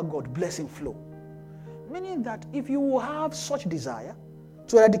any other God, blessing flow. Meaning that if you will have such desire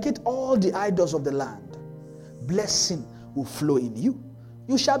to eradicate all the idols of the land, blessing will flow in you.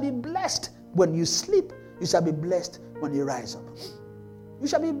 You shall be blessed when you sleep. You shall be blessed when you rise up. You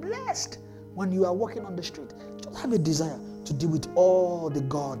shall be blessed when you are walking on the street. Just have a desire to deal with all the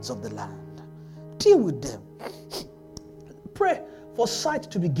gods of the land. Deal with them. Pray for sight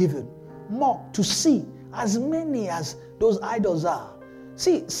to be given, more to see as many as those idols are.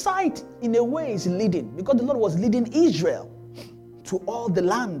 See, sight in a way is leading, because the Lord was leading Israel to all the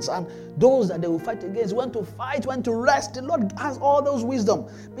lands, and those that they will fight against, when to fight, when to rest. The Lord has all those wisdom,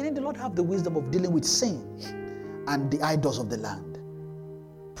 meaning the Lord have the wisdom of dealing with sin and the idols of the land.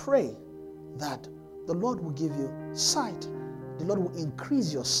 Pray that the Lord will give you sight. The Lord will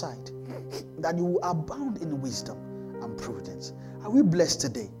increase your sight, that you will abound in wisdom and prudence. Are we blessed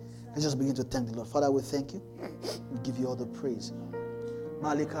today? Let's just begin to thank the Lord. Father, we thank you. We give you all the praise.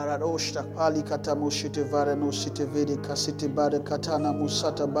 Malikaradoshta palikata moshite varano site vede kasite bade katana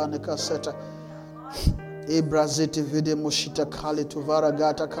musata bane kaseta ebrazete vede moshita kale tovara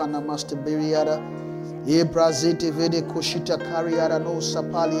gata kana master beriada ebrazete vede koshita kariara no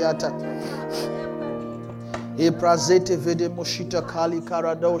sapaliata ebrazete vede moshita kali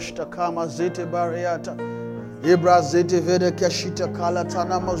karadoshta kama zete bariata ebrazete vede kashita kala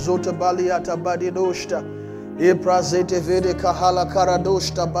tana mazota baliata badidoshta Ebrazete vede kahala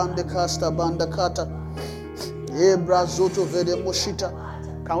karadoshta bande kasta banda kata. Ebrazoto vede moshita.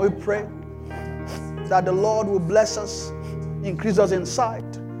 Can we pray that the Lord will bless us, increase us in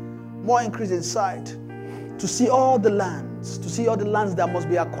sight, more increase in sight, to see all the lands, that must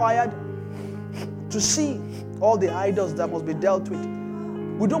be acquired, to see all the idols that must be dealt with.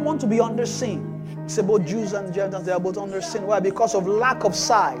 We don't want to be under sin. It's both Jews and Gentiles, they are both under sin. Why? Because of lack of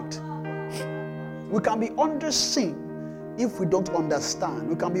sight. We can be under sin if we don't understand.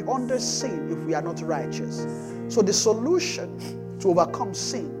 We can be under sin if we are not righteous. So the solution to overcome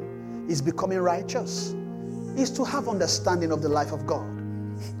sin is becoming righteous, is to have understanding of the life of God.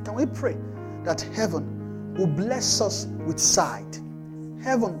 Can we pray that heaven will bless us with sight?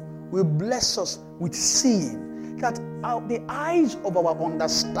 Heaven will bless us with seeing, that the eyes of our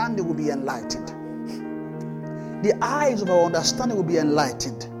understanding will be enlightened. The eyes of our understanding will be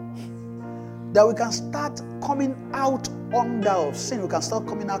enlightened. That we can start coming out under of sin. We can start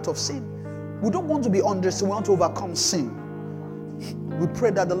coming out of sin. We don't want to be under sin. We want to overcome sin. We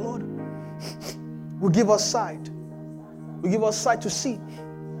pray that the Lord will give us sight. Will give us sight to see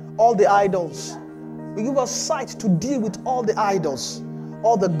all the idols. Will give us sight to deal with all the idols,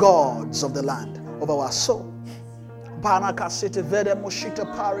 all the gods of the land, of our soul.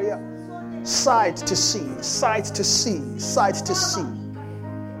 Sight to see, sight to see, sight to see.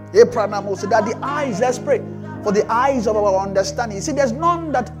 That the eyes, let's pray, for the eyes of our understanding. You see, there's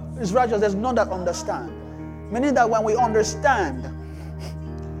none that is righteous, there's none that understand. Meaning that when we understand,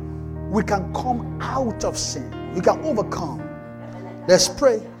 we can come out of sin. We can overcome. Let's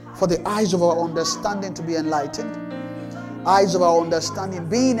pray for the eyes of our understanding to be enlightened. Eyes of our understanding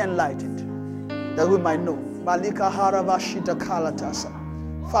being enlightened, that we might know. Malika haravashita kalatasa.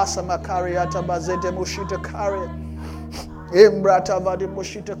 Fasa makariata bazete mushita kare. Embrata vade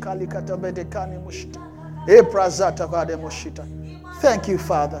mushita kalikata bedekani mushita. Eprazata vade mushita. Thank you,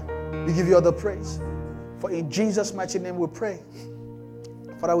 Father. We give you all the praise. For in Jesus' mighty name we pray.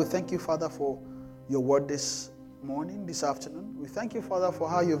 Father, we thank you, Father, for your word this morning, this afternoon. We thank you, Father, for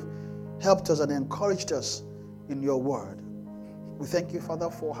how you've helped us and encouraged us in your word. We thank you,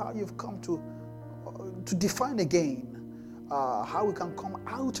 Father, for how you've come to define again how we can come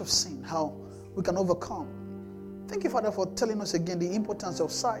out of sin, how we can overcome. Thank you, Father, for telling us again the importance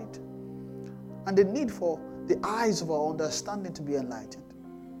of sight and the need for the eyes of our understanding to be enlightened.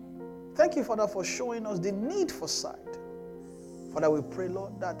 Thank you, Father, for showing us the need for sight. Father, we pray,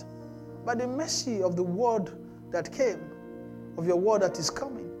 Lord, that by the mercy of the word that came, of your word that is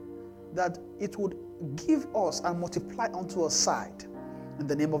coming, that it would give us and multiply unto us sight in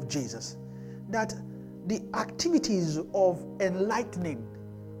the name of Jesus. That the activities of enlightening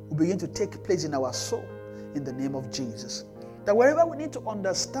will begin to take place in our soul in the name of Jesus. That wherever we need to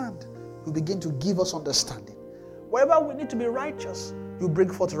understand, you begin to give us understanding. Wherever we need to be righteous, you bring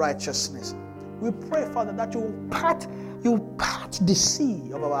forth righteousness. We pray, Father, that you part the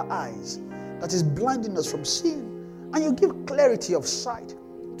sea of our eyes that is blinding us from sin, and you give clarity of sight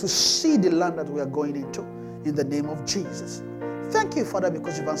to see the land that we are going into in the name of Jesus. Thank you, Father,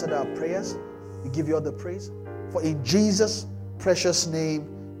 because you've answered our prayers. We give you all the praise. For in Jesus' precious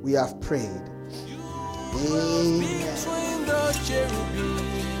name we have prayed. Amen. Between the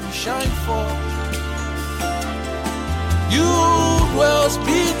cherubim shine forth. You dwells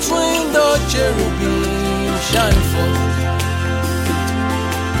between the cherubim shine forth.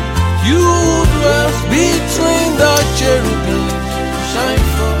 You dwells between the cherubim shine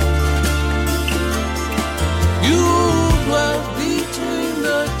forth. You dwells between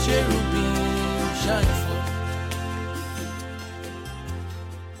the cherubim shine forth.